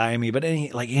if it's the guy in me, but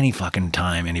any fucking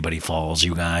time anybody falls,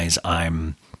 you guys,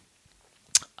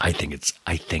 I think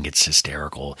it's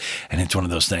hysterical, and it's one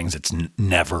of those things that's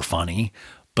never funny,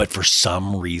 but for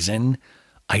some reason,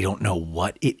 I don't know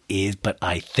what it is, but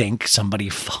I think somebody.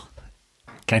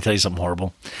 Can I tell you something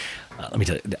horrible? Let me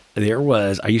tell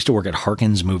you. I used to work at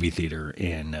Harkins Movie Theater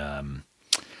in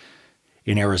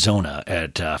Arizona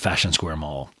at Fashion Square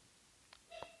Mall.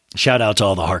 Shout out to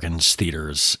all the Harkins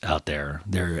theaters out there.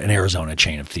 They're an Arizona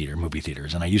chain of movie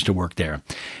theaters, and I used to work there,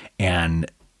 and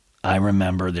I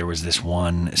remember there was this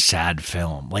one sad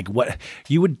film, like what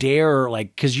you would dare,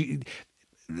 like, cause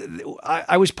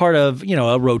I was part of,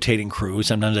 a rotating crew.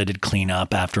 Sometimes I did clean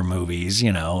up after movies,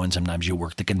 and sometimes you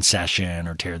work the concession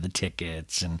or tear the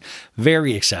tickets, and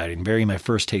very exciting, very my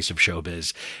first taste of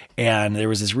showbiz. And there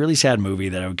was this really sad movie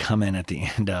that I would come in at the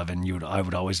end of, and I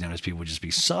would always notice people would just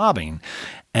be sobbing.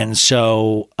 And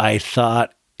so I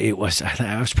thought, I was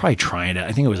probably trying to,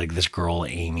 I think it was like this girl,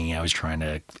 Amy, I was trying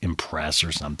to impress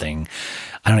or something.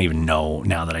 I don't even know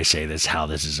now that I say this, how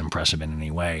this is impressive in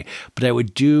any way, but I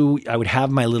would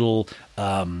have my little,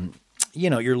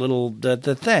 your little,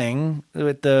 the thing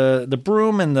with the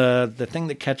broom and the thing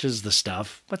that catches the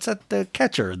stuff. What's that? The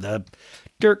catcher, the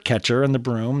dirt catcher and the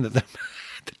broom, the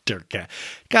dirt cat.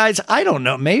 Guys, I don't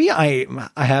know. Maybe I'm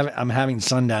having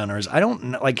sundowners. I don't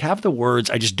know, like half the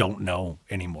words I just don't know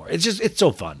anymore. It's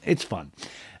so fun. It's fun.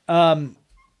 The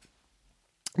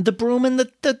broom and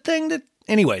the thing that,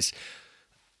 anyways,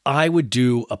 I would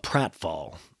do a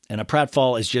pratfall. And a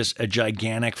pratfall is just a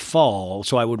gigantic fall.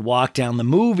 So I would walk down the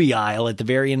movie aisle at the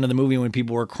very end of the movie when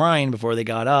people were crying before they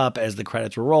got up as the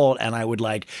credits were rolled. And I would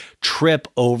like trip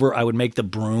over. I would make the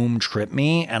broom trip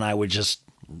me, and I would just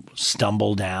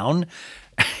stumble down.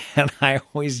 And I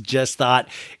always just thought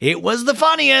it was the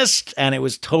funniest, and it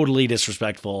was totally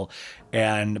disrespectful.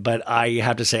 But I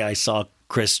have to say, I saw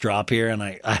Chris drop here, and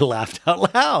I laughed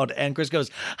out loud. And Chris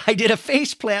goes, I did a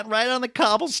face plant right on the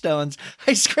cobblestones.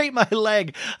 I scraped my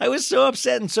leg. I was so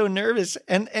upset and so nervous.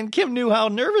 And Kim knew how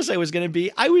nervous I was going to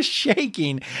be. I was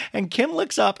shaking. And Kim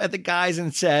looks up at the guys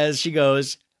and says, she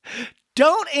goes,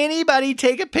 don't anybody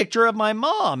take a picture of my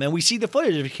mom. And we see the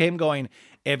footage of Kim going,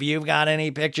 if you've got any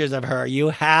pictures of her, you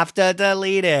have to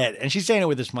delete it. And she's saying it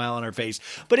with a smile on her face,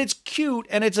 but it's cute.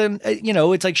 And it's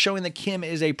it's like showing that Kim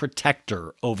is a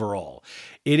protector overall.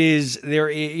 It is there,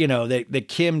 that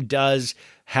Kim does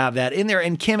have that in there.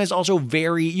 And Kim is also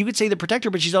you could say the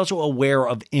protector, but she's also aware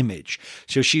of image.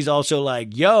 So she's also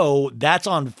like, yo, that's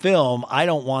on film. I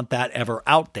don't want that ever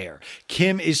out there.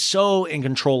 Kim is so in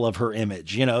control of her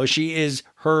image. She is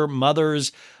her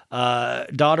mother's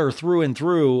daughter through and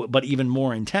through, but even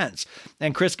more intense.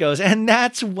 And Chris goes, and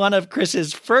that's one of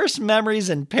Chris's first memories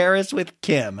in Paris with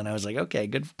Kim. And I was like, okay,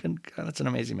 good. That's an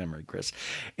amazing memory, Chris.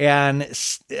 And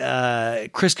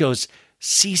Chris goes,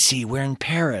 Cece, we're in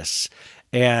Paris.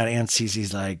 And Aunt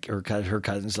Cece's like, or her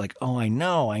cousin's like, oh, I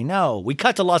know. We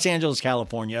cut to Los Angeles,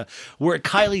 California. We're at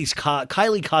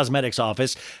Kylie Cosmetics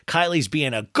office. Kylie's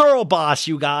being a girl boss,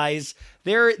 you guys.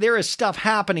 There is stuff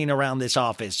happening around this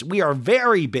office. We are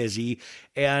very busy.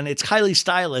 And it's Kylie's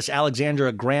stylist,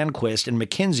 Alexandra Granquist, and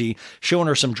McKinsey showing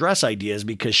her some dress ideas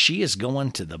because she is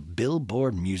going to the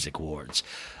Billboard Music Awards.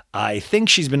 I think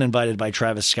she's been invited by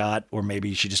Travis Scott, or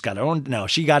maybe she just got her own. No,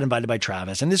 she got invited by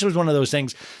Travis. And this was one of those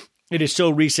things. It is so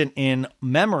recent in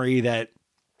memory that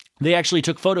they actually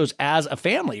took photos as a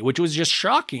family, which was just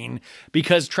shocking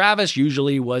because Travis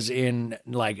usually was in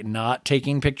like not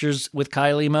taking pictures with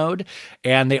Kylie mode.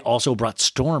 And they also brought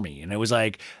Stormy. And it was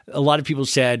like a lot of people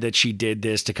said that she did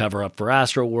this to cover up for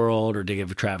Astroworld or to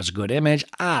give Travis a good image.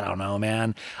 I don't know,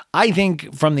 man. I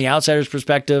think from the outsider's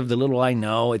perspective, the little I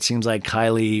know, it seems like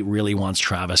Kylie really wants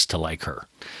Travis to like her.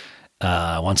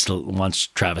 Wants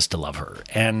Travis to love her.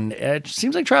 And it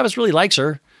seems like Travis really likes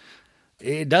her.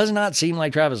 It does not seem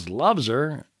like Travis loves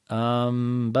her.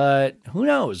 But who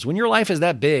knows? When your life is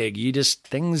that big, you just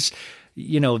things,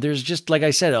 there's just, like I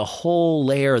said, a whole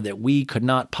layer that we could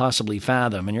not possibly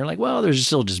fathom. And you're like, well, there's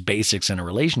still just basics in a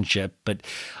relationship. But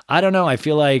I don't know. I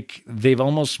feel like they've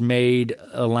almost made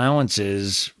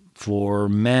allowances for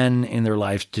men in their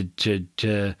life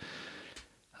to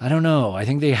I don't know. I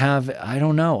think they have, I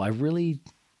don't know. I really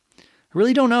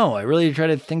don't know. I really try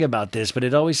to think about this, but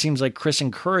it always seems like Chris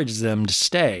encourages them to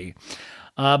stay.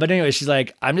 But anyway, she's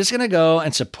like, I'm just going to go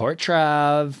and support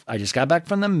Trav. I just got back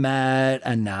from the Met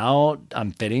and now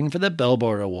I'm fitting for the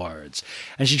Billboard Awards.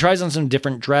 And she tries on some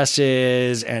different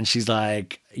dresses and she's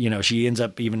like, she ends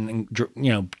up even,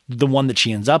 the one that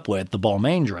she ends up with, the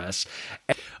Balmain dress.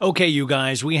 Okay, you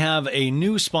guys, we have a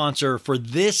new sponsor for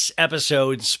this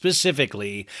episode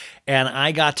specifically, and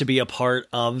I got to be a part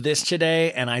of this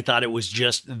today, and I thought it was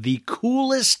just the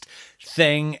coolest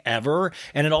thing ever.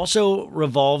 And it also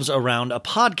revolves around a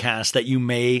podcast that you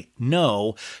may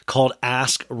know called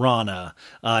Ask Rana.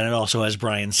 And it also has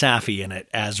Brian Safi in it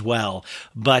as well.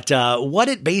 But what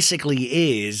it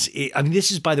basically is,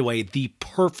 this is, by the way, the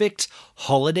perfect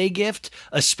holiday gift,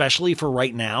 especially for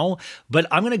right now. But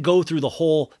I'm going to go through the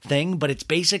whole thing, but it's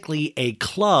basically a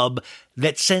club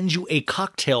that sends you a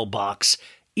cocktail box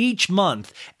each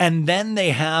month, and then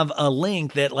they have a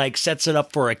link that like sets it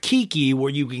up for a Kiki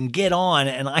where you can get on,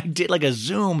 and I did like a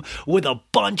Zoom with a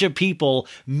bunch of people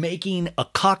making a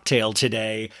cocktail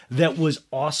today that was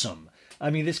awesome. I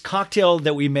mean, this cocktail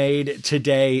that we made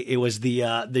today, it was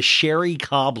the sherry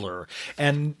cobbler,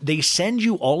 and they send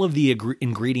you all of the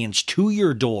ingredients to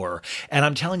your door. And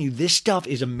I'm telling you, this stuff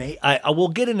is amazing. I will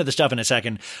get into the stuff in a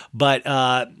second, but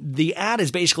the ad is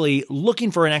basically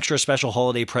looking for an extra special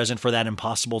holiday present for that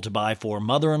impossible to buy for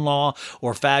mother-in-law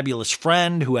or fabulous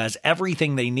friend who has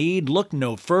everything they need. Look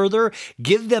no further.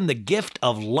 Give them the gift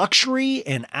of luxury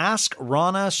and Ask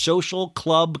Rana Social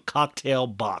Club Cocktail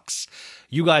Box.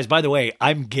 You guys, by the way,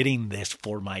 I'm getting this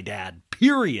for my dad,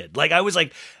 period. Like, I was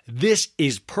like, this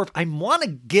is perfect. I want to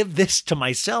give this to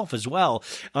myself as well.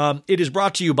 It is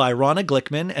brought to you by Rana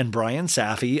Glickman and Brian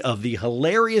Safi of the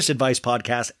hilarious advice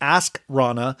podcast, Ask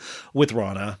Rana with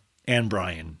Rana and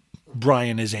Brian.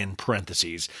 Brian is in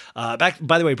parentheses. By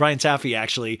the way, Brian Safi,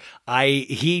 actually,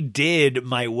 he did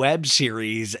my web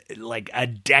series like a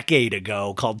decade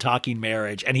ago called Talking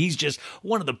Marriage, and he's just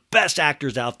one of the best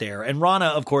actors out there. And Rana,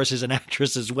 of course, is an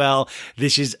actress as well.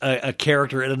 This is a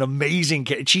character and an amazing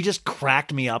she just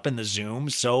cracked me up in the Zoom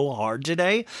so hard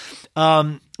today.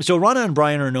 So Rana and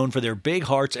Brian are known for their big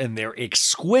hearts and their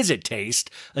exquisite taste,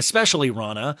 especially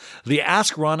Rana. The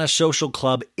Ask Rana Social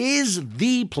Club is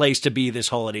the place to be this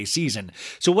holiday season.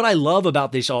 So what I love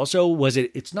about this also was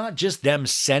it's not just them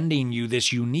sending you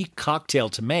this unique cocktail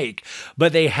to make,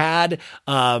 but they had,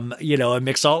 a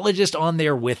mixologist on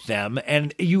there with them,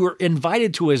 and you were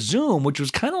invited to a Zoom, which was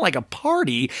kind of like a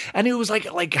party, and it was like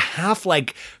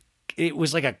it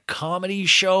was like a comedy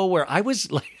show where I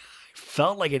was like,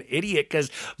 felt like an idiot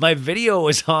because my video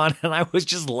was on and I was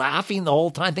just laughing the whole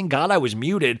time. Thank God I was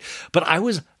muted, but I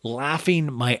was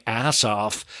laughing my ass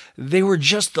off. They were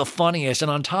just the funniest. And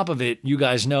on top of it, you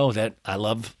guys know that I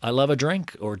love a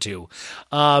drink or two.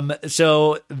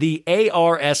 So the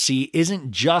ARSC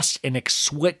isn't just an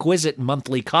exquisite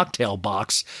monthly cocktail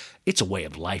box. It's a way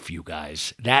of life, you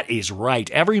guys. That is right.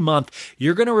 Every month,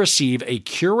 you're going to receive a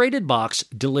curated box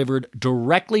delivered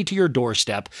directly to your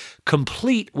doorstep,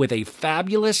 complete with a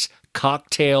fabulous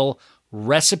cocktail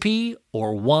recipe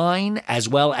or wine, as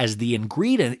well as the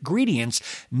ingredients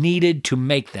needed to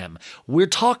make them. We're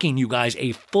talking, you guys,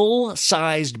 a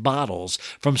full-sized bottles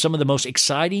from some of the most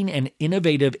exciting and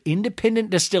innovative independent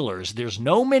distillers. There's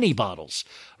no mini bottles.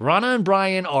 Rana and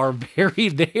Brian are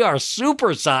they are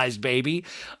super-sized, baby.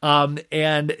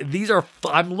 And these are,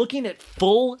 I'm looking at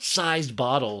full-sized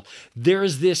bottle.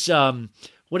 There's this,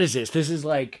 what is this? This is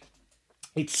like,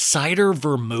 it's cider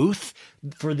vermouth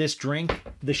for this drink,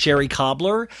 the sherry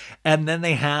cobbler, and then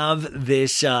they have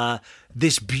this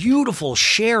this beautiful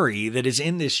sherry that is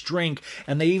in this drink,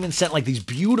 and they even sent like these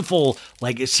beautiful,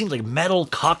 like it seems like metal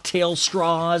cocktail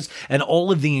straws and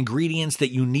all of the ingredients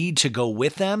that you need to go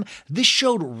with them. This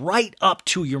showed right up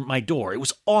to my door. It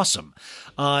was awesome.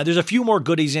 There's a few more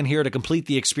goodies in here to complete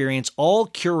the experience, all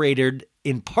curated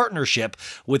in partnership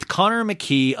with Connor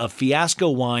McKee of Fiasco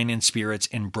Wine and Spirits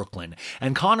in Brooklyn.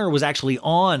 And Connor was actually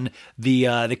on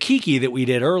the Kiki that we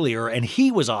did earlier, and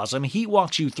he was awesome. He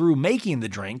walked you through making the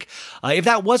drink. If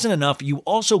that wasn't enough, you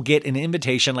also get an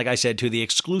invitation, like I said, to the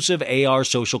exclusive AR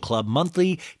Social Club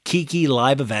monthly Kiki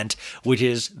live event, which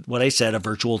is what I said, a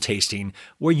virtual tasting,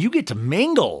 where you get to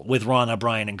mingle with Rana,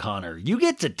 Brian, and Connor. You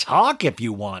get to talk if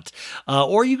you want,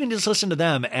 or you can just listen to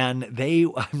them. And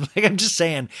I'm just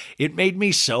saying, it made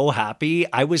me so happy.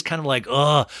 I was kind of like,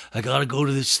 I gotta go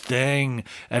to this thing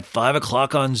at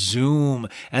 5:00 on Zoom.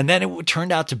 And then it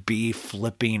turned out to be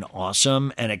flipping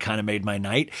awesome, and it kind of made my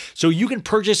night. So you can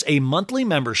purchase a monthly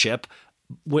membership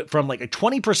from like a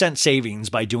 20% savings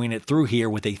by doing it through here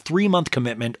with a 3-month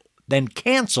commitment, then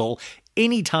cancel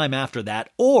anytime after that.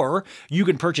 Or you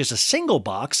can purchase a single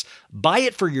box, buy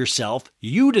it for yourself.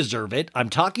 You deserve it. I'm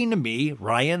talking to me,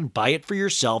 Ryan. Buy it for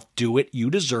yourself. Do it. You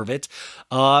deserve it.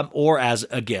 Or as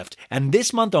a gift. And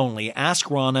this month only,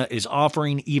 Ask Rana is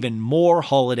offering even more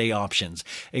holiday options,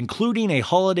 including a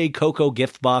holiday cocoa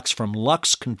gift box from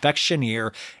Luxe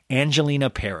Confectioneer Angelina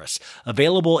Paris,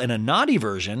 available in a naughty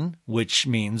version, which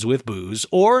means with booze,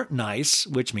 or nice,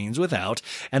 which means without,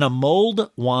 and a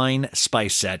mulled wine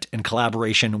spice set in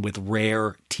collaboration with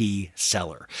Rare Tea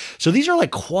Cellar. So these are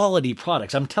like quality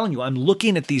products. I'm telling you, I'm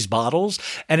looking at these bottles,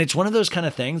 and it's one of those kind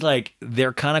of things, like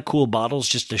they're kind of cool bottles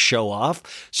just to show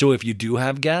off. So if you do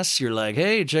have guests, you're like,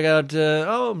 hey, check out,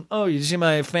 you see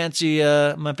my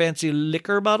fancy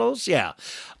liquor bottles? Yeah.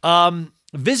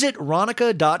 Visit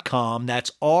Ronica.com.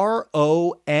 That's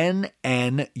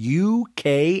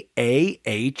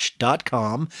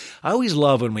RONNUKAH.com. I always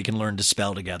love when we can learn to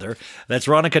spell together. That's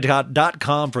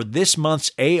Ronica.com for this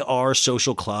month's AR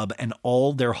Social Club and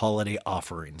all their holiday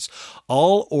offerings.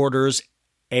 All orders,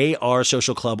 AR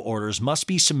Social Club orders, must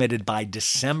be submitted by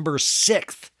December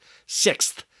 6th.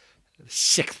 6th.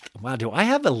 Wow, do I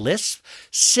have a list?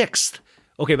 6th.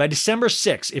 Okay, by December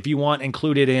 6th, if you want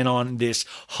included in on this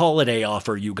holiday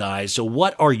offer, you guys. So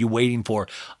what are you waiting for?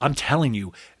 I'm telling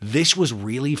you, this was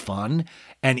really fun.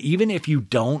 And even if you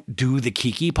don't do the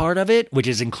Kiki part of it, which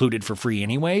is included for free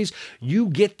anyways, you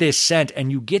get this sent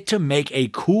and you get to make a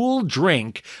cool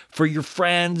drink for your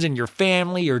friends and your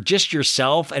family or just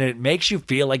yourself. And it makes you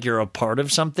feel like you're a part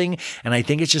of something. And I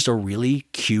think it's just a really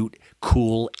cute,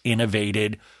 cool,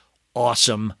 innovative,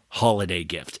 awesome holiday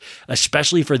gift,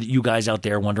 especially for you guys out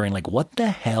there wondering, like, what the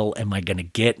hell am I going to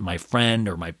get my friend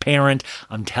or my parent?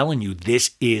 I'm telling you,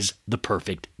 this is the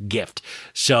perfect gift.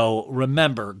 So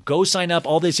remember, go sign up.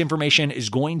 All this information is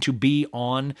going to be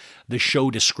on the show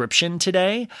description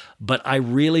today, but I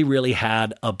really, really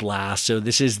had a blast. So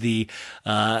this is the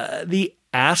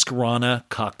Ask Rana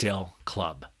Cocktail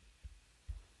Club.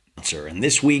 And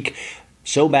this week,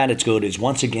 So Bad It's Good is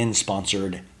once again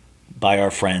sponsored by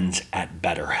our friends at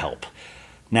BetterHelp.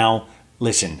 Now,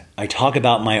 listen, I talk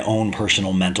about my own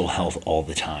personal mental health all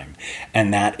the time,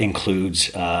 and that includes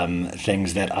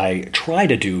things that I try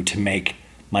to do to make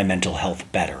my mental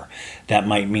health better. That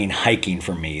might mean hiking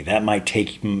for me. That might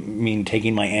mean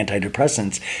taking my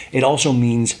antidepressants. It also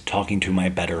means talking to my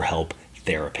BetterHelp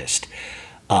therapist.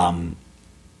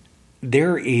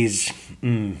 There is,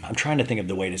 I'm trying to think of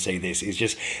the way to say this. It's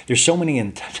just, there's so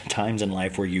many times in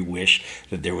life where you wish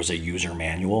that there was a user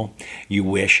manual. You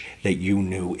wish that you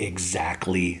knew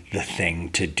exactly the thing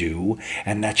to do.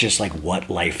 And that's just like what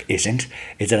life isn't.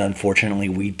 Is that unfortunately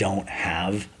we don't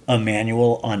have a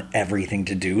manual on everything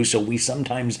to do. So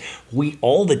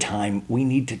all the time, we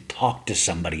need to talk to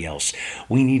somebody else.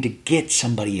 We need to get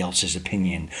somebody else's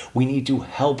opinion. We need to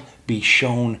help be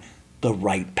shown the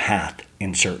right path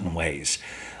in certain ways.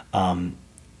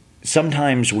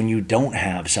 Sometimes when you don't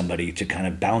have somebody to kind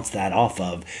of bounce that off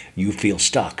of, you feel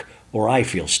stuck, or I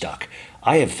feel stuck.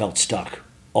 I have felt stuck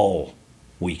all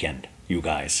weekend, you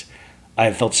guys.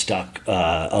 I've felt stuck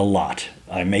a lot.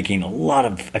 I'm making a lot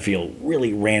of, I feel,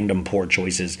 really random poor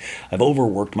choices. I've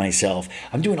overworked myself.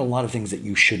 I'm doing a lot of things that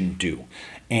you shouldn't do.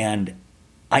 And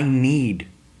I need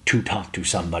to talk to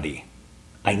somebody.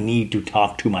 I need to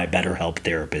talk to my BetterHelp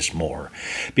therapist more,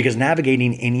 because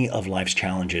navigating any of life's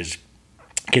challenges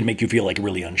can make you feel like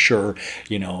really unsure.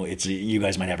 You know, you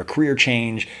guys might have a career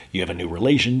change, you have a new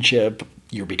relationship,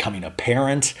 you're becoming a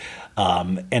parent,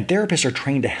 and therapists are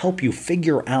trained to help you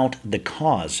figure out the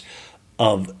cause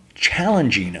of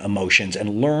challenging emotions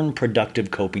and learn productive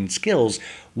coping skills,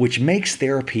 which makes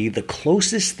therapy the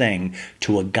closest thing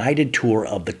to a guided tour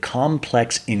of the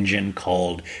complex engine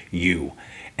called you.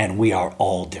 And we are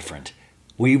all different.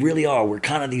 We really are. We're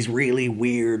kind of these really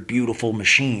weird, beautiful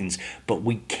machines, but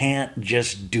we can't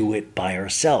just do it by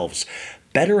ourselves.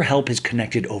 BetterHelp has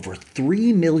connected over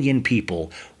 3 million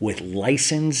people with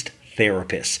licensed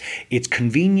therapists. It's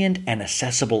convenient and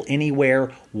accessible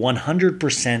anywhere,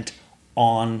 100%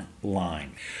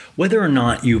 online. Whether or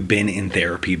not you've been in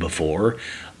therapy before,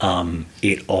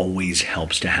 it always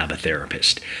helps to have a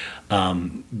therapist,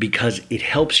 because it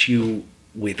helps you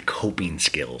with coping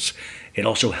skills. It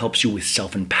also helps you with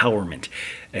self-empowerment.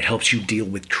 It helps you deal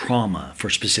with trauma for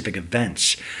specific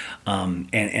events. And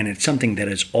it's something that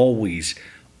has always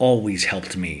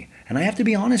helped me. And I have to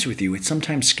be honest with you, it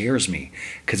sometimes scares me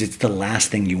because it's the last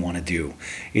thing you want to do.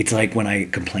 It's like when I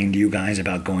complain to you guys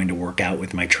about going to work out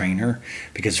with my trainer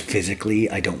because physically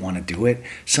I don't want to do it.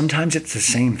 Sometimes it's the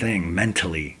same thing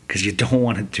mentally because you don't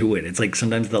want to do it. It's like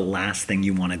sometimes the last thing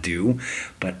you want to do.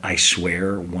 But I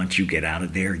swear, once you get out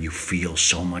of there, you feel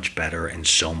so much better and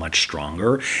so much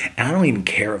stronger. And I don't even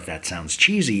care if that sounds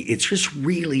cheesy. It's just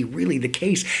really, really the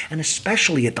case. And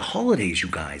especially at the holidays, you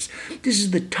guys. This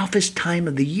is the toughest time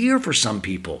of the year for some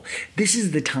people. This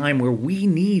is the time where we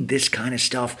need this kind of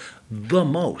stuff the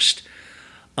most.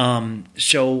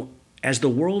 So as the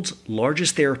world's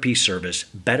largest therapy service,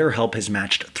 BetterHelp has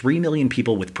matched 3 million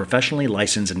people with professionally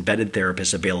licensed and vetted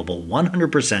therapists available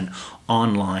 100%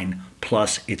 online.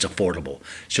 Plus, it's affordable.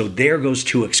 So there goes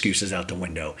 2 excuses out the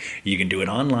window. You can do it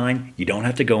online, you don't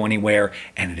have to go anywhere,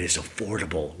 and it is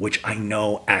affordable, which I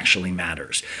know actually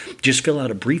matters. Just fill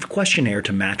out a brief questionnaire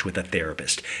to match with a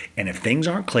therapist. And if things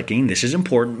aren't clicking, this is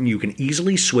important, you can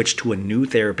easily switch to a new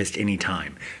therapist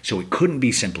anytime. So it couldn't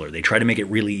be simpler. They try to make it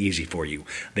really easy for you.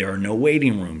 There are no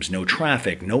waiting rooms, no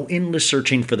traffic, no endless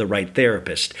searching for the right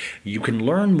therapist. You can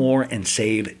learn more and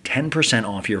save 10%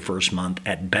 off your first month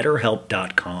at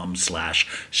betterhelp.com/sobad.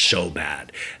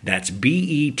 That's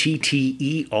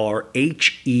BETTERHELP,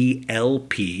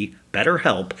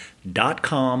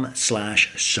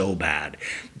 betterhelp.com/sobad.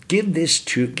 Give this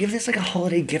like a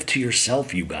holiday gift to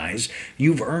yourself, you guys.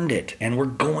 You've earned it, and we're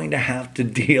going to have to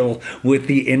deal with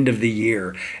the end of the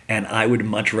year, and I would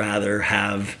much rather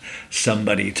have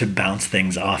somebody to bounce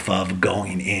things off of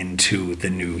going into the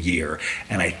new year,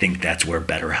 and I think that's where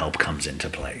BetterHelp comes into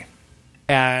play.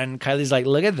 And Kylie's like,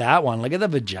 look at that one. Look at the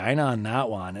vagina on that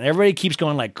one. And everybody keeps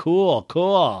going like, cool,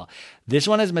 cool. This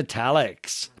one is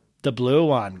metallics. The blue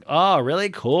one. Oh, really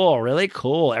cool. Really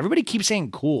cool. Everybody keeps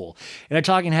saying cool. In a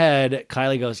talking head,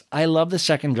 Kylie goes, I love the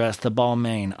second dress, the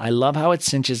Balmain. I love how it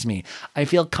cinches me. I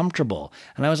feel comfortable.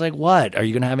 And I was like, what? Are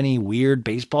you going to have any weird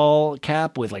baseball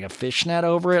cap with like a fishnet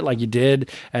over it like you did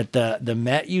at the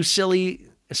Met, you silly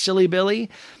Billy?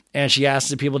 And she asked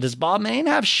the people, does Balmain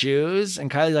have shoes? And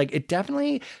Kylie's like, it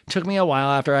definitely took me a while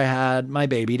after I had my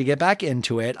baby to get back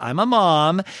into it. I'm a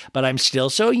mom, but I'm still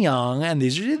so young. And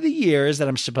these are the years that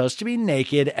I'm supposed to be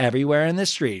naked everywhere in the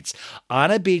streets.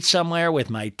 On a beach somewhere with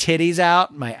my titties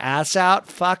out, my ass out.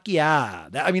 Fuck yeah.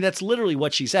 That's literally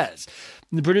what she says.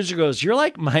 And the producer goes, you're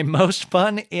like my most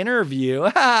fun interview.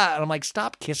 And I'm like,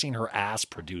 stop kissing her ass,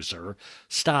 producer.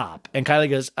 Stop. And Kylie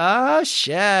goes, oh,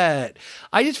 shit.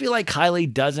 I just feel like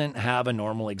Kylie doesn't have a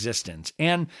normal existence.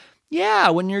 And yeah,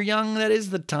 when you're young, that is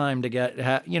the time to get,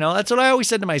 that's what I always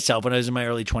said to myself when I was in my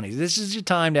early 20s. This is your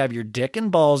time to have your dick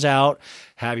and balls out,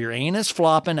 have your anus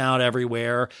flopping out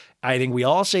everywhere. I think we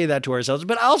all say that to ourselves,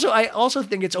 but I also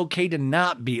think it's okay to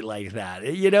not be like that.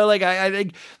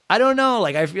 I don't know.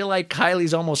 I feel like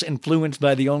Kylie's almost influenced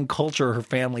by the own culture her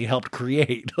family helped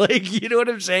create. You know what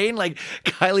I'm saying?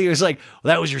 Kylie was like,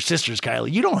 well, that was your sister's,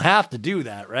 Kylie. You don't have to do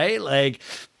that, right?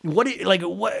 What?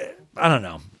 I don't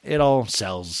know. It all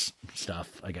sells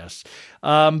stuff, I guess.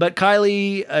 But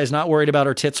Kylie is not worried about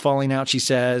her tits falling out. She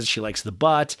says she likes the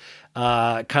butt.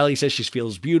 Kylie says she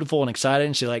feels beautiful and excited.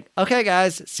 And she's like, okay,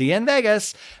 guys, see you in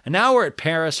Vegas. And now we're at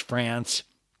Paris, France.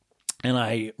 And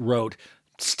I wrote,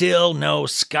 still no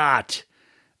Scott.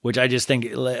 which I just think,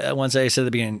 once I said at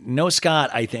the beginning, no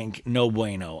Scott, I think no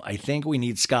bueno. I think we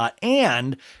need Scott.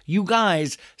 And you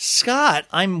guys, Scott,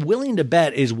 I'm willing to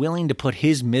bet, is willing to put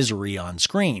his misery on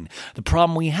screen. The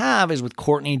problem we have is with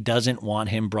Courtney doesn't want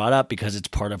him brought up because it's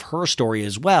part of her story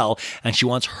as well. And she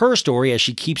wants her story, as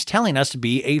she keeps telling us, to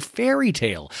be a fairy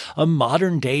tale, a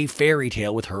modern day fairy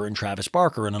tale with her and Travis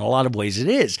Barker. And in a lot of ways it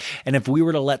is. And if we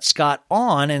were to let Scott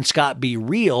on and Scott be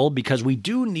real, because we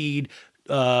do need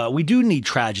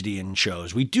tragedy in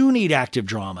shows. We do need active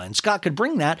drama, and Scott could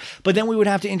bring that, but then we would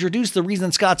have to introduce the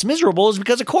reason Scott's miserable is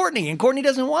because of Courtney, and Courtney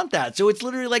doesn't want that. So it's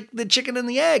literally like the chicken and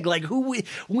the egg. Like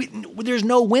there's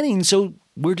no winning, so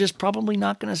we're just probably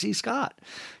not going to see Scott.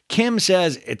 Kim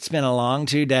says, it's been a long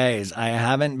 2 days. I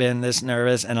haven't been this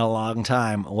nervous in a long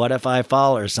time. What if I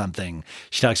fall or something?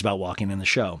 She talks about walking in the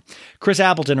show. Chris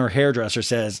Appleton, her hairdresser,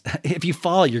 says, if you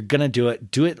fall, you're going to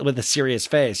do it with a serious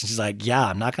face. And she's like, yeah,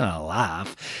 I'm not going to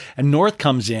laugh. And North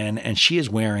comes in, and she is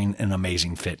wearing an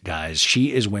amazing fit, guys.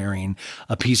 She is wearing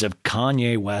a piece of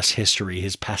Kanye West history,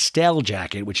 his pastel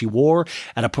jacket, which he wore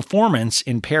at a performance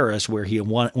in Paris where he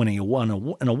won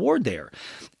an award there.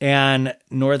 And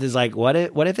North is like, what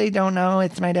if they don't know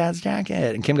it's my dad's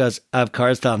jacket? And Kim goes, of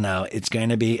course they'll know. It's going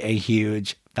to be a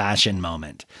huge fashion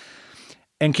moment.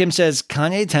 And Kim says,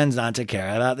 Kanye tends not to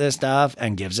care about this stuff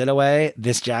and gives it away.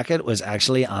 This jacket was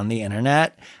actually on the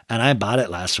internet, and I bought it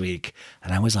last week.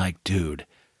 And I was like, dude,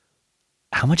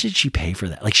 how much did she pay for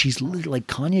that? Like, she's literally like,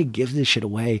 Kanye gives this shit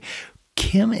away.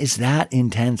 Kim is that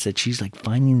intense that she's like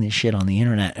finding this shit on the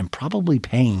internet and probably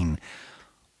paying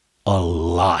a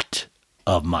lot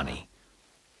of money.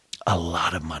 A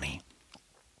lot of money.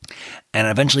 And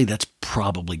eventually that's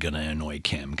probably going to annoy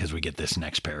Kim because we get this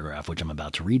next paragraph, which I'm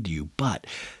about to read to you. But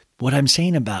what I'm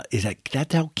saying about is that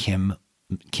that's how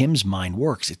Kim's mind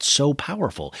works. It's so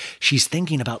powerful. She's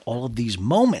thinking about all of these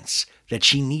moments that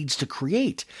she needs to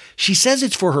create. She says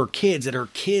it's for her kids, that her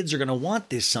kids are going to want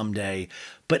this someday.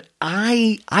 But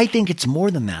I think it's more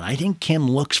than that. I think Kim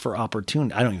looks for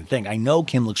opportunity. I don't even think. I know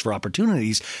Kim looks for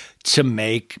opportunities to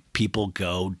make people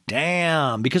go,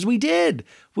 damn, because we did.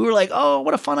 We were like, oh,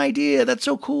 what a fun idea. That's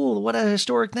so cool. What a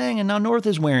historic thing. And now North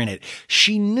is wearing it.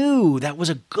 She knew that was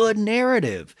a good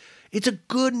narrative. It's a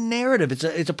good narrative.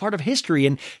 It's a part of history,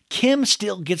 and Kim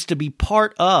still gets to be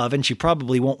part of, and she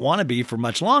probably won't want to be for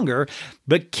much longer,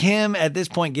 but Kim at this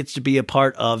point gets to be a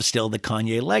part of still the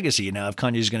Kanye legacy. Now, if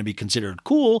Kanye is going to be considered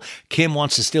cool, Kim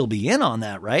wants to still be in on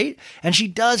that, right? And she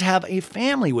does have a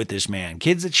family with this man,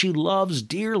 kids that she loves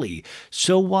dearly.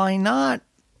 So why not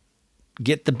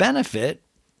get the benefit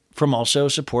from also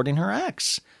supporting her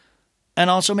ex? And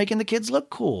also making the kids look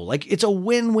cool. Like, it's a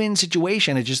win-win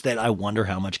situation. It's just that I wonder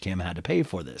how much Kim had to pay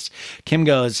for this. Kim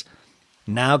goes,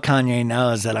 now Kanye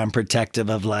knows that I'm protective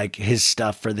of like his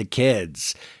stuff for the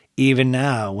kids. Even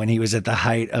now, when he was at the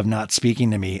height of not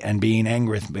speaking to me and being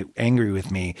angry with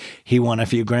me, he won a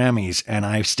few Grammys. And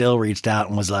I still reached out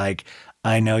and was like,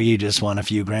 I know you just won a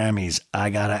few Grammys.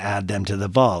 I got to add them to the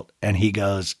vault. And he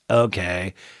goes,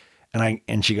 okay.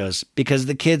 And she goes, because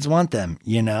the kids want them,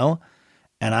 you know?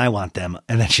 And I want them.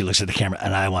 And then she looks at the camera,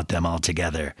 and I want them all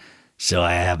together. So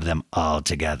I have them all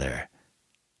together.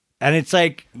 And it's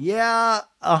like, yeah,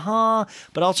 But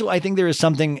also I think there is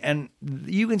something, and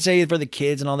you can say it for the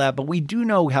kids and all that, but we do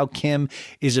know how Kim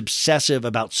is obsessive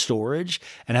about storage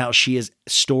and how she is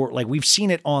like we've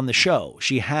seen it on the show.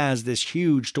 She has this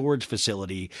huge storage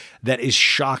facility that is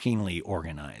shockingly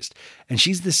organized. And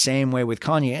she's the same way with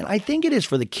Kanye. And I think it is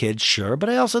for the kids, sure. But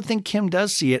I also think Kim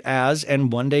does see it as,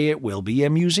 and one day it will be, a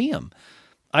museum.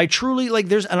 I truly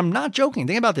and I'm not joking.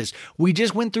 Think about this. We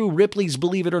just went through Ripley's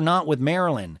Believe It or Not with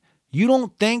Marilyn. You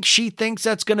don't think she thinks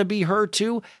that's going to be her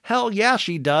too? Hell yeah,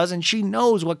 she does. And she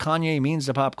knows what Kanye means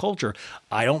to pop culture.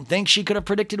 I don't think she could have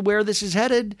predicted where this is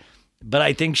headed, but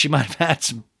I think she might have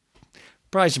had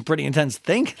probably some pretty intense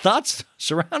thoughts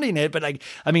surrounding it. But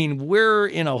I mean, we're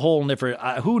in a whole different,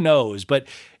 who knows? But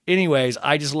anyways,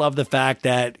 I just love the fact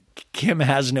that Kim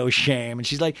has no shame. And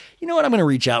she's like, you know what? I'm going to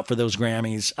reach out for those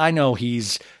Grammys. I know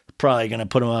he's probably going to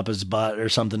put him up his butt or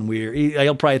something weird.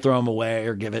 He'll probably throw him away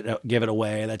or give it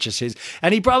away. That's just his.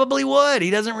 And he probably would. He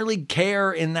doesn't really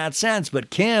care in that sense. But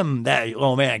Kim,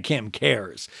 Kim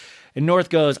cares. And North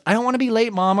goes, I don't want to be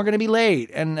late, Mom. We're going to be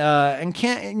late. And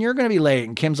you're going to be late.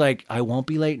 And Kim's like, I won't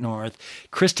be late, North.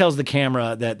 Chris tells the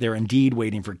camera that they're indeed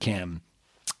waiting for Kim.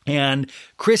 And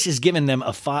Chris has given them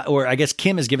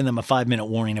Kim has given them a 5-minute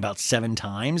warning about 7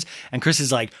 times. And Chris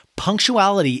is like,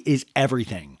 punctuality is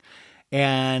everything.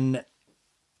 And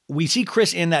we see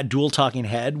Chris in that dual talking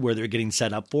head where they're getting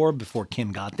set up for before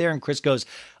Kim got there. And Chris goes,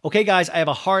 okay, guys, I have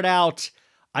a hard out.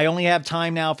 I only have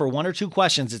time now for 1 or 2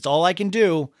 questions. It's all I can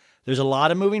do. There's a lot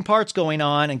of moving parts going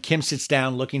on, and Kim sits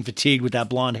down looking fatigued with that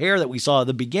blonde hair that we saw at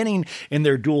the beginning in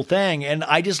their dual thing. And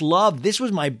I just love, this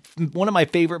was one of my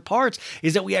favorite parts,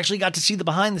 is that we actually got to see the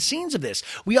behind the scenes of this.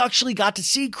 We actually got to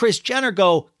see Kris Jenner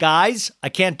go, guys, I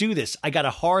can't do this. I got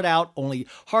a hard out.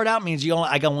 Hard out means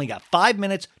I only got 5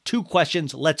 minutes, 2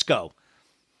 questions, let's go.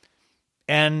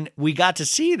 And we got to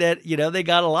see that, they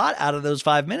got a lot out of those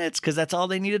 5 minutes because that's all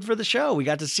they needed for the show. We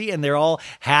got to see, and they're all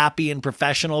happy and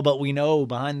professional, but we know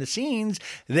behind the scenes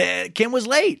that Kim was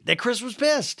late, that Kris was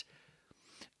pissed.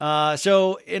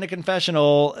 So in a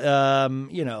confessional,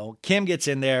 Kim gets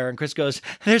in there and Kris goes,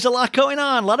 there's a lot going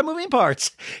on, a lot of moving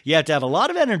parts. You have to have a lot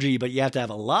of energy, but you have to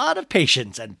have a lot of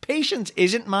patience, and patience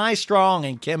isn't my strong.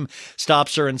 And Kim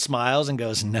stops her and smiles and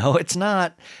goes, no, it's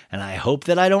not. And I hope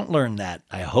that I don't learn that.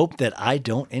 I hope that I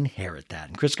don't inherit that.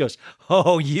 And Kris goes,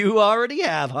 oh, you already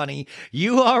have, honey.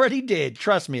 You already did.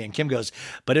 Trust me. And Kim goes,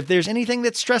 but if there's anything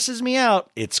that stresses me out,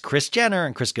 it's Kris Jenner.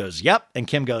 And Kris goes, yep. And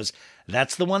Kim goes,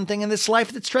 that's the one thing in this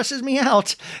life that stresses me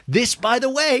out. This, by the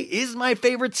way, is my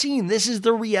favorite scene. This is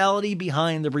the reality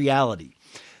behind the reality,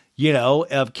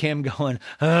 of Kim going,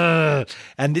 ugh.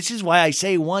 And this is why I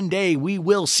say one day we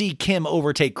will see Kim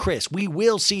overtake Kris. We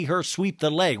will see her sweep the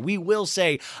leg. We will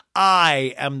say,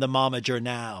 I am the momager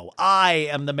now. I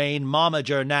am the main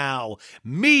momager now.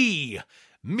 Me,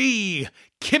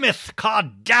 Kimeth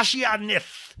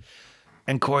Kardashianith.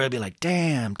 And Corey will be like,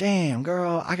 damn,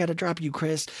 girl, I got to drop you,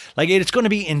 Kris. Like, it's going to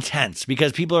be intense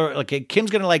because people are like, Kim's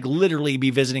going to like literally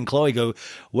be visiting Khloe, go,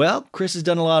 well, Kris has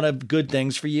done a lot of good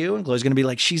things for you. And Khloe's going to be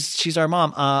like, she's our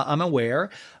mom. I'm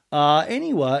aware.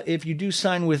 Anyway, if you do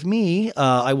sign with me,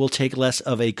 I will take less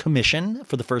of a commission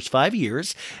for the first 5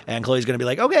 years. And Khloe's going to be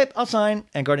like, okay, I'll sign.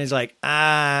 And Courtney's like,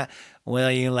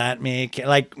 will you let me?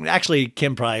 Like, actually,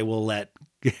 Kim probably will let.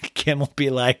 Kim will be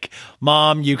like,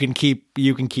 Mom, you can keep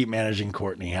managing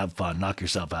Courtney. Have fun. Knock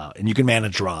yourself out. And you can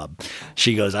manage Rob.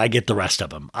 She goes, I get the rest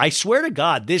of them. I swear to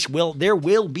God, there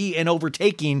will be an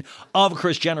overtaking of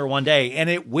Kris Jenner one day, and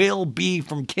it will be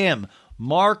from Kim.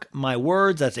 Mark my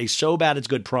words. That's a so bad it's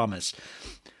good promise.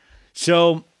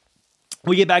 So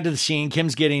we get back to the scene.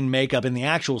 Kim's getting makeup in the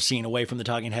actual scene away from the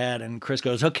talking head. And Kris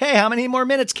goes, okay, how many more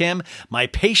minutes, Kim? My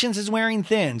patience is wearing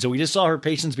thin. So we just saw her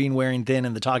patience being wearing thin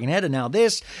in the talking head. And now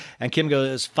this. And Kim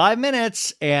goes, 5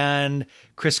 minutes. And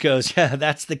Kris goes, yeah,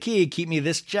 that's the key. Keep me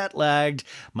this jet lagged.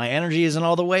 My energy isn't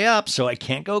all the way up, so I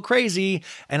can't go crazy.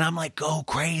 And I'm like, go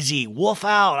crazy. Wolf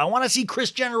out. I want to see Kris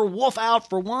Jenner wolf out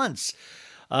for once.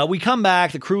 We come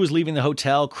back. The crew is leaving the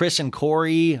hotel. Kris and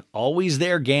Corey, always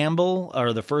there, Gamble,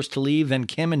 are the first to leave. Then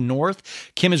Kim and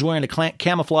North. Kim is wearing a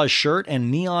camouflage shirt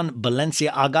and neon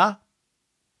Balenciaga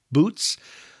boots.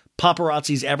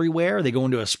 Paparazzi's everywhere. They go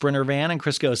into a Sprinter van, and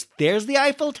Kris goes, there's the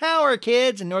Eiffel Tower,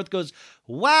 kids. And North goes,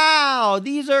 wow,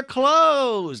 these are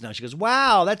closed. Now she goes,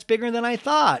 wow, that's bigger than I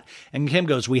thought. And Kim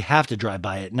goes, we have to drive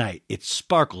by at night. It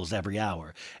sparkles every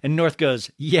hour. And North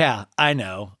goes, yeah, I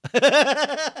know.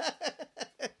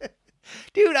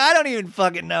 Dude, I don't even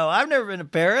fucking know. I've never been to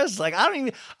Paris. Like,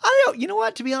 you know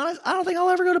what? To be honest, I don't think I'll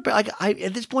ever go to Paris. Like,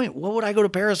 at this point, what would I go to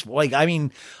Paris for? Like, I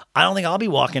mean, I don't think I'll be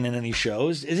walking in any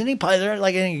shows. Is there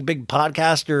like any big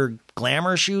podcast or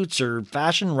glamour shoots or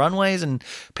fashion runways in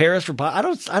Paris for I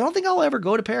don't think I'll ever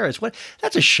go to Paris. What?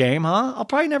 That's a shame, huh? I'll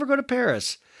probably never go to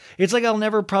Paris. It's like I'll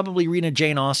never probably read a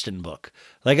Jane Austen book.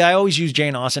 Like, I always use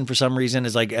Jane Austen for some reason.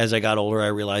 As I got older, I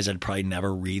realized I'd probably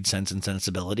never read Sense and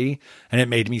Sensibility, and it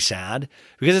made me sad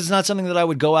because it's not something that I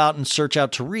would go out and search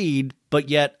out to read, but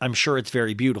yet I'm sure it's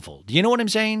very beautiful. Do you know what I'm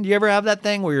saying? Do you ever have that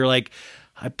thing where you're like,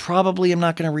 I probably am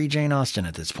not going to read Jane Austen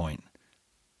at this point,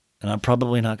 and I'm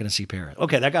probably not going to see Paris.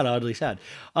 Okay, that got oddly sad.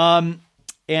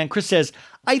 And Kris says,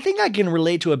 I think I can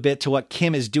relate to a bit to what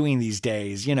Kim is doing these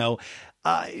days,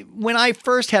 when I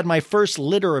first had my first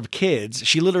litter of kids,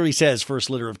 she literally says first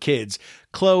litter of kids,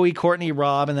 Khloe, Courtney,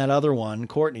 Rob, and that other one,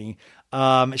 Courtney.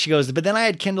 She goes, but then I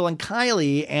had Kendall and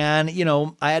Kylie, and,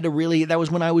 I had to that was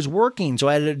when I was working. So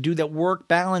I had to do that work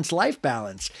balance, life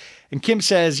balance. And Kim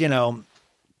says,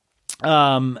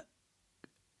 I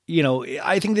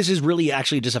think this is really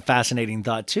actually just a fascinating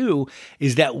thought too,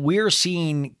 is that we're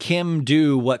seeing Kim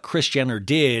do what Kris Jenner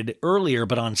did earlier,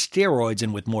 but on steroids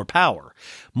and with more power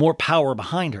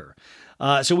behind her.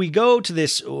 So we go to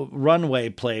this runway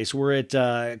place where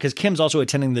because Kim's also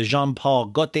attending the Jean-Paul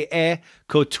Gaultier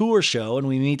Couture show, and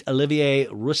we meet Olivier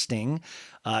Rusting.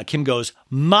 Kim goes,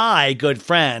 my good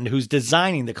friend who's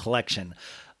designing the collection.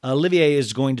 Olivier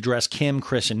is going to dress Kim,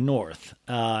 Kris, and North.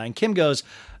 And Kim goes,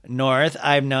 North,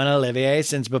 I've known Olivier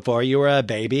since before you were a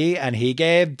baby, and he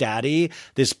gave Daddy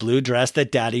this blue dress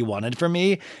that Daddy wanted for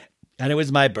me. And it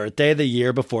was my birthday the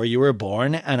year before you were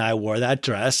born, and I wore that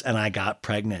dress and I got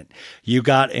pregnant. You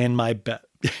got in my I'm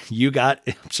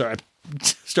sorry, I'm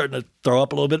starting to throw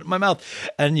up a little bit in my mouth.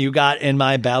 And you got in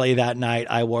my belly that night.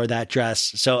 I wore that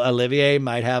dress. So Olivier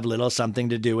might have little something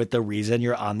to do with the reason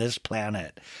you're on this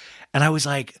planet. And I was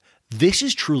like, this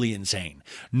is truly insane.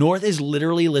 North is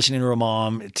literally listening to her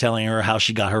mom telling her how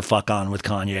she got her fuck on with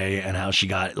Kanye and how she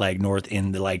got like North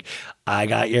in the like, I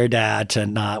got your dad to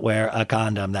not wear a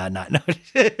condom that night. No.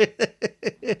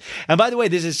 And by the way,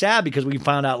 this is sad because we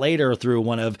found out later through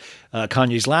one of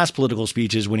Kanye's last political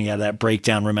speeches when he had that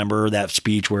breakdown. Remember that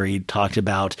speech where he talked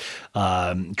about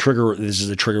trigger. This is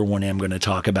a trigger warning. I'm going to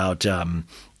talk about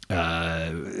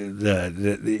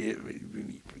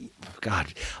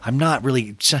God, I'm not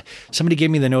really. Somebody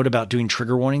gave me the note about doing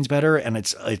trigger warnings better, and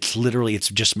it's literally it's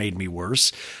just made me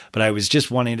worse. But I was just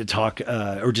wanting to talk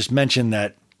or just mention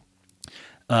that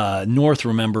North.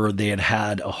 Remember, they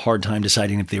had a hard time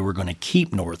deciding if they were going to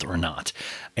keep North or not,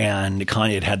 and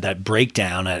Kanye had that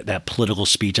breakdown at that political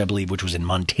speech, I believe, which was in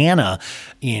Montana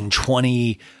in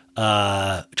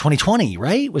 2020,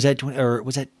 right? Was that 20, or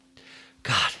was that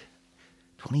God?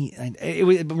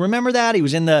 Remember that? He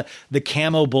was in the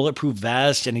camo bulletproof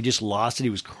vest and he just lost it. He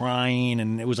was crying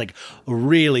and it was like a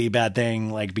really bad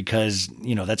thing, like, because,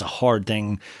 you know, that's a hard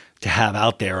thing to have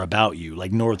out there about you.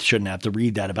 Like North shouldn't have to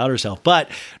read that about herself,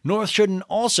 but North shouldn't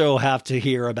also have to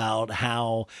hear about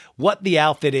what the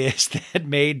outfit is that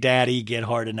made daddy get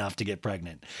hard enough to get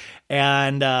pregnant.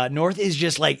 And North is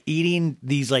just like eating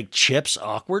these like chips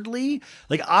awkwardly.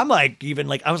 Like I'm like, even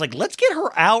like, I was like, let's get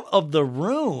her out of the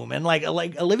room. And like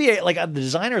Olivier, like the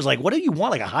designer is like, what do you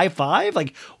want? Like a high five?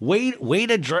 Like way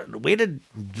to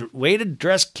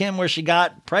dress Kim where she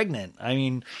got pregnant. I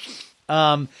mean,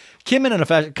 Kim in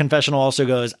a confessional also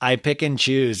goes, I pick and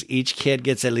choose. Each kid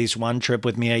gets at least one trip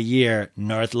with me a year.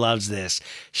 North loves this.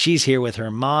 She's here with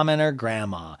her mom and her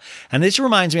grandma. And this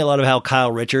reminds me a lot of how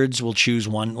Kyle Richards will choose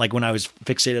one. Like when I was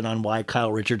fixated on why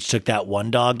Kyle Richards took that one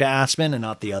dog to Aspen and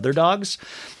not the other dogs.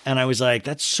 And I was like,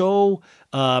 that's so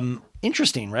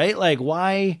interesting, right? Like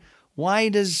why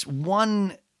does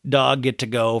one dog get to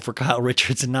go for Kyle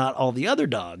Richards and not all the other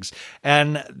dogs?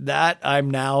 And that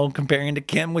I'm now comparing to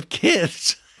Kim with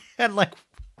kids. And like,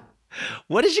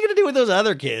 what is she going to do with those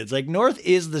other kids? Like North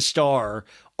is the star,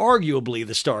 arguably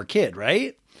the star kid,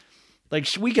 right? Like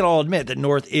we can all admit that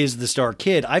North is the star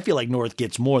kid. I feel like North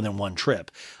gets more than one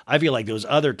trip. I feel like those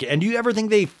other kids. And do you ever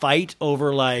think they fight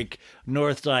over like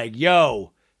North's like,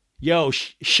 yo,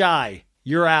 Shy,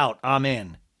 you're out. I'm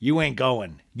in. You ain't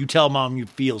going. You tell mom you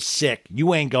feel sick.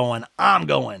 You ain't going. I'm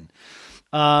going.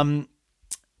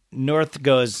 North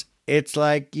goes, it's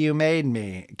like you made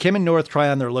me. Kim and North try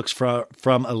on their looks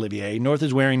from Olivier. North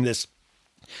is wearing this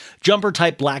jumper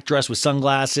type black dress with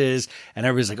sunglasses, and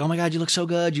everybody's like, oh my God, you look so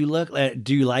good. Do you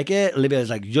like it? Olivia is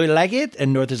like, do you like it?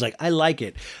 And North is like, I like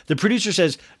it. The producer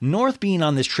says, North being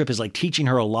on this trip is like teaching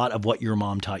her a lot of what your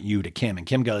mom taught you to Kim. And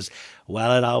Kim goes,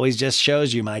 well, it always just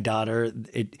shows you, my daughter.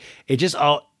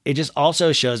 It just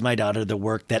also shows my daughter the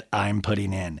work that I'm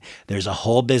putting in. There's a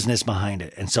whole business behind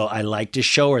it. And so I like to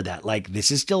show her that, like,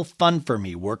 this is still fun for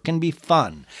me. Work can be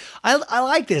fun. I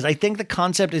like this. I think the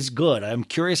concept is good. I'm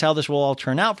curious how this will all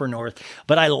turn out for North,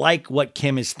 but I like what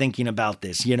Kim is thinking about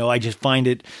this. You know, I just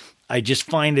find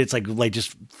it's like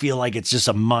just feel like it's just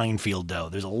a minefield though.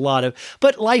 There's a lot of,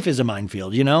 but life is a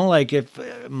minefield, you know, like if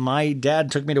my dad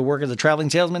took me to work as a traveling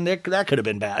salesman, that could have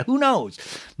been bad. Who knows?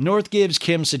 North gives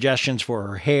Kim suggestions for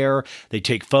her hair. They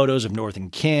take photos of North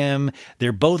and Kim.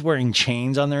 They're both wearing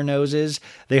chains on their noses.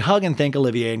 They hug and thank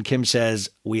Olivier, and Kim says,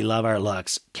 we love our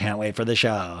looks. Can't wait for the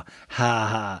show. Ha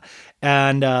ha.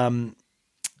 And,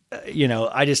 you know,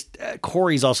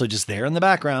 Corey's also just there in the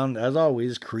background, as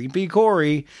always, creepy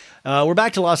Corey. We're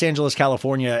back to Los Angeles,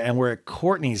 California, and we're at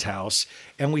Courtney's house,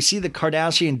 and we see the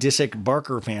Kardashian Disick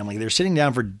Barker family. They're sitting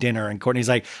down for dinner, and Courtney's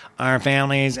like, our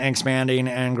family's expanding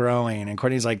and growing. And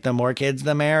Courtney's like, the more kids,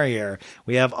 the merrier.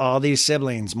 We have all these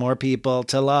siblings, more people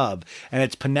to love. And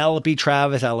it's Penelope,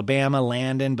 Travis, Alabama,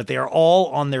 Landon, but they are all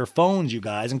on their phones, you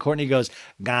guys. And Courtney goes,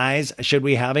 guys, should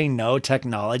we have a no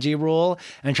technology rule?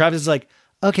 And Travis is like,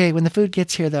 okay, when the food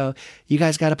gets here, though, you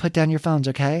guys got to put down your phones,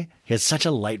 okay? He has such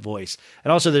a light voice.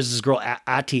 And also there's this girl,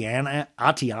 Atiana,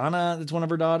 that's one of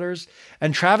her daughters.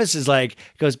 And Travis is like,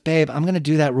 goes, babe, I'm going to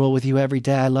do that rule with you every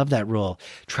day. I love that rule.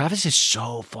 Travis is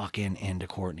so fucking into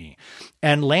Courtney.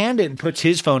 And Landon puts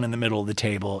his phone in the middle of the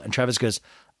table. And Travis goes,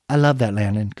 I love that,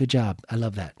 Landon. Good job. I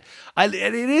love that. And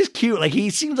it is cute. Like he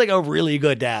seems like a really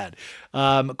good dad.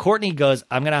 Courtney goes,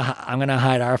 I'm gonna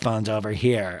hide our phones over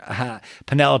here.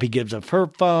 Penelope gives up her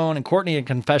phone, and Courtney in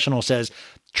confessional says,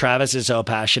 Travis is so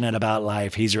passionate about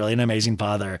life. He's really an amazing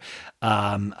father.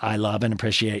 I love and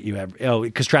appreciate you.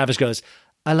 Because Travis goes,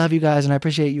 I love you guys and I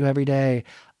appreciate you every day.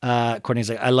 Courtney's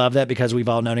like, I love that because we've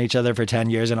all known each other for 10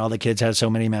 years and all the kids have so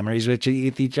many memories with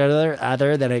each other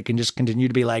that it can just continue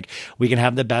to be like, we can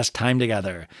have the best time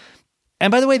together. And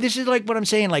by the way, this is like what I'm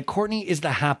saying, like Courtney is the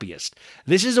happiest.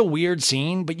 This is a weird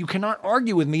scene, but you cannot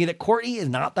argue with me that Courtney is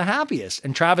not the happiest.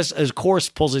 And Travis, of course,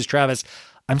 pulls his Travis,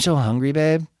 I'm so hungry,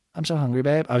 babe. I'm so hungry,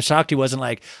 babe. I was shocked he wasn't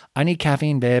like, I need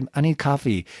caffeine, babe. I need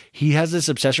coffee. He has this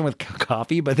obsession with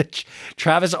coffee, but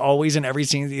Travis always in every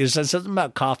scene, he says something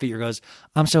about coffee or goes,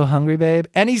 I'm so hungry, babe.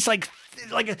 And he's like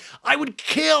I would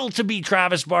kill to be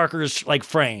Travis Barker's like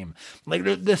frame. Like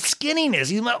the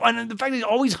skinniness, and the fact that he's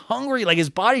always hungry, like his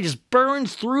body just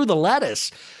burns through the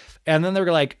lettuce. And then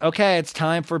they're like, okay, it's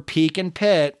time for peak and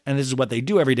pit. And this is what they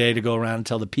do every day to go around and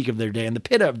tell the peak of their day and the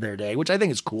pit of their day, which I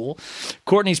think is cool.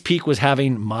 Courtney's peak was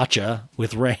having matcha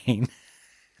with Rain.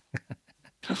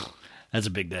 That's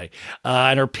a big day.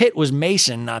 And her pit was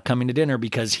Mason not coming to dinner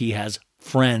because he has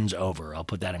friends over. I'll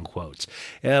put that in quotes.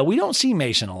 We don't see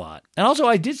Mason a lot. And also,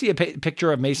 I did see a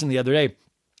picture of Mason the other day.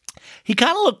 He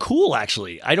kind of looked cool,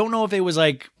 actually. I don't know if it was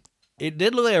like, it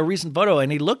did look like a recent photo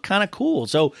and he looked kind of cool.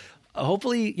 So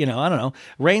hopefully, I don't know.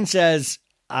 Rain says,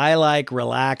 I like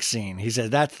relaxing. He says,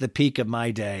 that's the peak of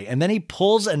my day. And then he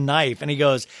pulls a knife and he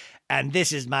goes, and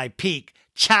this is my peak.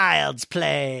 Child's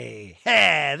play.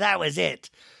 Hey, that was it.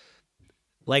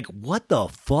 Like, what the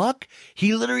fuck?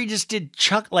 He literally just did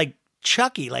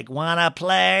Chucky, like, wanna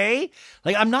play?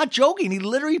 Like, I'm not joking. He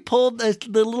literally pulled the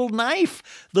little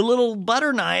knife, the little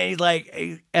butter knife,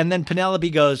 like, and then Penelope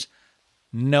goes,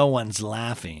 no one's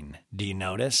laughing. Do you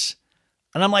notice?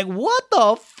 And I'm like, what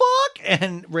the fuck?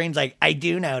 And Rain's like, I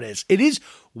do notice. It is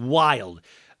wild.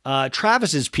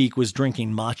 Travis's peak was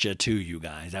drinking matcha too, you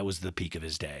guys. That was the peak of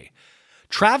his day.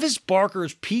 Travis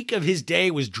Barker's peak of his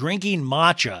day was drinking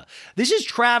matcha. This is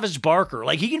Travis Barker.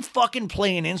 Like, he can fucking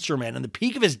play an instrument, and the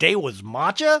peak of his day was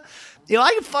matcha?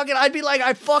 I'd be like,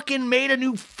 I fucking made a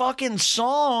new fucking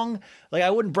song. Like, I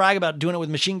wouldn't brag about doing it with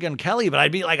Machine Gun Kelly, but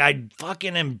I'd be like, I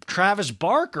fucking am Travis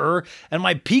Barker, and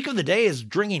my peak of the day is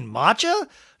drinking matcha?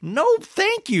 No,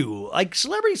 thank you. Like,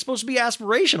 celebrity's supposed to be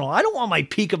aspirational. I don't want my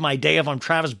peak of my day if I'm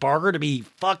Travis Barker to be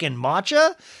fucking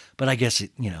matcha. But I guess, he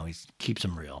keeps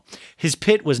him real. His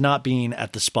pit was not being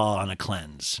at the spa on a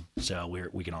cleanse. So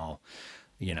we can all,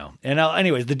 And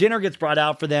anyways, the dinner gets brought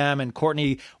out for them. And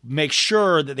Courtney makes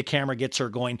sure that the camera gets her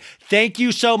going, thank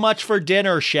you so much for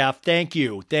dinner, chef. Thank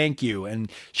you. Thank you.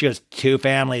 And she goes, two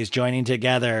families joining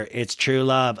together. It's true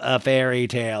love, a fairy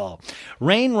tale.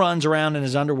 Rain runs around in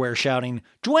his underwear shouting,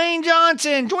 Dwayne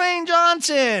Johnson, Dwayne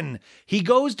Johnson. He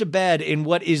goes to bed in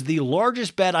what is the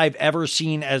largest bed I've ever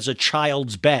seen as a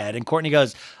child's bed. And Courtney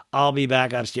goes, I'll be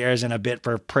back upstairs in a bit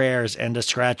for prayers and to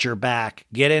scratch your back.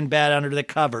 Get in bed under the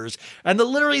covers. And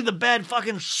literally the bed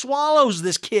fucking swallows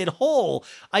this kid whole.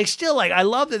 I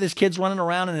love that this kid's running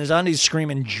around in his undies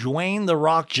screaming, Dwayne The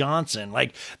Rock Johnson.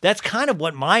 Like, that's kind of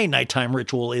what my nighttime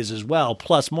ritual is as well,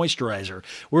 plus moisturizer.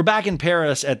 We're back in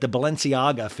Paris at the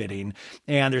Balenciaga fitting,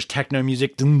 and there's techno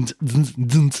music. And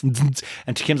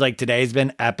Kim's like, today's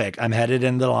been epic. I'm headed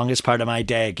in the longest part of my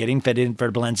day, getting fitted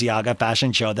for the Balenciaga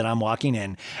fashion show that I'm walking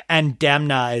in. And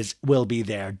Demna will be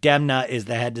there. Demna is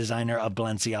the head designer of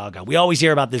Balenciaga. We always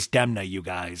hear about this Demna, you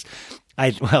guys.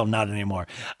 Not anymore.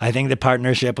 I think the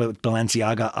partnership with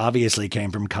Balenciaga obviously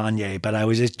came from Kanye, but I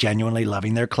was just genuinely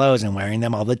loving their clothes and wearing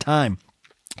them all the time.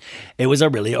 It was a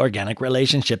really organic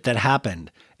relationship that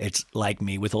happened. It's like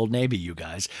me with Old Navy, you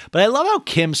guys. But I love how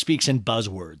Kim speaks in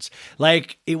buzzwords.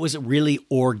 Like, it was a really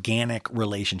organic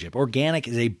relationship. Organic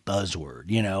is a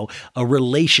buzzword, a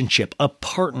relationship, a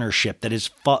partnership that is,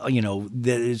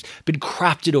 that has been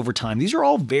crafted over time. These are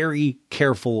all very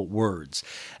careful words.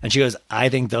 And she goes, I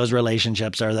think those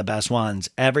relationships are the best ones.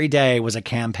 Every day was a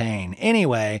campaign.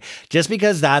 Anyway, just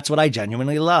because that's what I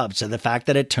genuinely loved. So the fact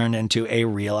that it turned into a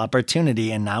real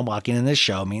opportunity and now walking in this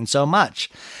show means so much.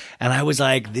 And I was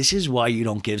like, this is why you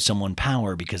don't give someone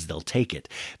power, because they'll take it.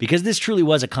 Because this truly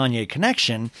was a Kanye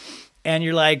connection. And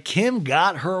you're like, Kim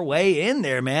got her way in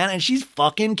there, man. And she's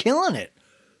fucking killing it.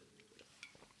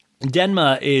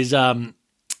 Denma is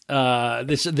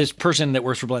this person that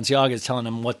works for Balenciaga is telling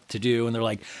them what to do. And they're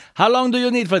like, how long do you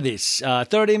need for this?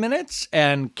 30 minutes?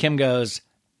 And Kim goes,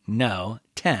 no,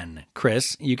 10.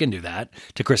 Chris, you can do that.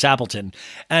 To Chris Appleton.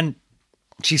 And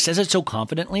she says it so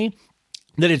confidently.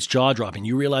 that it's jaw-dropping.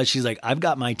 You realize she's like, I've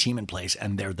got my team in place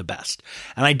and they're the best.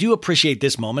 And I do appreciate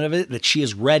this moment of it, that she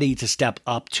is ready to step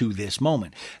up to this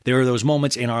moment. There are those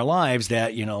moments in our lives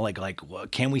that, you know, like,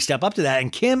 can we step up to that?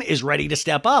 And Kim is ready to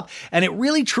step up. And it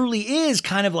really, truly is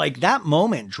kind of like that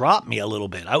moment dropped me a little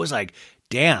bit. I was like,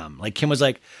 damn. Like Kim was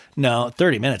like, no,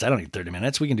 30 minutes. I don't need 30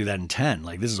 minutes. We can do that in 10.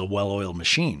 Like this is a well-oiled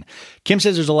machine. Kim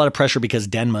says there's a lot of pressure because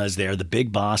Denma is there, the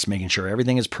big boss, making sure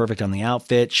everything is perfect on the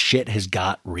outfit. Shit has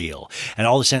got real. And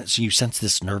all of a sudden, so you sense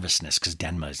this nervousness because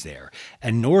Denma is there.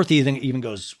 And North even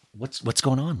goes, what's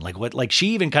going on? Like what? Like she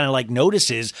even kind of like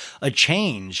notices a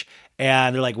change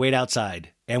and they're like, wait outside.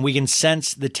 And we can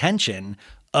sense the tension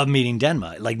of meeting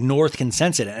Denma. Like North can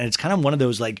sense it. And it's kind of one of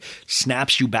those like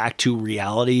snaps you back to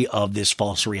reality of this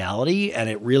false reality. And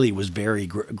it really was very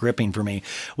gripping for me.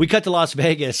 We cut to Las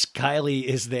Vegas. Kylie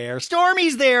is there.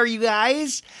 Stormy's there, you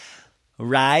guys.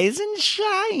 Rise and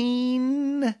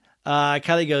shine.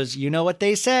 Kylie goes, you know what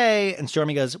they say. And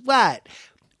Stormy goes, what?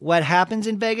 What happens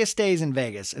in Vegas stays in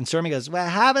Vegas. And Stormy goes, what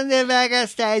happens in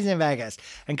Vegas stays in Vegas.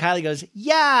 And Kylie goes,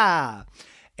 yeah.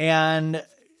 And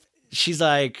she's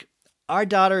like, our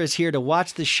daughter is here to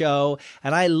watch the show,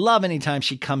 and I love anytime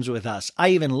she comes with us. I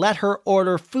even let her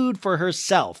order food for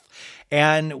herself.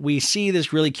 And we see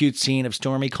this really cute scene of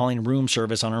Stormy calling room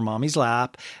service on her mommy's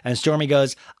lap. And Stormy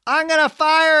goes, I'm going to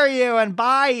fire you and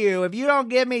buy you if you don't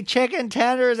give me chicken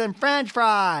tenders and french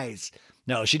fries.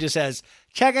 No, she just says,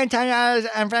 chicken tenders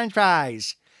and french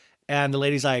fries. And the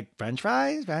lady's like, french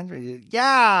fries? French fries?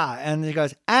 Yeah. And she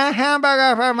goes, a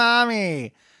hamburger for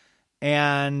mommy.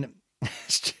 And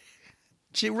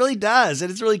she really does. And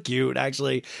it's really cute,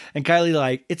 actually. And Kylie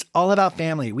like, it's all about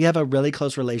family. We have a really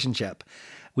close relationship.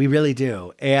 We really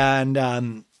do. And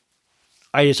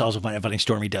I just also find it funny.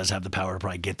 Stormy does have the power to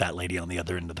probably get that lady on the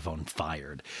other end of the phone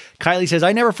fired. Kylie says,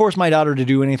 I never force my daughter to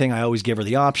do anything. I always give her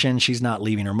the option. She's not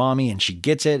leaving her mommy and she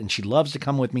gets it. And she loves to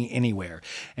come with me anywhere.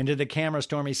 And to the camera,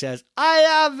 Stormy says, I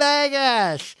love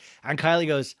Vegas. And Kylie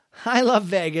goes, I love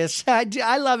Vegas.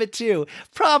 I love it too.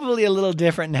 Probably a little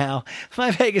different now.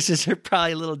 My Vegases are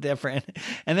probably a little different.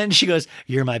 And then she goes,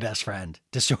 you're my best friend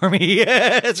to Stormy.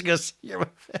 Yes. She goes,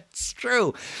 it's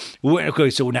true. Okay,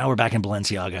 so now we're back in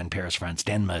Balenciaga in Paris, France.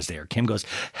 Denma is there. Kim goes,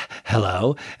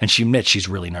 hello. And she admits she's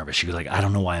really nervous. She goes like, I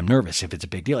don't know why I'm nervous. If it's a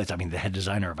big deal, the head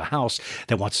designer of a house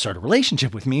that wants to start a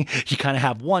relationship with me, you kind of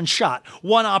have one shot,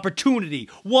 one opportunity,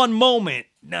 one moment.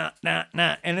 Nah.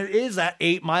 And it is that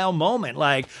 8 Mile moment.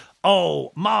 Like,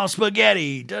 oh, mom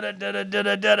spaghetti.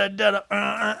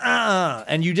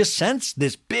 And you just sense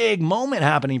this big moment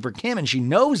happening for Kim, and she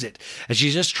knows it. And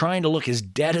she's just trying to look as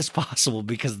dead as possible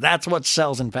because that's what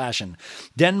sells in fashion.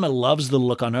 Denma loves the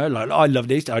look on her. Like, oh, I love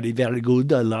this. Are they very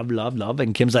good? I love.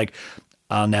 And Kim's like,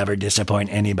 I'll never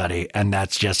disappoint anybody, and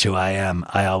that's just who I am.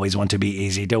 I always want to be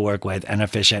easy to work with and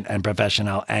efficient and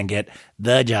professional and get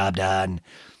the job done.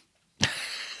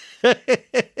 I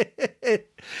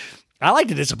like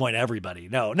to disappoint everybody.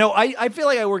 No, I feel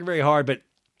like I work very hard, but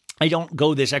I don't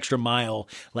go this extra mile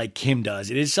like Kim does.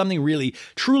 It is something really,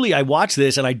 truly, I watch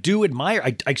this and I do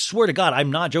admire. I swear to God,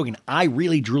 I'm not joking. I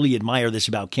really, truly admire this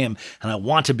about Kim, and I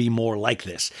want to be more like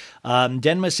this.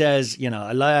 Denma says,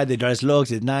 I like the dress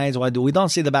looks, it's nice. Why do we don't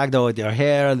see the back though with your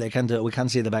hair? We can't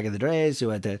see the back of the dress.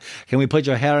 Can we put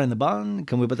your hair in the bun?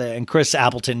 Can we put that? And Chris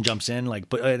Appleton jumps in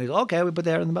okay, we put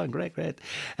the hair in the bun. Great.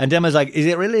 And Denma's like, is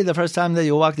it really the first time that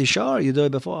you walk the show, or you do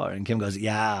it before? And Kim goes,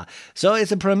 yeah. So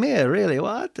it's a premiere, really?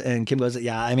 What? And Kim goes,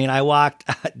 yeah, I walked,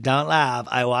 don't laugh,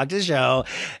 I walked the show.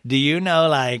 Do you know,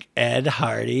 like, Ed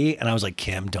Hardy? And I was like,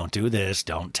 Kim, don't do this.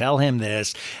 Don't tell him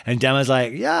this. And Denma's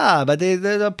like, yeah, but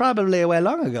they're probably way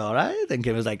long ago, right? And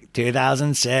Kim was like,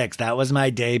 2006. That was my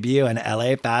debut in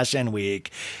LA Fashion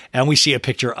Week. And we see a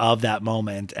picture of that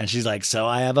moment. And she's like, so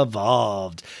I have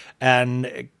evolved.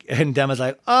 And Denma's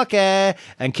like, okay.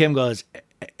 And Kim goes,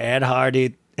 Ed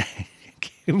Hardy.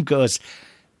 Kim goes,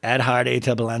 Ed Hardy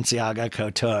to Balenciaga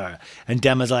Couture. And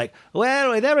Denma's like, well,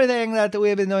 with everything that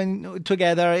we've been doing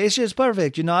together, it's just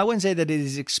perfect. I wouldn't say that it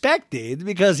is expected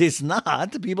because it's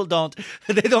not. People don't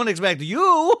expect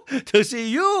you to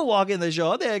see you walk in the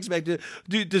show. They expect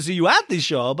to see you at the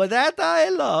show. But that I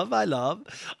love.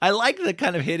 I like the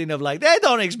kind of hitting of like, they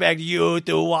don't expect you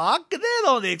to walk. They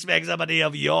don't expect somebody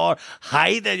of your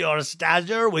height and your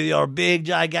stature with your big,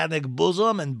 gigantic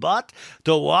bosom and butt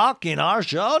to walk in our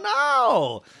show.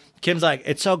 No. Kim's like,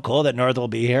 it's so cool that North will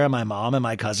be here, and my mom and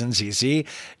my cousin Cece.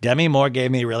 Demi Moore gave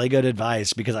me really good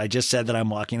advice because I just said that I'm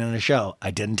walking in a show.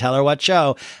 I didn't tell her what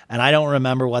show, and I don't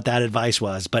remember what that advice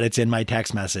was, but it's in my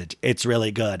text message. It's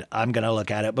really good. I'm going to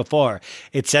look at it before.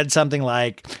 It said something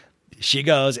like, She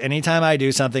goes, anytime I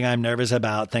do something I'm nervous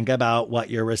about, think about what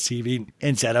you're receiving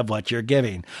instead of what you're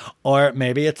giving. Or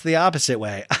maybe it's the opposite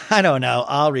way. I don't know.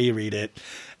 I'll reread it.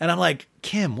 And I'm like,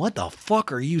 Kim, what the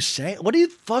fuck are you saying? What the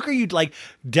fuck are you like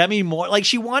Demi Moore? Like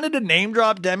she wanted to name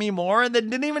drop Demi Moore and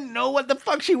then didn't even know what the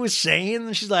fuck she was saying.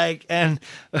 And she's like, and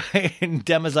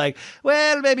Dema's like,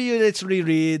 well, maybe let's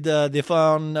reread the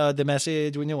phone, the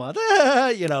message when you want.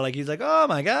 You know, like he's like, oh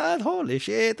my God, holy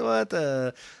shit, what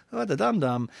a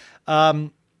dum-dum.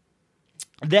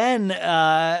 Then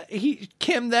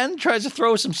Kim then tries to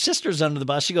throw some sisters under the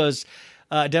bus. She goes,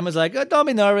 Dema's like, oh, don't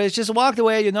be nervous. Just walk the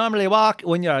way you normally walk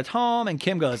when you're at home. And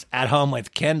Kim goes, at home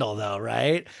with Kendall, though,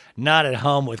 right? Not at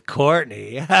home with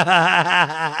Courtney.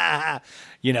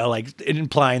 You know, like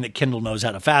implying that Kendall knows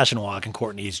how to fashion walk and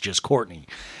Courtney is just Courtney.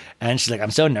 And she's like,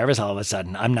 I'm so nervous all of a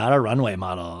sudden. I'm not a runway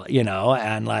model, you know?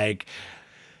 And like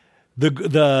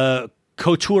the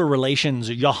couture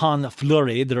relations, Johan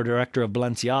Fleury, the director of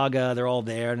Balenciaga, they're all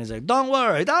there. And he's like, don't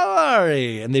worry.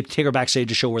 And they take her backstage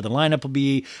to show where the lineup will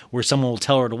be, where someone will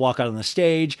tell her to walk out on the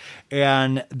stage.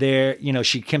 And there, you know,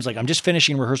 Kim's like, I'm just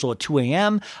finishing rehearsal at 2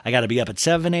 a.m. I got to be up at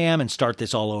 7 a.m. and start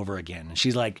this all over again. And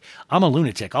she's like, I'm a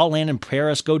lunatic. I'll land in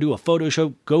Paris, go do a photo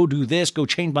show, go do this, go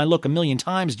change my look a million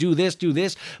times, do this.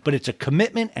 But it's a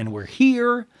commitment and we're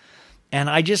here. And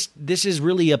this is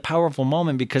really a powerful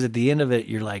moment because at the end of it,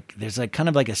 you're like, there's like kind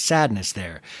of like a sadness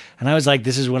there. And I was like,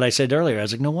 this is what I said earlier. I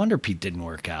was like, no wonder Pete didn't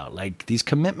work out. Like these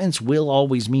commitments will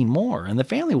always mean more and the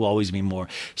family will always mean more.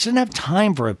 She doesn't have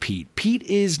time for a Pete. Pete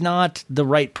is not the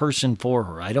right person for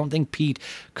her. I don't think Pete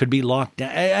could be locked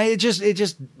down.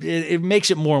 It makes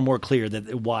it more and more clear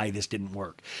that why this didn't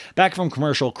work. Back from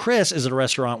commercial, Chris is at a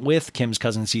restaurant with Kim's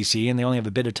cousin Cece and they only have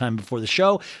a bit of time before the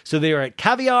show. So they are at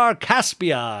Caviar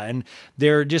Caspia and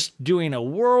they're just doing a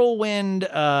whirlwind,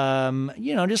 just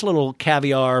a little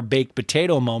caviar baked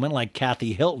potato moment like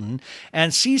Kathy Hilton.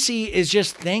 And Cece is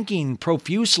just thanking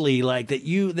profusely like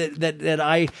that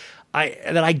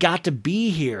I got to be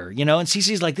here, you know? And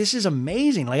Cece's like, this is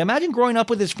amazing. Like imagine growing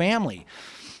up with his family.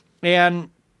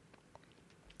 And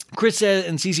Chris says,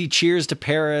 and Cece cheers to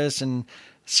Paris. And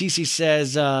Cece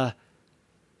says,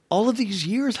 all of these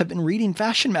years I've been reading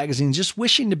fashion magazines, just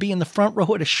wishing to be in the front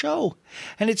row at a show.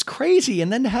 And it's crazy.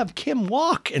 And then to have Kim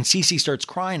walk. And Cece starts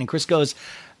crying. And Chris goes,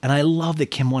 and I love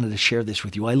that Kim wanted to share this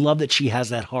with you. I love that she has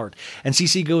that heart. And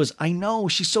Cece goes, I know,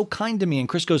 she's so kind to me. And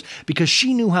Chris goes, because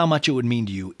she knew how much it would mean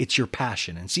to you. It's your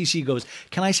passion. And Cece goes,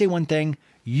 can I say one thing?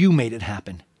 You made it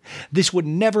happen. This would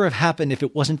never have happened if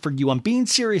it wasn't for you. I'm being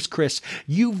serious, Chris.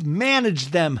 You've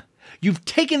managed them. You've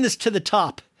taken this to the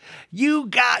top. You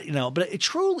got, but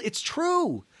it's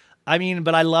true. I mean,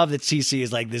 but I love that Cece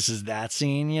is like, this is that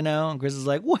scene, And Chris is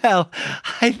like, well,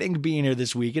 I think being here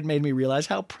this week, it made me realize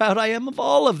how proud I am of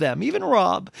all of them, even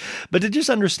Rob. But to just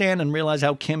understand and realize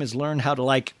how Kim has learned how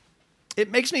to it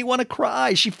makes me want to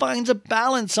cry. She finds a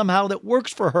balance somehow that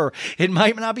works for her. It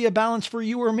might not be a balance for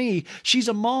you or me. She's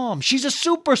a mom. She's a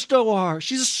superstar.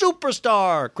 She's a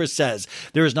superstar, Chris says.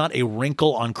 There is not a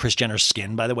wrinkle on Kris Jenner's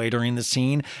skin, by the way, during the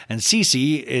scene. And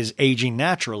Cece is aging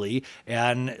naturally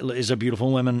and is a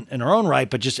beautiful woman in her own right,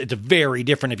 but just it's very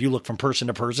different if you look from person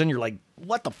to person. You're like,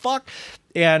 what the fuck?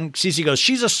 And Cece goes,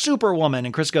 she's a superwoman.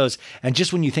 And Chris goes, and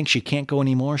just when you think she can't go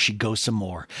anymore, she goes some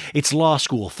more. It's law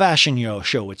school, fashion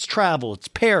show, it's travel, it's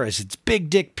Paris, it's Big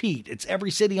Dick Pete, it's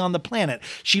every city on the planet.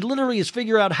 She literally has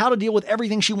figured out how to deal with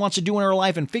everything she wants to do in her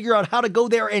life and figure out how to go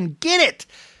there and get it.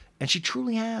 And she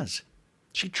truly has.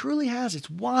 She truly has. It's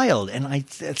wild. And I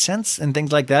sense and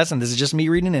things like that, and this is just me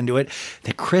reading into it,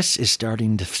 that Chris is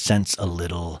starting to sense a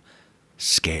little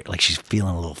scared, like she's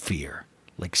feeling a little fear,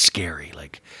 like scary,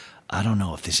 like, I don't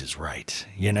know if this is right,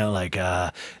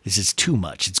 this is too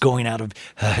much. It's going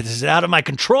this is out of my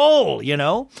control,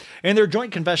 In their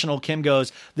joint confessional, Kim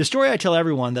goes, the story I tell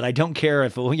everyone that I don't care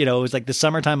if, it was like the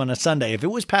summertime on a Sunday. If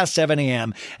it was past 7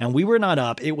 a.m. and we were not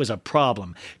up, it was a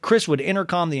problem. Chris would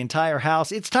intercom the entire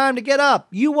house. It's time to get up.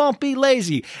 You won't be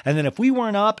lazy. And then if we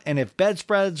weren't up and if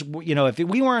bedspreads, if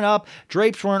we weren't up,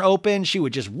 drapes weren't open, she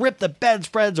would just rip the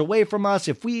bedspreads away from us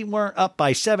if we weren't up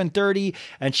by 7:30.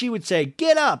 And she would say,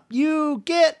 get up. You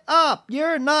get up.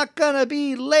 You're not going to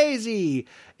be lazy.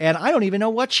 And I don't even know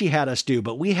what she had us do,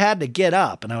 but we had to get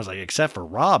up. And I was like, except for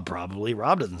Rob, probably.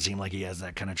 Rob doesn't seem like he has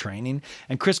that kind of training.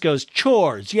 And Chris goes,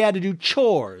 chores. You had to do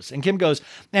chores. And Kim goes,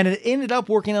 and it ended up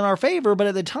working in our favor. But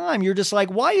at the time, you're just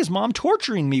like, why is mom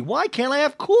torturing me? Why can't I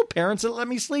have cool parents that let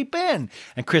me sleep in?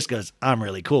 And Chris goes, I'm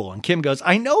really cool. And Kim goes,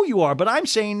 I know you are, but I'm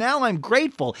saying now I'm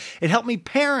grateful. It helped me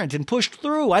parent and push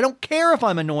through. I don't care if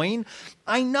I'm annoying.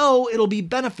 I know it'll be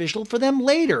beneficial for them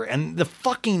later. And the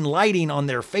fucking lighting on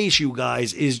their face, you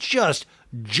guys, is just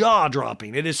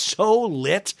jaw-dropping. It is so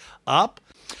lit up.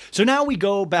 So now we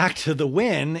go back to the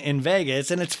Wynn in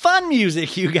Vegas, and it's fun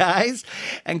music, you guys.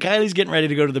 And Kylie's getting ready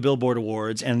to go to the Billboard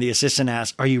Awards, and the assistant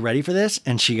asks, "Are you ready for this?"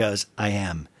 And she goes, "I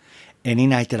am. Any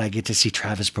night that I get to see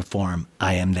Travis perform,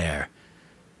 I am there,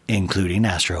 including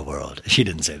Astroworld." She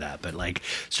didn't say that, but like,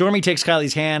 Stormi takes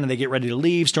Kylie's hand and they get ready to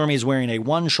leave. Stormi is wearing a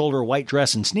one-shoulder white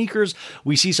dress and sneakers.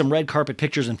 We see some red carpet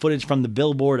pictures and footage from the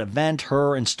Billboard event,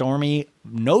 her and Stormi.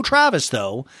 No Travis,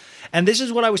 though. And this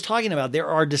is what I was talking about. There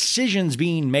are decisions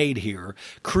being made here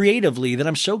creatively that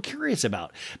I'm so curious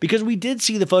about, because we did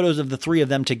see the photos of the three of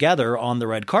them together on the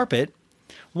red carpet.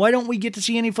 Why don't we get to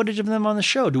see any footage of them on the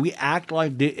show? Do we act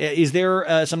like, is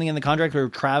there something in the contract where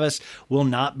Travis will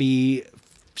not be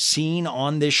seen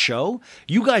on this show?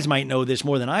 You guys might know this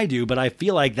more than I do, but I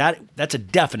feel like that's a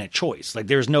definite choice. Like,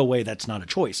 there's no way that's not a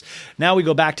choice. Now we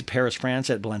go back to Paris, France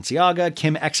at Balenciaga.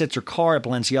 Kim exits her car at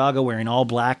Balenciaga wearing all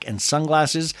black and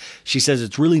sunglasses. She says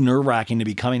it's really nerve-wracking to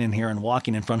be coming in here and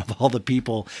walking in front of all the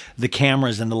people, the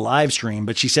cameras, and the live stream.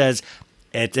 But she says,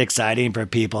 it's exciting for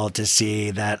people to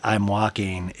see that I'm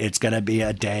walking. It's going to be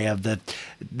a day of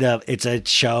it's a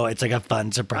show. It's like a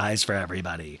fun surprise for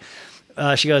everybody.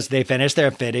 She goes, they finished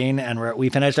their fitting, and we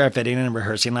finished our fitting and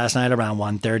rehearsing last night around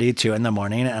 1:32 in the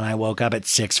morning, and I woke up at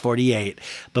 6:48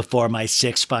 before my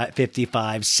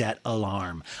 6:55 set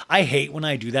alarm. I hate when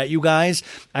I do that, you guys.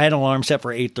 I had an alarm set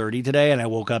for 8:30 today, and I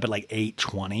woke up at like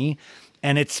 8:20,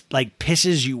 and it's like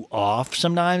pisses you off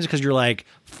sometimes because you're like,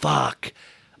 fuck,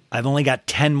 I've only got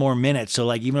 10 more minutes. So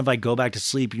like, even if I go back to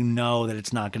sleep, you know that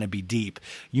it's not going to be deep.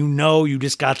 You know, you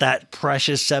just got that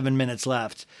precious 7 minutes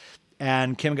left.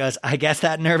 And Kim goes, I guess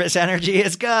that nervous energy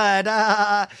is good.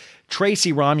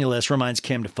 Tracy Romulus reminds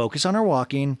Kim to focus on her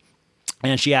walking.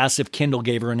 And she asks if Kendall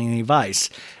gave her any advice.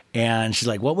 And she's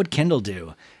like, what would Kendall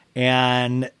do?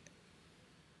 And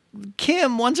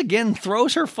Kim once again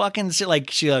throws her fucking,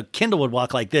 like, Kendall would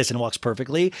walk like this and walks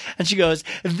perfectly. And she goes,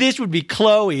 this would be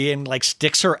Chloe, and like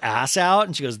sticks her ass out.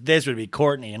 And she goes, this would be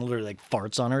Courtney, and literally like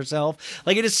farts on herself.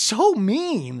 Like, it is so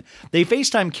mean. They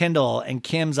FaceTime Kendall, and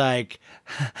Kim's like,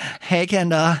 hey,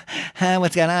 Kendall,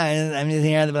 what's going on? I'm just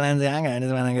here at the Balenciaga. I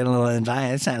just want to get a little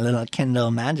advice, a little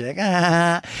Kendall magic.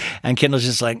 And Kendall's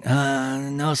just like,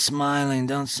 no smiling,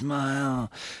 don't smile.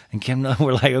 And Kendall,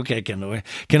 we're like, okay, Kendall.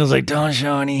 Kendall's like, don't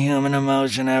show any human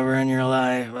emotion ever in your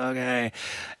life. Okay.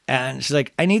 And she's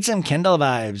like, I need some Kendall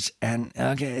vibes. And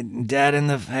okay, dead in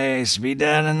the face, be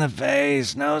dead in the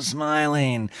face, no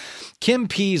smiling. Kim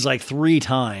pees like 3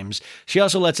 times. She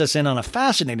also lets us in on a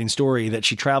fascinating story that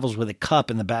she travels with a cup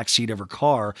in the back seat of her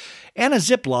car and a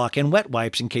Ziploc and wet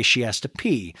wipes in case she has to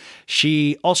pee.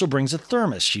 She also brings a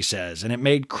thermos, she says, and it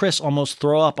made Chris almost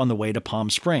throw up on the way to Palm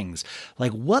Springs.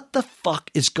 Like, what the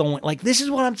fuck is going, like, this is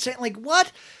what I'm saying. Like,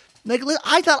 what? Like,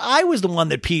 I thought I was the one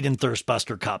that peed in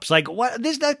Thirstbuster cups. Like, what?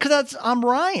 Because I'm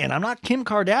Ryan. I'm not Kim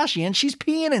Kardashian. She's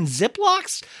peeing in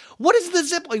Ziplocs? What is the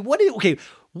Ziploc?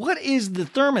 What is the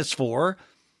thermos for?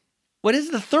 What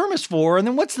is the thermos for? And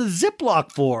then what's the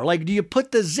Ziploc for? Like, do you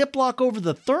put the Ziploc over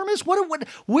the thermos?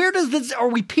 Where does this, are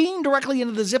we peeing directly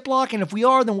into the Ziploc? And if we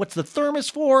are, then what's the thermos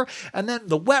for? And then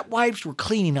the wet wipes, we're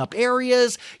cleaning up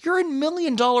areas. You're in $1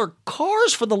 million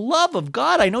cars, for the love of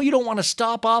God. I know you don't want to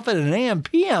stop off at an AM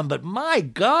PM, but my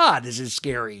God, this is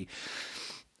scary.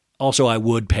 Also, I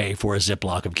would pay for a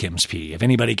Ziploc of Kim's pee. If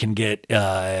anybody can do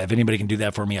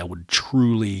that for me, I would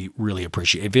truly, really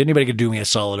appreciate it. If anybody could do me a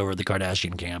solid over at the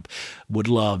Kardashian camp, would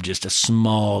love just a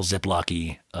small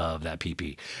Ziploc-y of that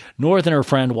pee-pee. North and her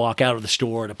friend walk out of the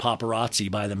store to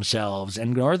paparazzi by themselves.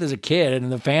 And North is a kid,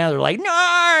 and the fans are like,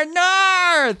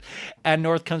 North! And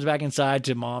North comes back inside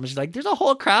to mom. She's like, there's a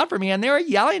whole crowd for me, and they were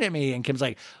yelling at me. And Kim's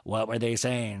like, what were they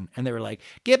saying? And they were like,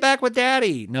 get back with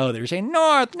daddy. No, they were saying,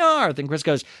 North, North. And Chris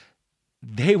goes,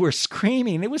 they were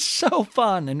screaming. It was so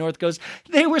fun. And North goes,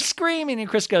 they were screaming. And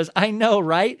Chris goes, I know,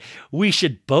 right? We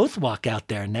should both walk out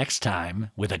there next time,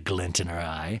 with a glint in her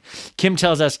eye. Kim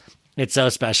tells us, it's so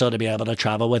special to be able to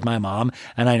travel with my mom,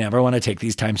 and I never want to take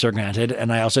these times for granted.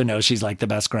 And I also know she's like the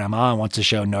best grandma and wants to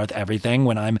show North everything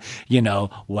when I'm,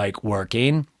 like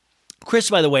working.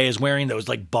 Chris, by the way, is wearing those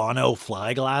like Bono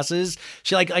fly glasses.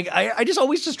 She I just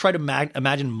always just try to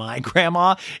imagine my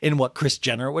grandma in what Kris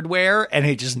Jenner would wear, and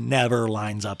it just never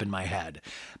lines up in my head.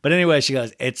 But anyway, she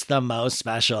goes, it's the most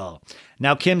special.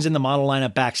 Now Kim's in the model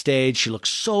lineup backstage. She looks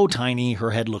so tiny.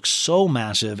 Her head looks so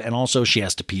massive. And also she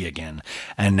has to pee again.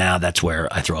 And now that's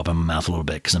where I throw up in my mouth a little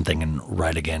bit, because I'm thinking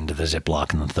right again to the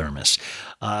Ziploc and the thermos.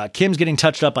 Kim's getting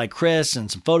touched up by Chris,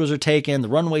 and some photos are taken. The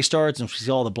runway starts, and we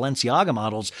see all the Balenciaga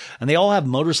models, and they all have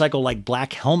motorcycle-like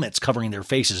black helmets covering their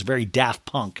faces, very Daft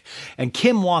Punk. And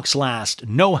Kim walks last,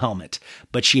 no helmet,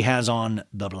 but she has on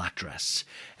the black dress.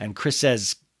 And Chris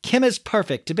says, Kim is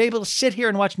perfect to be able to sit here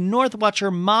and watch North watch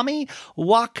her mommy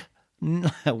walk.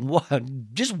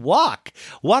 Just walk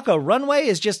a runway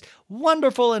is just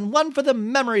wonderful and one for the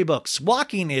memory books.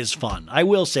 Walking is fun. I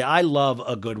will say I love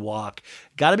a good walk.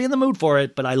 Got to be in the mood for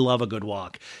it, but I love a good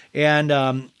walk.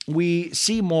 And we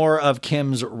see more of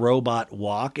Kim's robot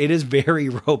walk. It is very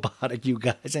robotic, you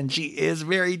guys, and she is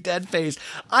very dead-faced.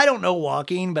 I don't know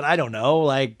walking, but I don't know.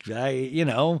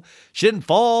 She didn't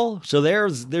fall, so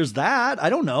there's that. I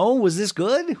don't know. Was this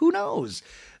good? Who knows?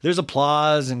 There's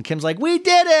applause, and Kim's like, we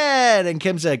did it! And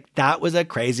Kim's like, that was a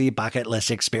crazy bucket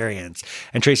list experience.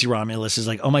 And Tracy Romulus is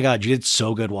like, oh my God, you did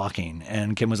so good walking.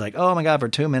 And Kim was like, oh my God, for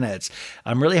 2 minutes.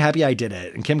 I'm really happy I did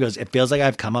it. And Kim goes, it feels like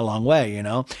I've come a long way, you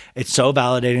know? It's so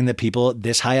validating that people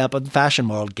this high up in the fashion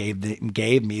world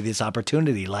gave me this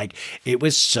opportunity. Like, it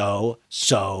was so,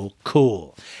 so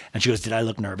cool. And she goes, did I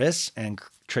look nervous? And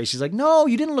Tracy's like, no,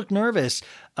 you didn't look nervous.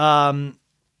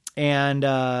 And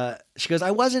she goes,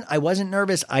 I wasn't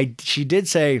nervous. She did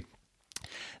say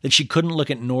that she couldn't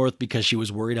look at North because she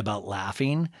was worried about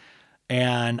laughing.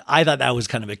 And I thought that was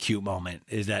kind of a cute moment,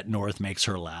 is that North makes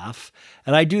her laugh.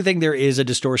 And I do think there is a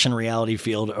distortion reality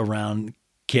field around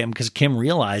Kim, because Kim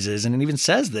realizes, and it even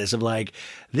says this, of like,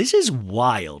 this is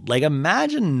wild. Like,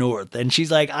 imagine North. And she's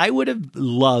like, I would have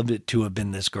loved to have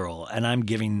been this girl, and I'm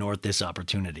giving North this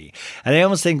opportunity. And I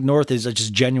almost think North is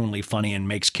just genuinely funny and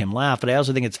makes Kim laugh. But I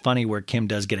also think it's funny where Kim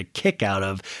does get a kick out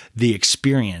of the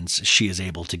experience she is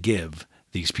able to give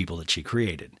these people that she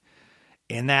created.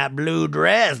 In that blue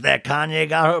dress that Kanye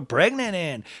got her pregnant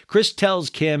in. Chris tells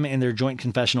Kim in their joint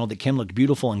confessional that Kim looked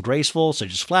beautiful and graceful, so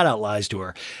just flat out lies to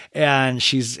her. And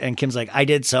Kim's like, I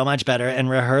did so much better in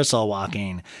rehearsal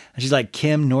walking. And she's like,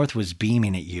 Kim, North was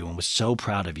beaming at you and was so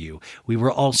proud of you. We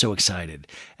were all so excited.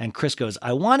 And Chris goes,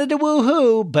 I wanted to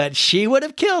woohoo, but she would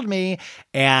have killed me.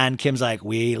 And Kim's like,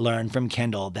 we learned from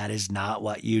Kendall, that is not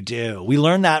what you do. We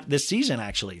learned that this season,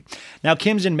 actually. Now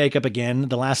Kim's in makeup again.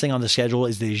 The last thing on the schedule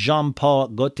is the Jean-Paul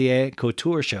Gaultier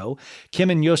couture show. Kim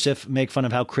and Yosef make fun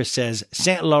of how Chris says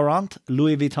Saint Laurent,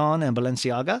 Louis Vuitton, and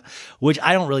Balenciaga, which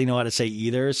I don't really know how to say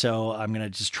either. So I'm going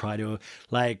to just try to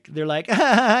they're like,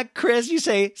 Chris, you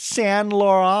say Saint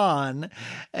Laurent.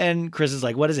 And Chris is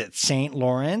like, what is it? Saint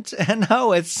Laurent? And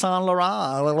no, it's Saint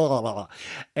Laurent.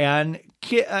 And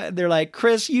they're like,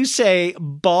 Chris, you say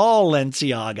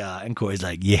Balenciaga. And Corey's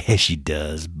like, yeah, she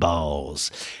does, balls.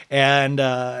 And,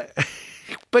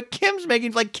 but Kim's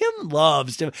making, like, Kim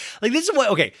loves to, like, this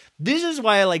is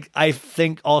why I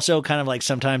think also kind of like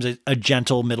sometimes a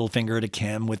gentle middle finger to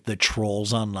Kim with the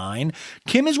trolls online.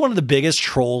 Kim is one of the biggest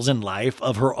trolls in life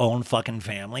of her own fucking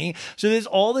family. So there's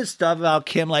all this stuff about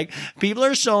Kim, like, people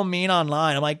are so mean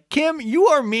online. I'm like, Kim, you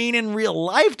are mean in real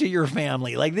life to your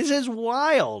family. Like, this is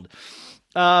wild.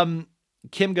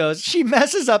 Kim goes, she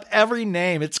messes up every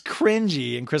name. It's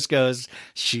cringy. And Chris goes,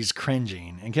 she's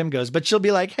cringing. And Kim goes, but she'll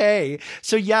be like, hey,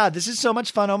 so yeah, this is so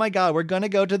much fun. Oh my God, we're going to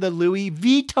go to the Louis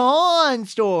Vuitton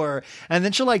store. And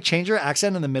then she'll like change her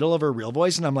accent in the middle of her real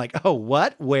voice. And I'm like, oh,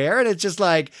 what? Where? And it's just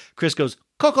like, Chris goes,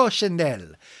 Coco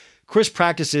Chanel. Chris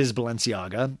practices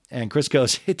Balenciaga, and Chris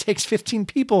goes, it takes 15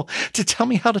 people to tell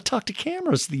me how to talk to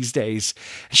cameras these days.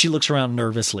 And she looks around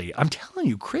nervously. I'm telling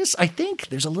you, Chris, I think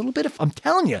there's a little bit of, I'm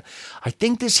telling you, I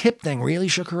think this hip thing really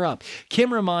shook her up.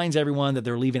 Kim reminds everyone that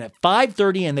they're leaving at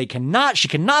 5:30 and she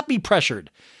cannot be pressured.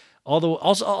 Although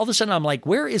also all of a sudden I'm like,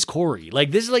 where is Corey? Like,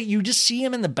 this is like, you just see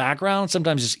him in the background,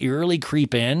 sometimes just eerily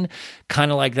creep in, kind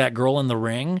of like that girl in The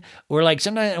Ring. Or like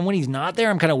sometimes, and when he's not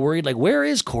there, I'm kind of worried, like, where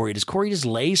is Corey? Does Corey just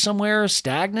lay somewhere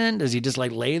stagnant? Does he just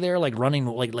like lay there, like running,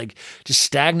 like just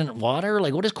stagnant water?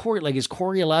 Like, what is Corey, like, is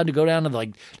Corey allowed to go down to the,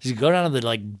 like, does he go down to the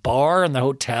like bar in the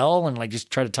hotel and like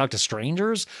just try to talk to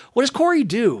strangers? What does Corey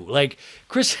do? Like,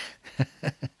 Chris...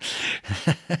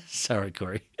 Sorry,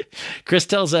 Corey. Chris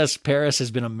tells us Paris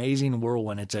has been an amazing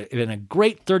whirlwind. It's been a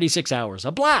great 36 hours,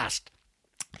 a blast.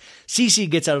 Cece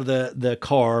gets out of the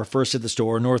car first at the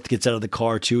store. North gets out of the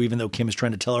car too, even though Kim is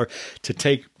trying to tell her to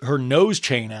take her nose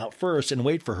chain out first and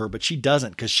wait for her, but she doesn't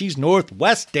because she's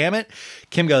Northwest, damn it.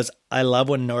 Kim goes, I love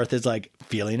when North is like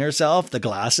feeling herself, the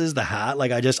glasses, the hat.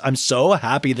 Like, I'm so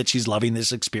happy that she's loving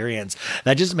this experience.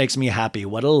 That just makes me happy.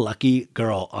 What a lucky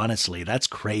girl. Honestly, that's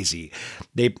crazy.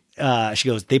 She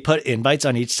goes, they put invites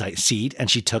on each seat,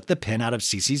 and she took the pin out of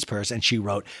Cece's purse and she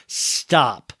wrote,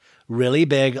 stop really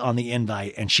big on the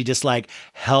invite, and she just like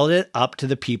held it up to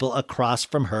the people across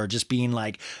from her, just being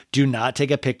like, do not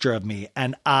take a picture of me.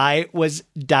 And I was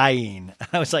dying.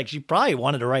 I was like, she probably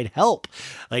wanted to write help.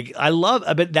 Like, I love,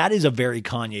 but that is a very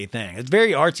Kanye thing. It's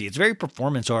very artsy. It's very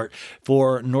performance art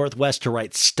for Northwest to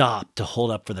write stop, to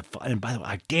hold up for the, and by the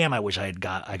way, damn, I wish I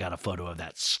got a photo of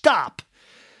that. Stop.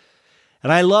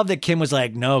 And I love that Kim was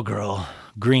like, no, girl,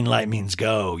 green light means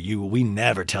go. We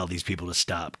never tell these people to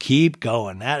stop. Keep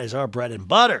going. That is our bread and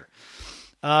butter.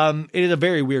 It is a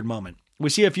very weird moment. We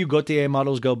see a few Gaultier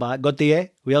models go by. Gaultier.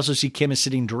 We also see Kim is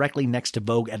sitting directly next to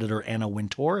Vogue editor Anna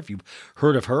Wintour, if you've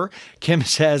heard of her. Kim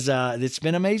says, it's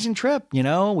been an amazing trip. You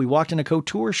know, we walked in a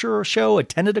couture show,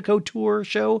 attended a couture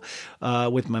show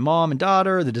with my mom and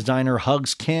daughter. The designer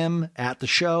hugs Kim at the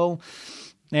show.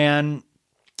 And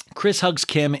Kris hugs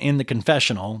Kim in the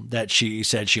confessional that she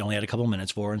said she only had a couple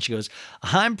minutes for. And she goes,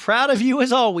 I'm proud of you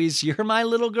as always. You're my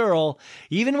little girl.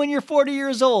 Even when you're 40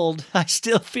 years old, I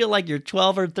still feel like you're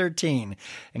 12 or 13.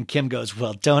 And Kim goes,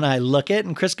 well, don't I look it?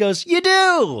 And Kris goes, you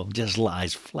do. Just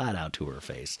lies flat out to her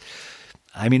face.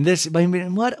 I mean,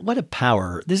 what a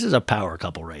power. This is a power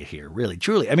couple right here. Really,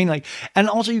 truly. I mean, like, and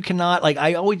also you cannot, like,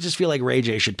 I always just feel like Ray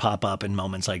J should pop up in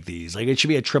moments like these. Like, it should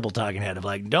be a triple talking head of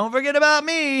like, don't forget about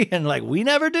me. And like, we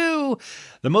never do.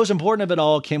 The most important of it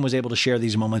all, Kim was able to share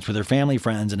these moments with her family,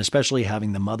 friends, and especially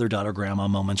having the mother, daughter, grandma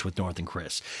moments with North and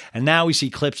Kris. And now we see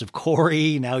clips of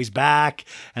Corey. Now he's back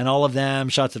and all of them,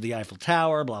 shots of the Eiffel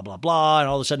Tower, blah, blah, blah. And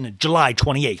all of a sudden, July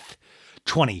 28th,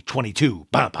 2022,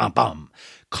 bam, bam, bam.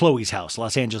 Chloe's house,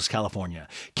 Los Angeles, California.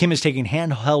 Kim is taking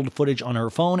handheld footage on her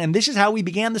phone, and this is how we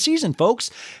began the season, folks.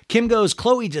 Kim goes,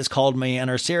 Chloe just called me, and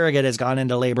her surrogate has gone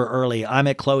into labor early. I'm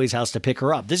at Chloe's house to pick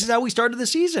her up. This is how we started the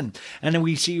season. And then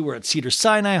we see we're at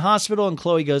Cedars-Sinai Hospital, and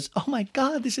Chloe goes, oh my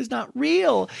God, this is not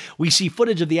real. We see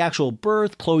footage of the actual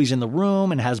birth. Chloe's in the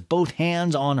room and has both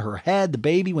hands on her head, the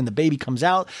baby. When the baby comes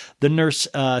out, the nurse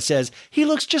says, he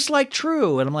looks just like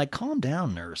True. And I'm like, calm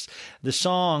down, nurse. The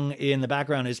song in the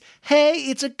background is, hey,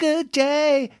 it's a good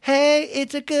day. Hey,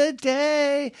 it's a good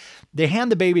day. They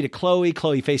hand the baby to Chloe.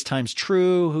 Chloe FaceTimes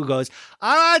True, who goes,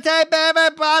 I want to say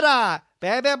baby brother.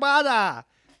 Baby brother.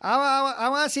 I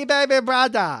want to see baby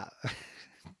brother.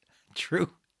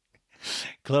 True.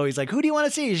 Chloe's like, who do you want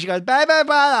to see? She goes, baby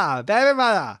brother. Baby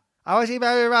brother. I want to see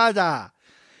baby brother.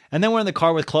 And then we're in the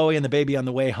car with Chloe and the baby on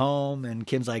the way home. And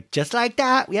Kim's like, just like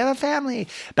that, we have a family.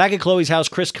 Back at Chloe's house,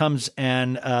 Kris comes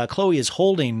and Chloe is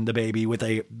holding the baby with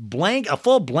a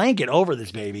full blanket over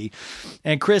this baby.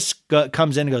 And Kris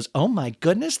comes in and goes, oh my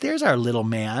goodness, there's our little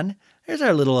man. There's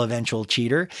our little eventual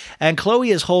cheater. And Chloe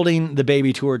is holding the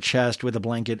baby to her chest with a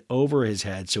blanket over his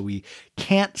head so we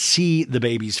can't see the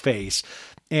baby's face.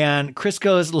 And Kris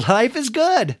goes, life is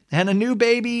good. And a new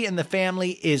baby in the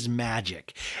family is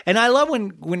magic. And I love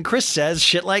when Kris says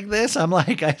shit like this. I'm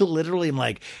like, I literally am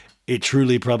like, it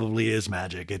truly probably is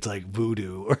magic. It's like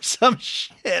voodoo or some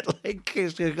shit. Like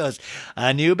Kris goes,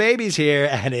 a new baby's here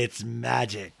and it's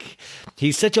magic.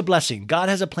 He's such a blessing. God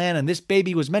has a plan and this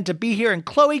baby was meant to be here and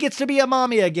Chloe gets to be a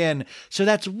mommy again. So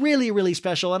that's really, really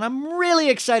special. And I'm really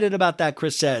excited about that,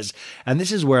 Kris says. And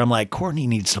this is where I'm like, Kourtney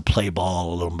needs to play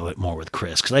ball a little bit more with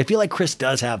Kris because I feel like Kris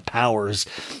does have powers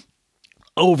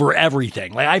over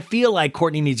everything. Like, I feel like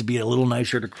Kourtney needs to be a little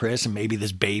nicer to Kris and maybe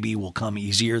this baby will come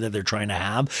easier that they're trying to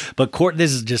have. But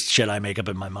this is just shit I make up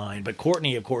in my mind. But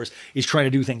Kourtney, of course, is trying to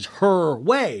do things her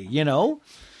way, you know?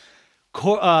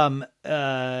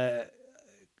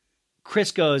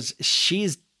 Kris goes,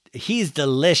 he's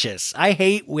delicious. I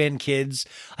hate when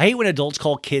adults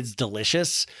call kids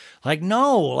delicious. Like,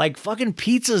 no, like fucking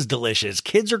pizza's delicious.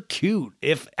 Kids are cute.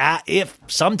 If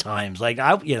sometimes, like,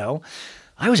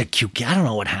 I was a cute kid. I don't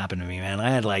know what happened to me, man.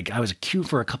 I was a cute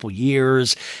for a couple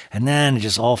years and then it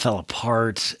just all fell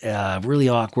apart, really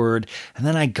awkward. And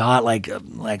then I got like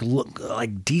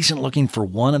decent looking for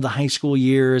one of the high school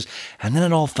years and then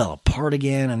it all fell apart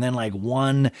again. And then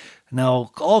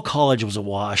all college was a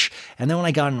wash. And then when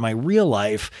I got into my real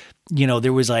life,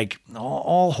 there was like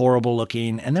all horrible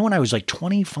looking. And then when I was like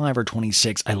 25 or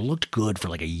 26, I looked good for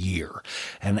like a year.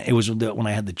 And it was when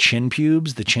I had the chin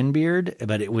pubes, the chin beard,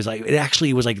 but it was like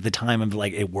the time of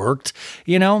like, it worked,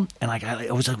 and like,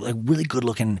 I was like really good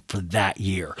looking for that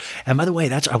year. And by the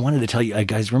way, I wanted to tell you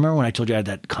guys, remember when I told you I had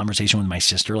that conversation with my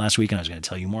sister last week and I was going to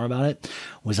tell you more about it?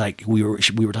 Was like, we were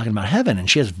talking about heaven and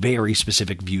she has very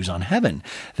specific views on heaven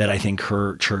that I think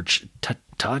her church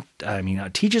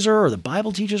teaches her, or the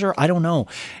Bible teaches her. I don't know.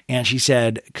 And she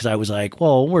said, because I was like,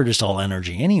 well, we're just all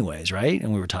energy anyways, right?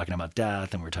 And we were talking about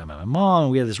death, and we were talking about my mom,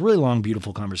 and we had this really long,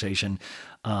 beautiful conversation.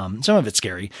 Some of it's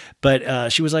scary,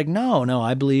 but she was like, no,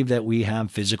 I believe that we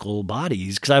have physical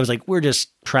bodies. Because I was like, we're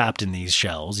just trapped in these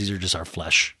shells. These are just our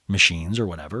flesh machines or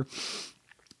whatever.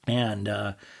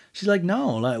 And she's like,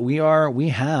 no, we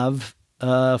have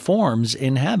forms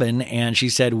in heaven. And she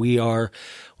said, we are,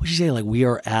 what'd she say? Like, we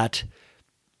are at,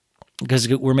 because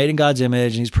we're made in God's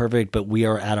image and he's perfect, but we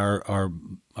are at our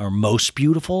most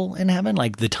beautiful in heaven,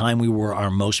 like the time we were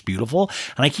our most beautiful.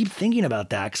 And I keep thinking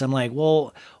about that because I'm like,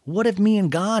 well, what if me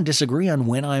and God disagree on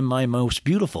when I'm my most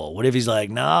beautiful? What if he's like,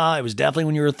 nah, it was definitely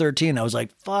when you were 13. I was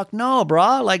like, fuck no,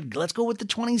 brah. Like, let's go with the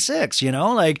 26,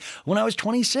 like when I was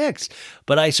 26.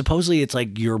 But I supposedly it's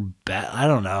like I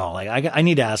don't know. Like I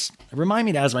need to remind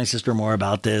me to ask my sister more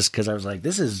about this, because I was like,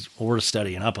 this is worth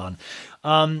studying up on.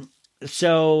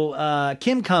 So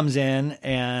Kim comes in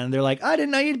and they're like, I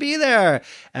didn't know you'd be there.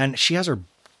 And she has her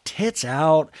tits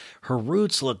out. Her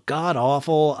roots look god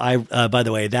awful. By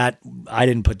the way, that I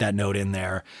didn't put that note in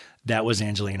there. That was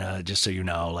Angelina, just so you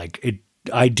know.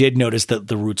 I did notice that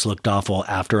the roots looked awful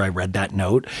after I read that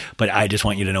note, but I just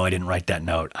want you to know I didn't write that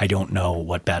note. I don't know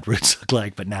what bad roots look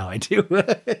like, but now I do.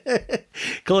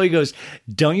 Chloe goes,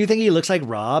 don't you think he looks like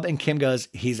Rob? And Kim goes,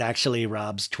 he's actually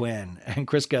Rob's twin. And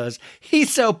Chris goes,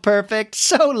 he's so perfect,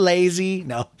 so lazy.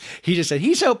 No, he just said,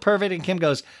 he's so perfect. And Kim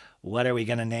goes, what are we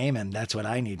going to name him? That's what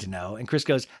I need to know. And Chris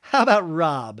goes, how about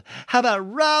Rob? How about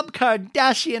Rob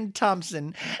Kardashian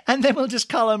Thompson? And then we'll just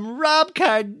call him Rob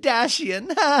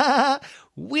Kardashian.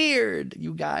 Weird,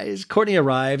 you guys. Courtney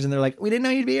arrives and they're like, we didn't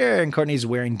know you'd be here. And Courtney's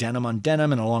wearing denim on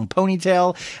denim and a long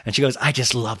ponytail. And she goes, I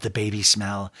just love the baby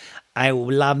smell. I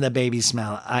love the baby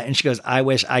smell. And she goes, I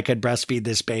wish I could breastfeed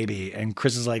this baby. And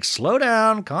Chris is like, slow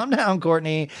down, calm down,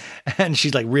 Courtney. And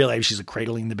she's like, really? She's like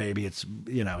cradling the baby. It's,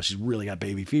 she's really got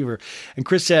baby fever. And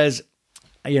Chris says,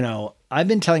 I've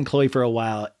been telling Chloe for a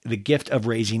while the gift of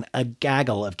raising a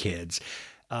gaggle of kids.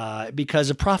 Because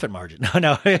of profit margin.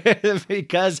 No,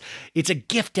 because it's a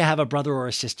gift to have a brother or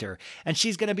a sister. And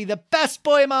she's going to be the best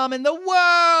boy mom in the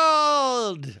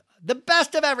world. The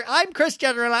best of I'm Chris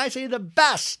Jenner, and I say the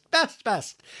best.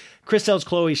 Chris tells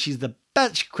Chloe she's the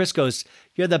best. Chris goes,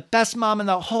 you're the best mom in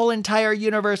the whole entire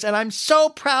universe, and I'm so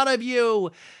proud of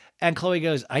you. And Chloe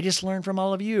goes, I just learned from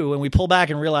all of you. And we pull back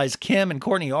and realize Kim and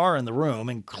Courtney are in the room.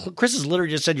 And Chris has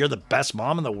literally just said, you're the best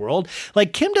mom in the world.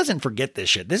 Like, Kim doesn't forget this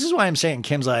shit. This is why I'm saying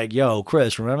Kim's like, yo,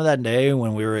 Chris, remember that day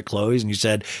when we were at Chloe's and you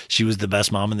said she was the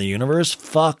best mom in the universe?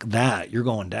 Fuck that. You're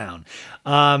going down.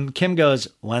 Kim goes,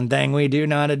 one thing we do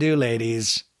know how to do,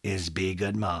 ladies, is be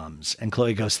good moms. And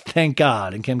Chloe goes, thank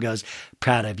God. And Kim goes,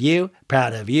 proud of you,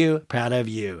 proud of you, proud of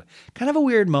you. Kind of a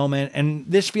weird moment. And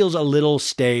this feels a little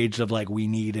staged of like, we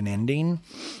need an ending.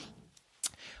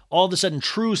 All of a sudden,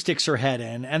 True sticks her head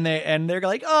in and they're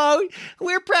like, oh,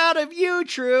 we're proud of you,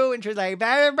 True. And True's like,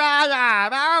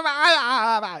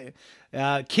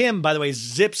 Kim, by the way,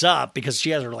 zips up because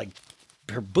she has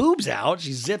her boobs out.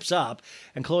 She zips up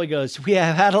and Chloe goes, we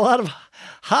have had a lot of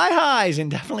high highs and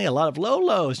definitely a lot of low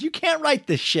lows. You can't write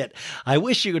this shit. I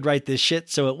wish you could write this shit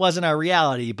so it wasn't our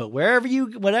reality, but whenever you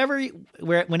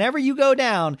go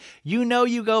down,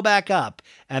 you go back up.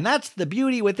 And that's the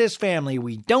beauty with this family.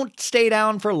 We don't stay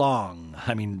down for long.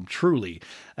 I mean, truly.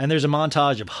 And there's a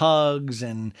montage of hugs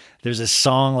and there's a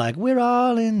song like, we're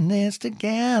all in this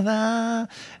together.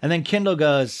 And then Kendall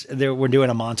goes, we're doing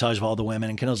a montage of all the women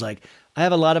and Kendall's like, I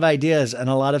have a lot of ideas and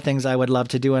a lot of things I would love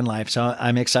to do in life. So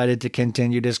I'm excited to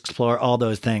continue to explore all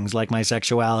those things like my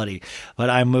sexuality, but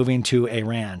I'm moving to a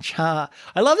ranch. I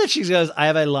love that she goes, I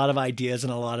have a lot of ideas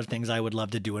and a lot of things I would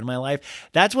love to do in my life.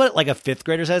 That's what like a fifth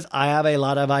grader says. I have a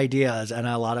lot of ideas and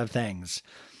a lot of things.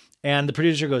 And the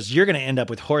producer goes, you're going to end up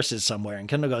with horses somewhere. And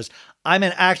Kendall goes, I'm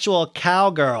an actual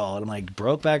cowgirl. And I'm like,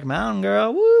 Brokeback Mountain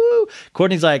girl. Woo.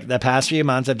 Courtney's like, the past few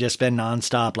months have just been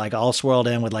nonstop, like all swirled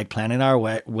in with like planning our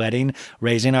wedding,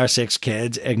 raising our 6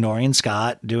 kids, ignoring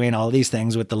Scott, doing all these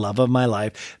things with the love of my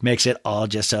life makes it all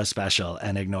just so special,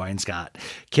 and ignoring Scott.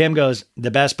 Kim goes, the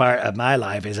best part of my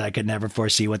life is I could never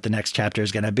foresee what the next chapter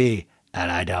is going to be. And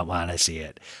I don't want to see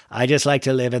it. I just like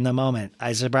to live in the moment.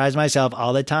 I surprise myself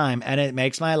all the time, and it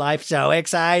makes my life so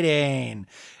exciting.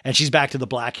 And she's back to the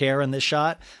black hair in this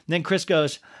shot. And then Chris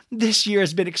goes, this year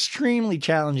has been extremely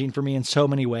challenging for me in so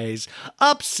many ways.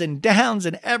 Ups and downs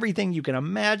and everything you can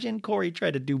imagine. Corey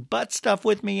tried to do butt stuff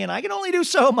with me, and I can only do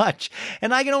so much.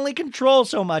 And I can only control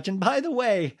so much. And by the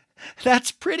way,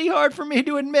 that's pretty hard for me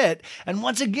to admit. And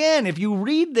once again, if you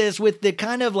read this with the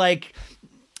kind of like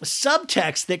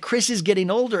subtext that Chris is getting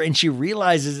older and she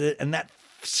realizes it and that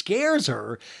scares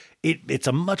her, it's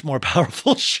a much more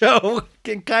powerful show.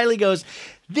 And Kylie goes,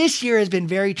 this year has been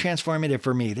very transformative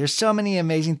for me. There's so many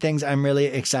amazing things I'm really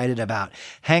excited about.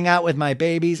 Hang out with my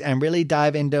babies and really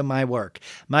dive into my work.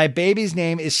 My baby's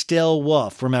name is still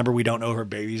Wolf. Remember, we don't know her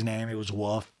baby's name. It was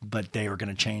Wolf, but they were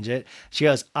going to change it. She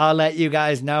goes, I'll let you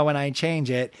guys know when I change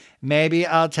it. Maybe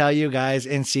I'll tell you guys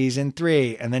in season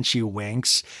 3. And then she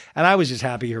winks. And I was just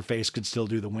happy her face could still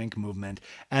do the wink movement.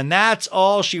 And that's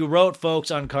all she wrote,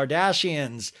 folks, on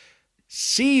Kardshians.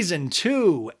 Season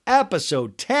 2,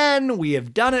 episode 10. We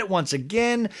have done it once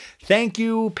again. Thank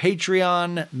you,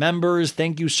 Patreon members.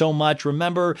 Thank you so much.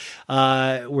 Remember,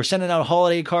 we're sending out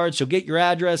holiday cards, so get your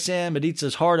address in.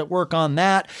 Meditza's hard at work on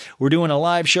that. We're doing a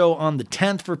live show on the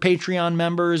 10th for Patreon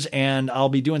members, and I'll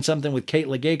be doing something with Kate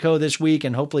Legayco this week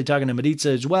and hopefully talking to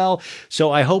Meditza as well.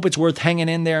 So I hope it's worth hanging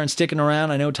in there and sticking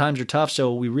around. I know times are tough,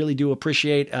 so we really do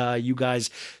appreciate you guys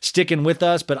sticking with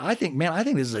us. But I think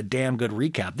this is a damn good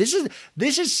recap.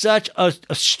 This is such a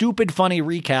stupid, funny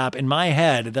recap in my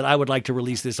head that I would like to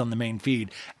release this on the main feed.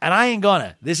 And I ain't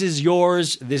gonna. This is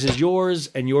yours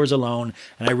and yours alone.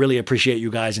 And I really appreciate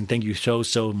you guys. And thank you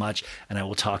so much. And I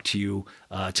will talk to you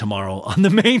tomorrow on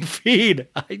the main feed.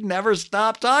 I never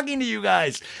stop talking to you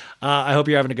guys. I hope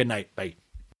you're having a good night. Bye.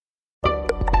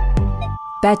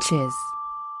 Betches.